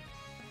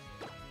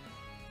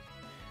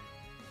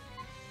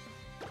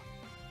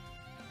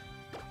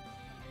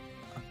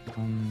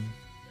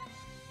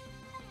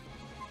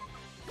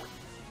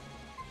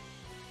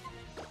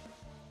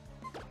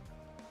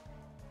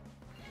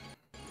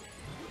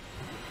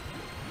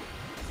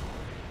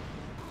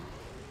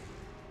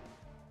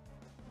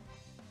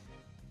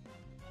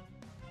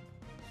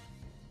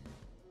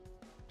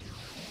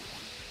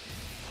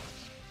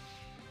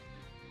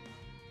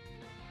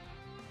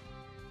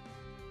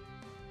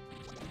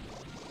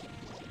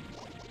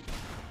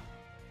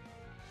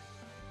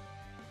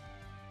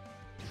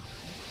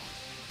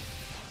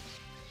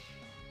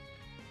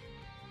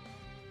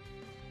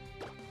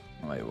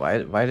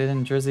 Wait, why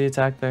didn't Drizzy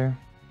attack there?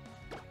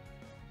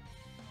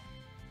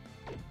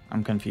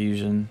 I'm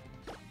confusion.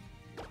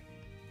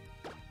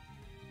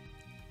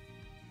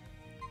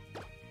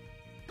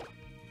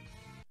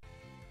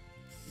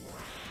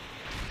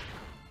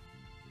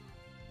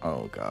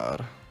 Oh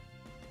god.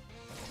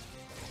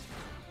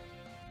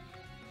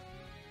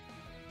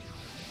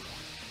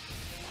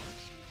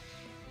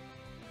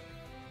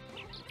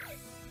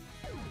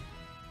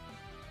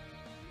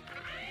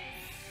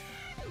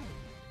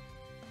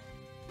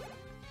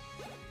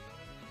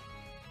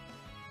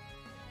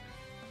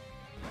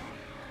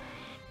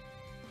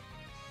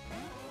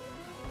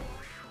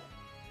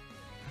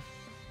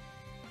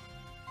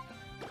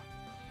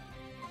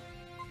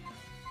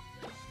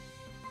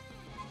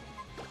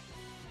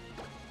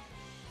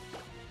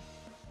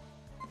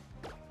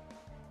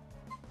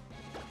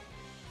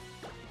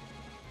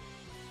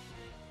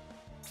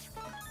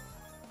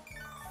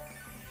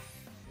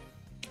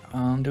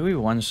 Do we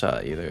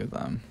one-shot either of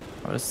them?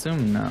 I would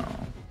assume no.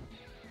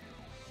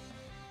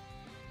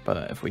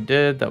 But if we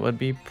did, that would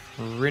be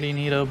pretty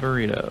neato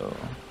burrito.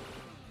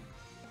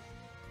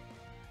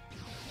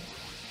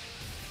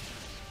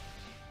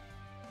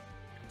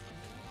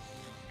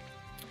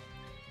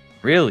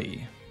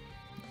 Really?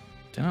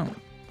 Didn't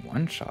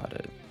one-shot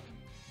it.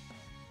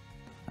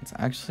 That's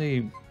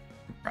actually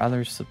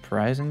rather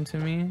surprising to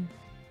me.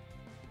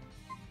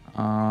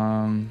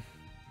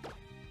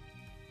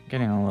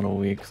 Getting a little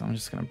weak, so I'm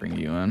just gonna bring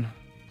you in.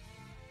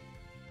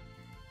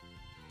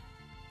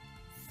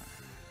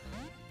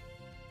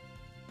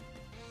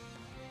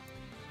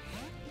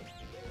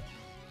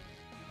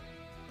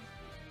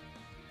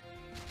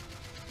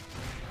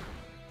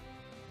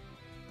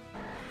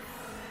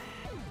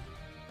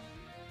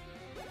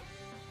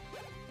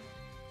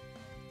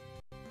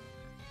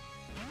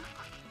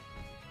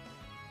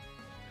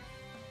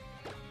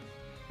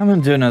 I'm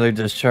gonna do another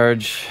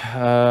discharge.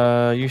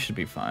 You should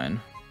be fine.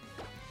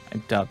 I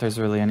doubt there's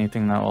really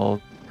anything that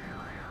will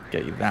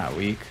get you that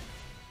weak.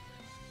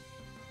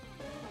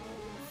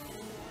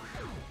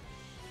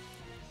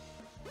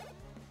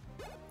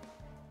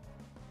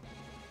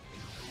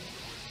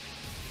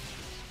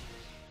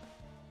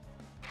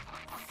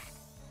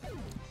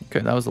 Okay,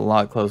 that was a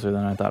lot closer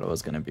than I thought it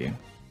was gonna be.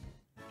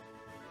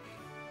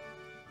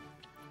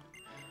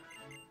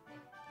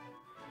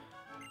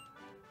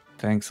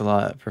 Thanks a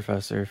lot,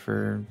 Professor,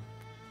 for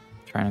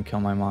trying to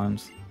kill my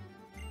moms.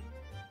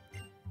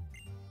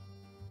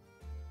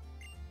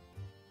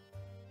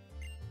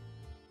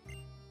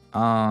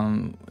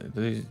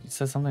 You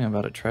said something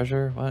about a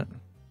treasure? What?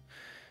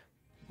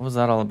 What was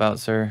that all about,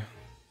 sir?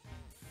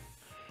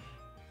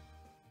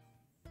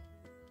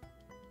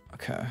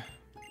 Okay.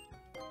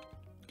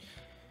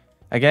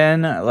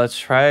 Again, let's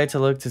try to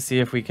look to see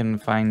if we can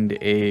find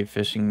a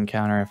fishing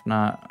encounter. If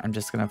not, I'm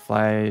just gonna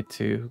fly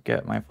to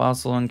get my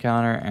fossil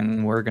encounter,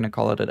 and we're gonna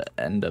call it at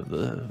the end of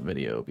the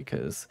video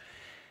because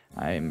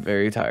I'm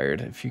very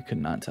tired, if you could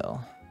not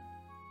tell.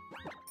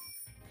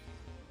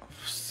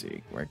 Let's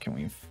see, where can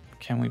we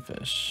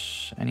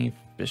fish? Any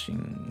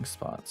fishing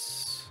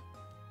spots?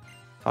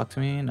 Talk to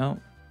me? Nope.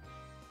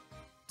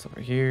 It's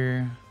over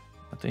here.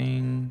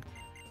 Nothing.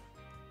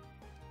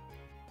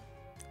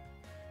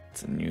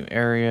 It's a new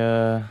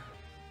area.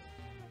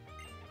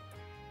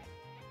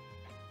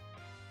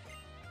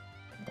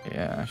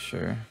 Yeah,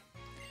 sure.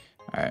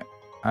 Alright.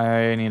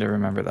 I need to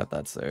remember that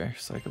that's there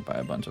so I could buy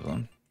a bunch of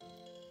them.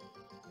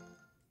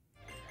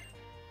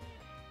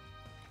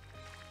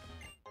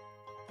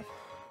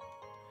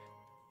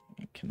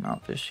 You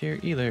cannot fish here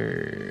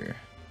either.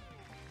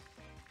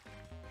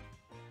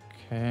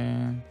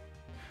 Okay.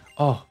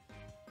 Oh!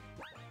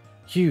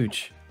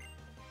 Huge!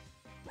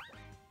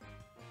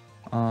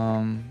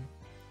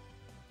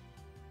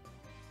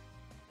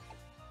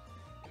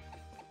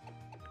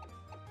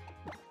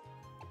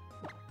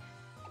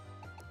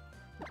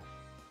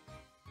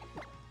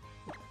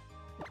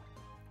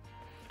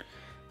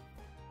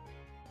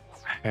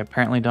 I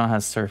apparently don't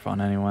have Surf on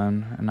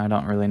anyone, and I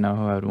don't really know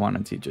who I would want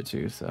to teach it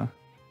to, so.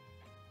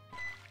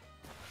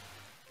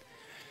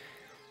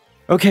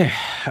 Okay,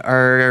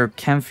 our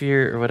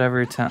Kemphier or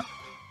whatever town.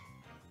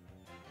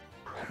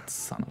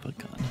 Son of a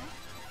gun.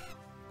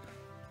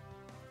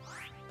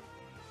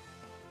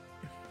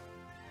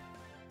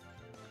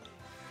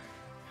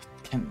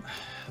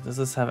 Does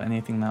this have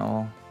anything that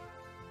will...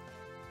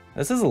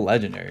 This is a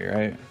legendary,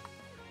 right?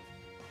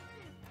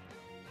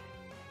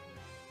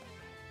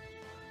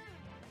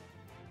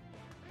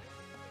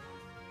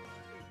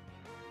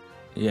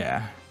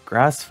 Yeah,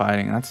 grass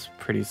fighting, that's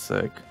pretty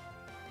sick.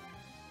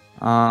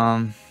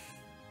 I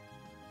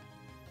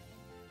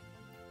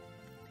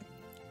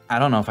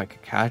don't know if I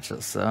could catch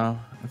this though.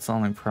 That's the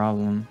only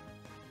problem.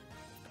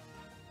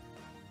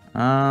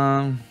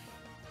 Okay,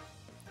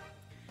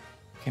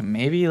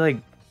 maybe like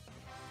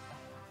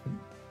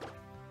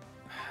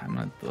I'm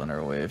gonna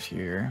Thunder Wave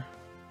here.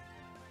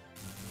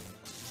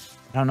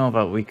 I don't know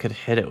about we could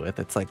hit it with.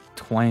 It's like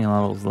 20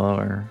 levels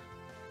lower.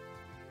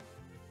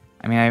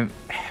 I mean, I'm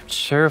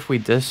sure if we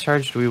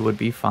discharged, we would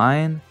be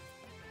fine.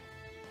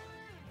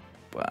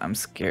 But I'm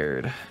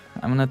scared.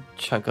 I'm gonna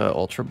chuck a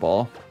Ultra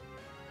Ball.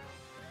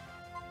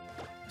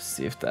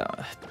 See if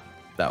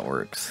that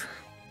works.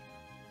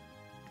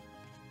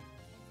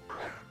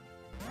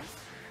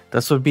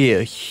 This would be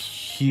a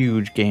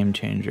huge game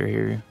changer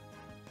here.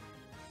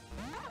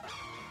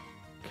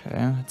 Okay,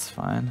 that's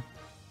fine.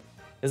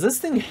 Is this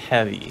thing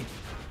heavy?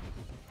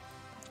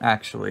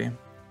 Actually,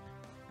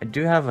 I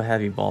do have a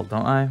heavy ball,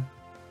 don't I?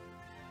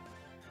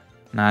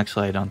 No,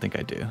 actually, I don't think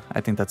I do.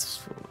 I think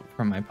that's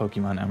from my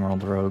Pokemon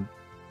Emerald Rogue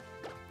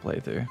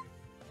playthrough.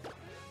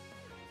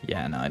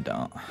 Yeah, no, I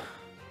don't.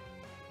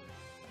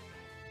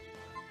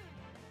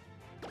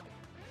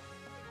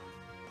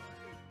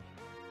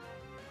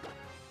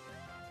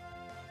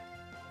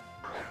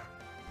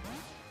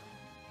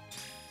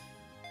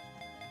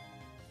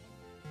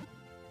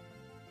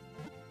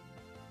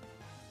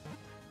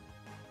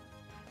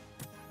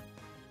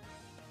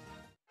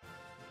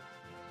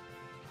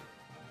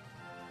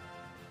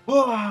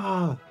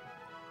 Oh,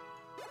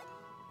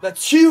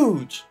 that's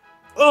huge.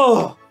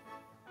 Oh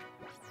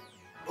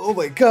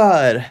my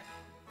god.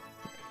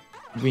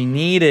 We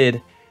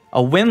needed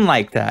a win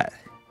like that.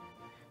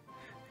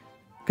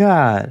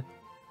 God.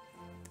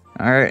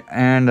 All right,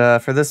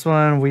 and for this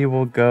one, we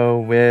will go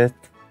with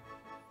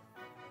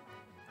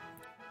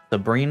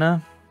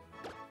Sabrina.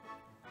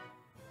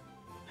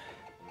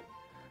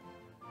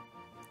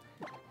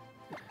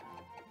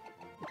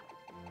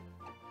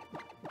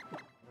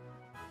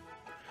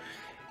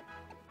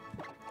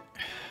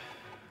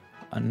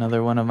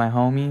 Another one of my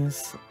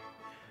homies.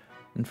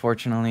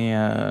 Unfortunately,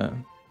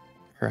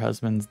 her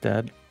husband's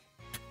dead.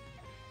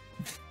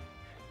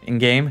 In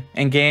game.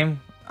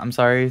 I'm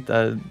sorry,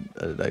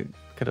 that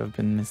could have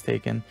been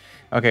mistaken.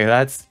 Okay,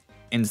 that's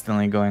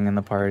instantly going in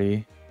the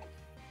party.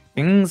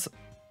 Things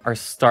are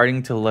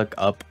starting to look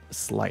up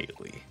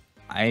slightly.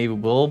 I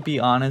will be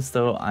honest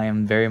though, I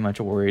am very much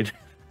worried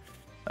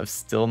of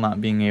still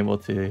not being able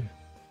to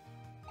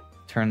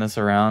turn this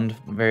around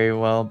very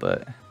well,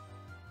 but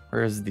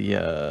where's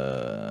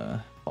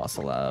the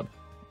fossil lab?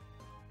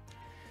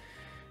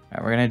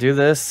 Alright, we're gonna do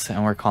this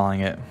and we're calling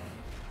it.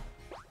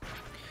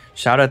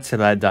 Shout out to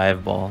that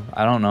dive ball.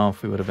 I don't know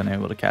if we would have been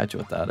able to catch it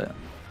without it.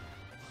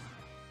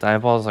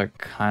 Dive balls are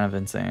kind of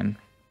insane.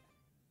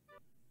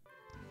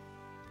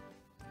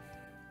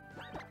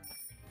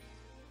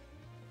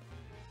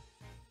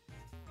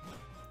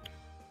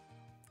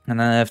 And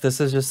then if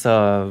this is just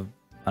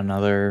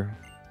another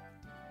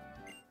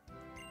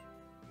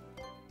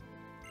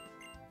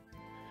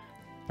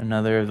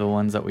of the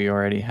ones that we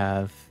already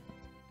have,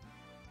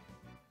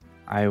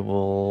 I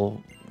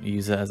will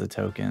use it as a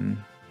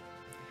token.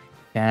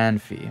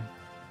 Fanfi.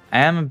 I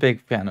am a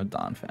big fan of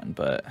Donphan,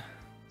 but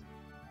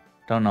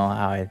don't know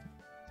how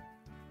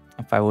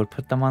if I would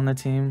put them on the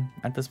team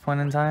at this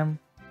point in time.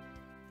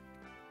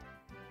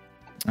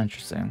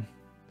 Interesting.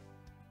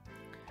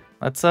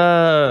 Let's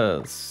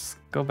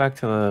go back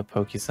to the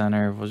Poke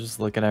Center. We'll just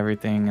look at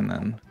everything and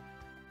then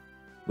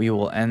we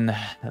will end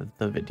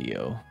the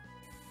video.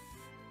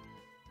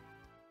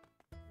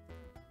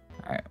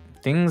 Alright,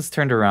 things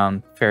turned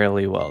around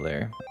fairly well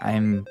there.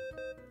 I'm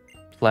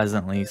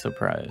pleasantly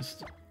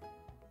surprised.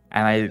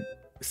 And I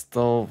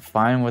still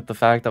fine with the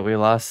fact that we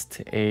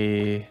lost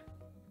a...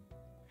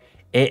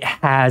 It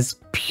has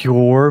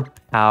pure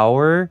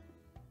power?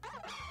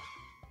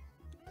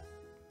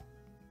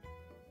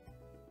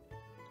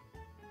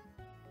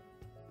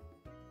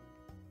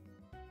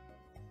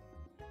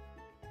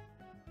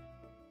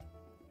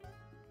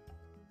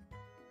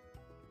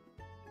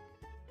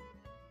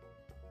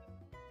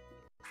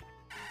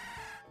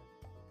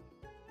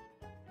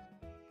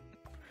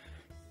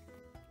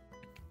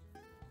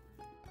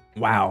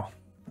 Wow.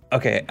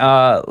 Okay,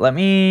 let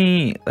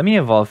me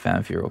evolve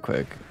Fanfi real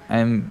quick.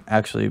 I'm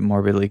actually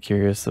morbidly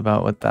curious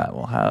about what that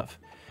will have.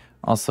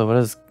 Also, what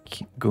is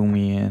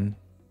Gumi in?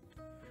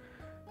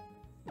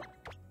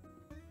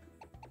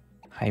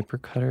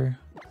 Hypercutter?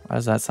 Why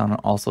does that sound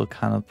also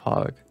kind of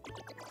pog?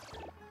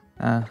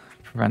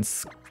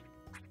 prevents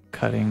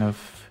cutting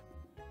of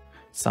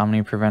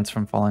Somni prevents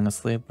from falling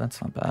asleep.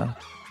 That's not bad.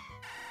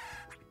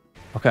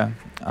 Okay,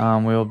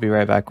 we'll be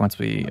right back once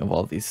we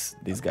evolve these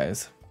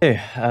guys.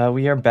 Okay,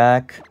 we are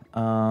back.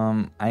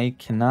 I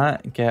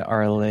cannot get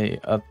RLA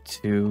up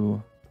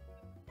to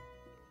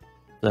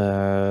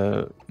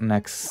the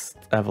next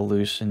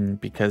evolution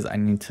because I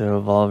need to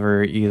evolve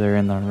her either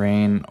in the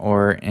rain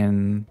or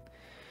in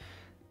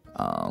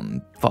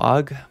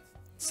fog.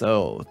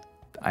 So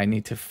I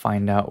need to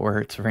find out where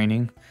it's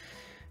raining.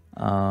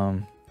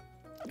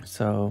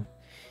 So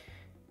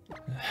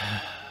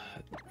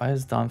why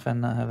does Donphan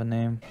not have a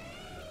name?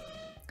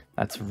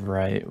 That's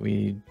right,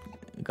 we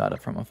got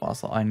it from a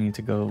fossil. I need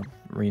to go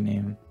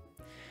rename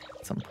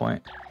at some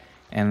point.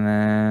 And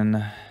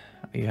then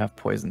you have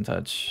Poison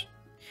Touch.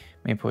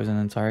 May poison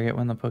a target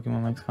when the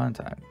Pokemon makes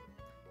contact.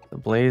 The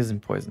Blaze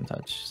and Poison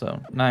Touch.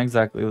 So not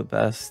exactly the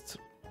best,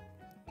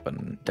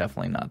 but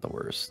definitely not the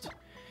worst.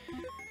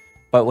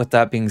 But with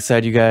that being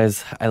said, you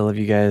guys, I love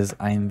you guys.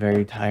 I am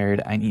very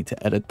tired. I need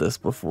to edit this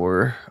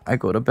before I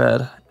go to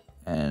bed.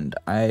 And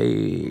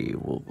I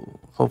will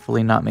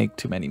hopefully not make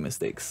too many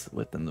mistakes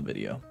within the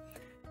video.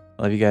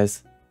 I love you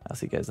guys. I'll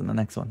see you guys in the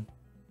next one.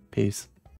 Peace.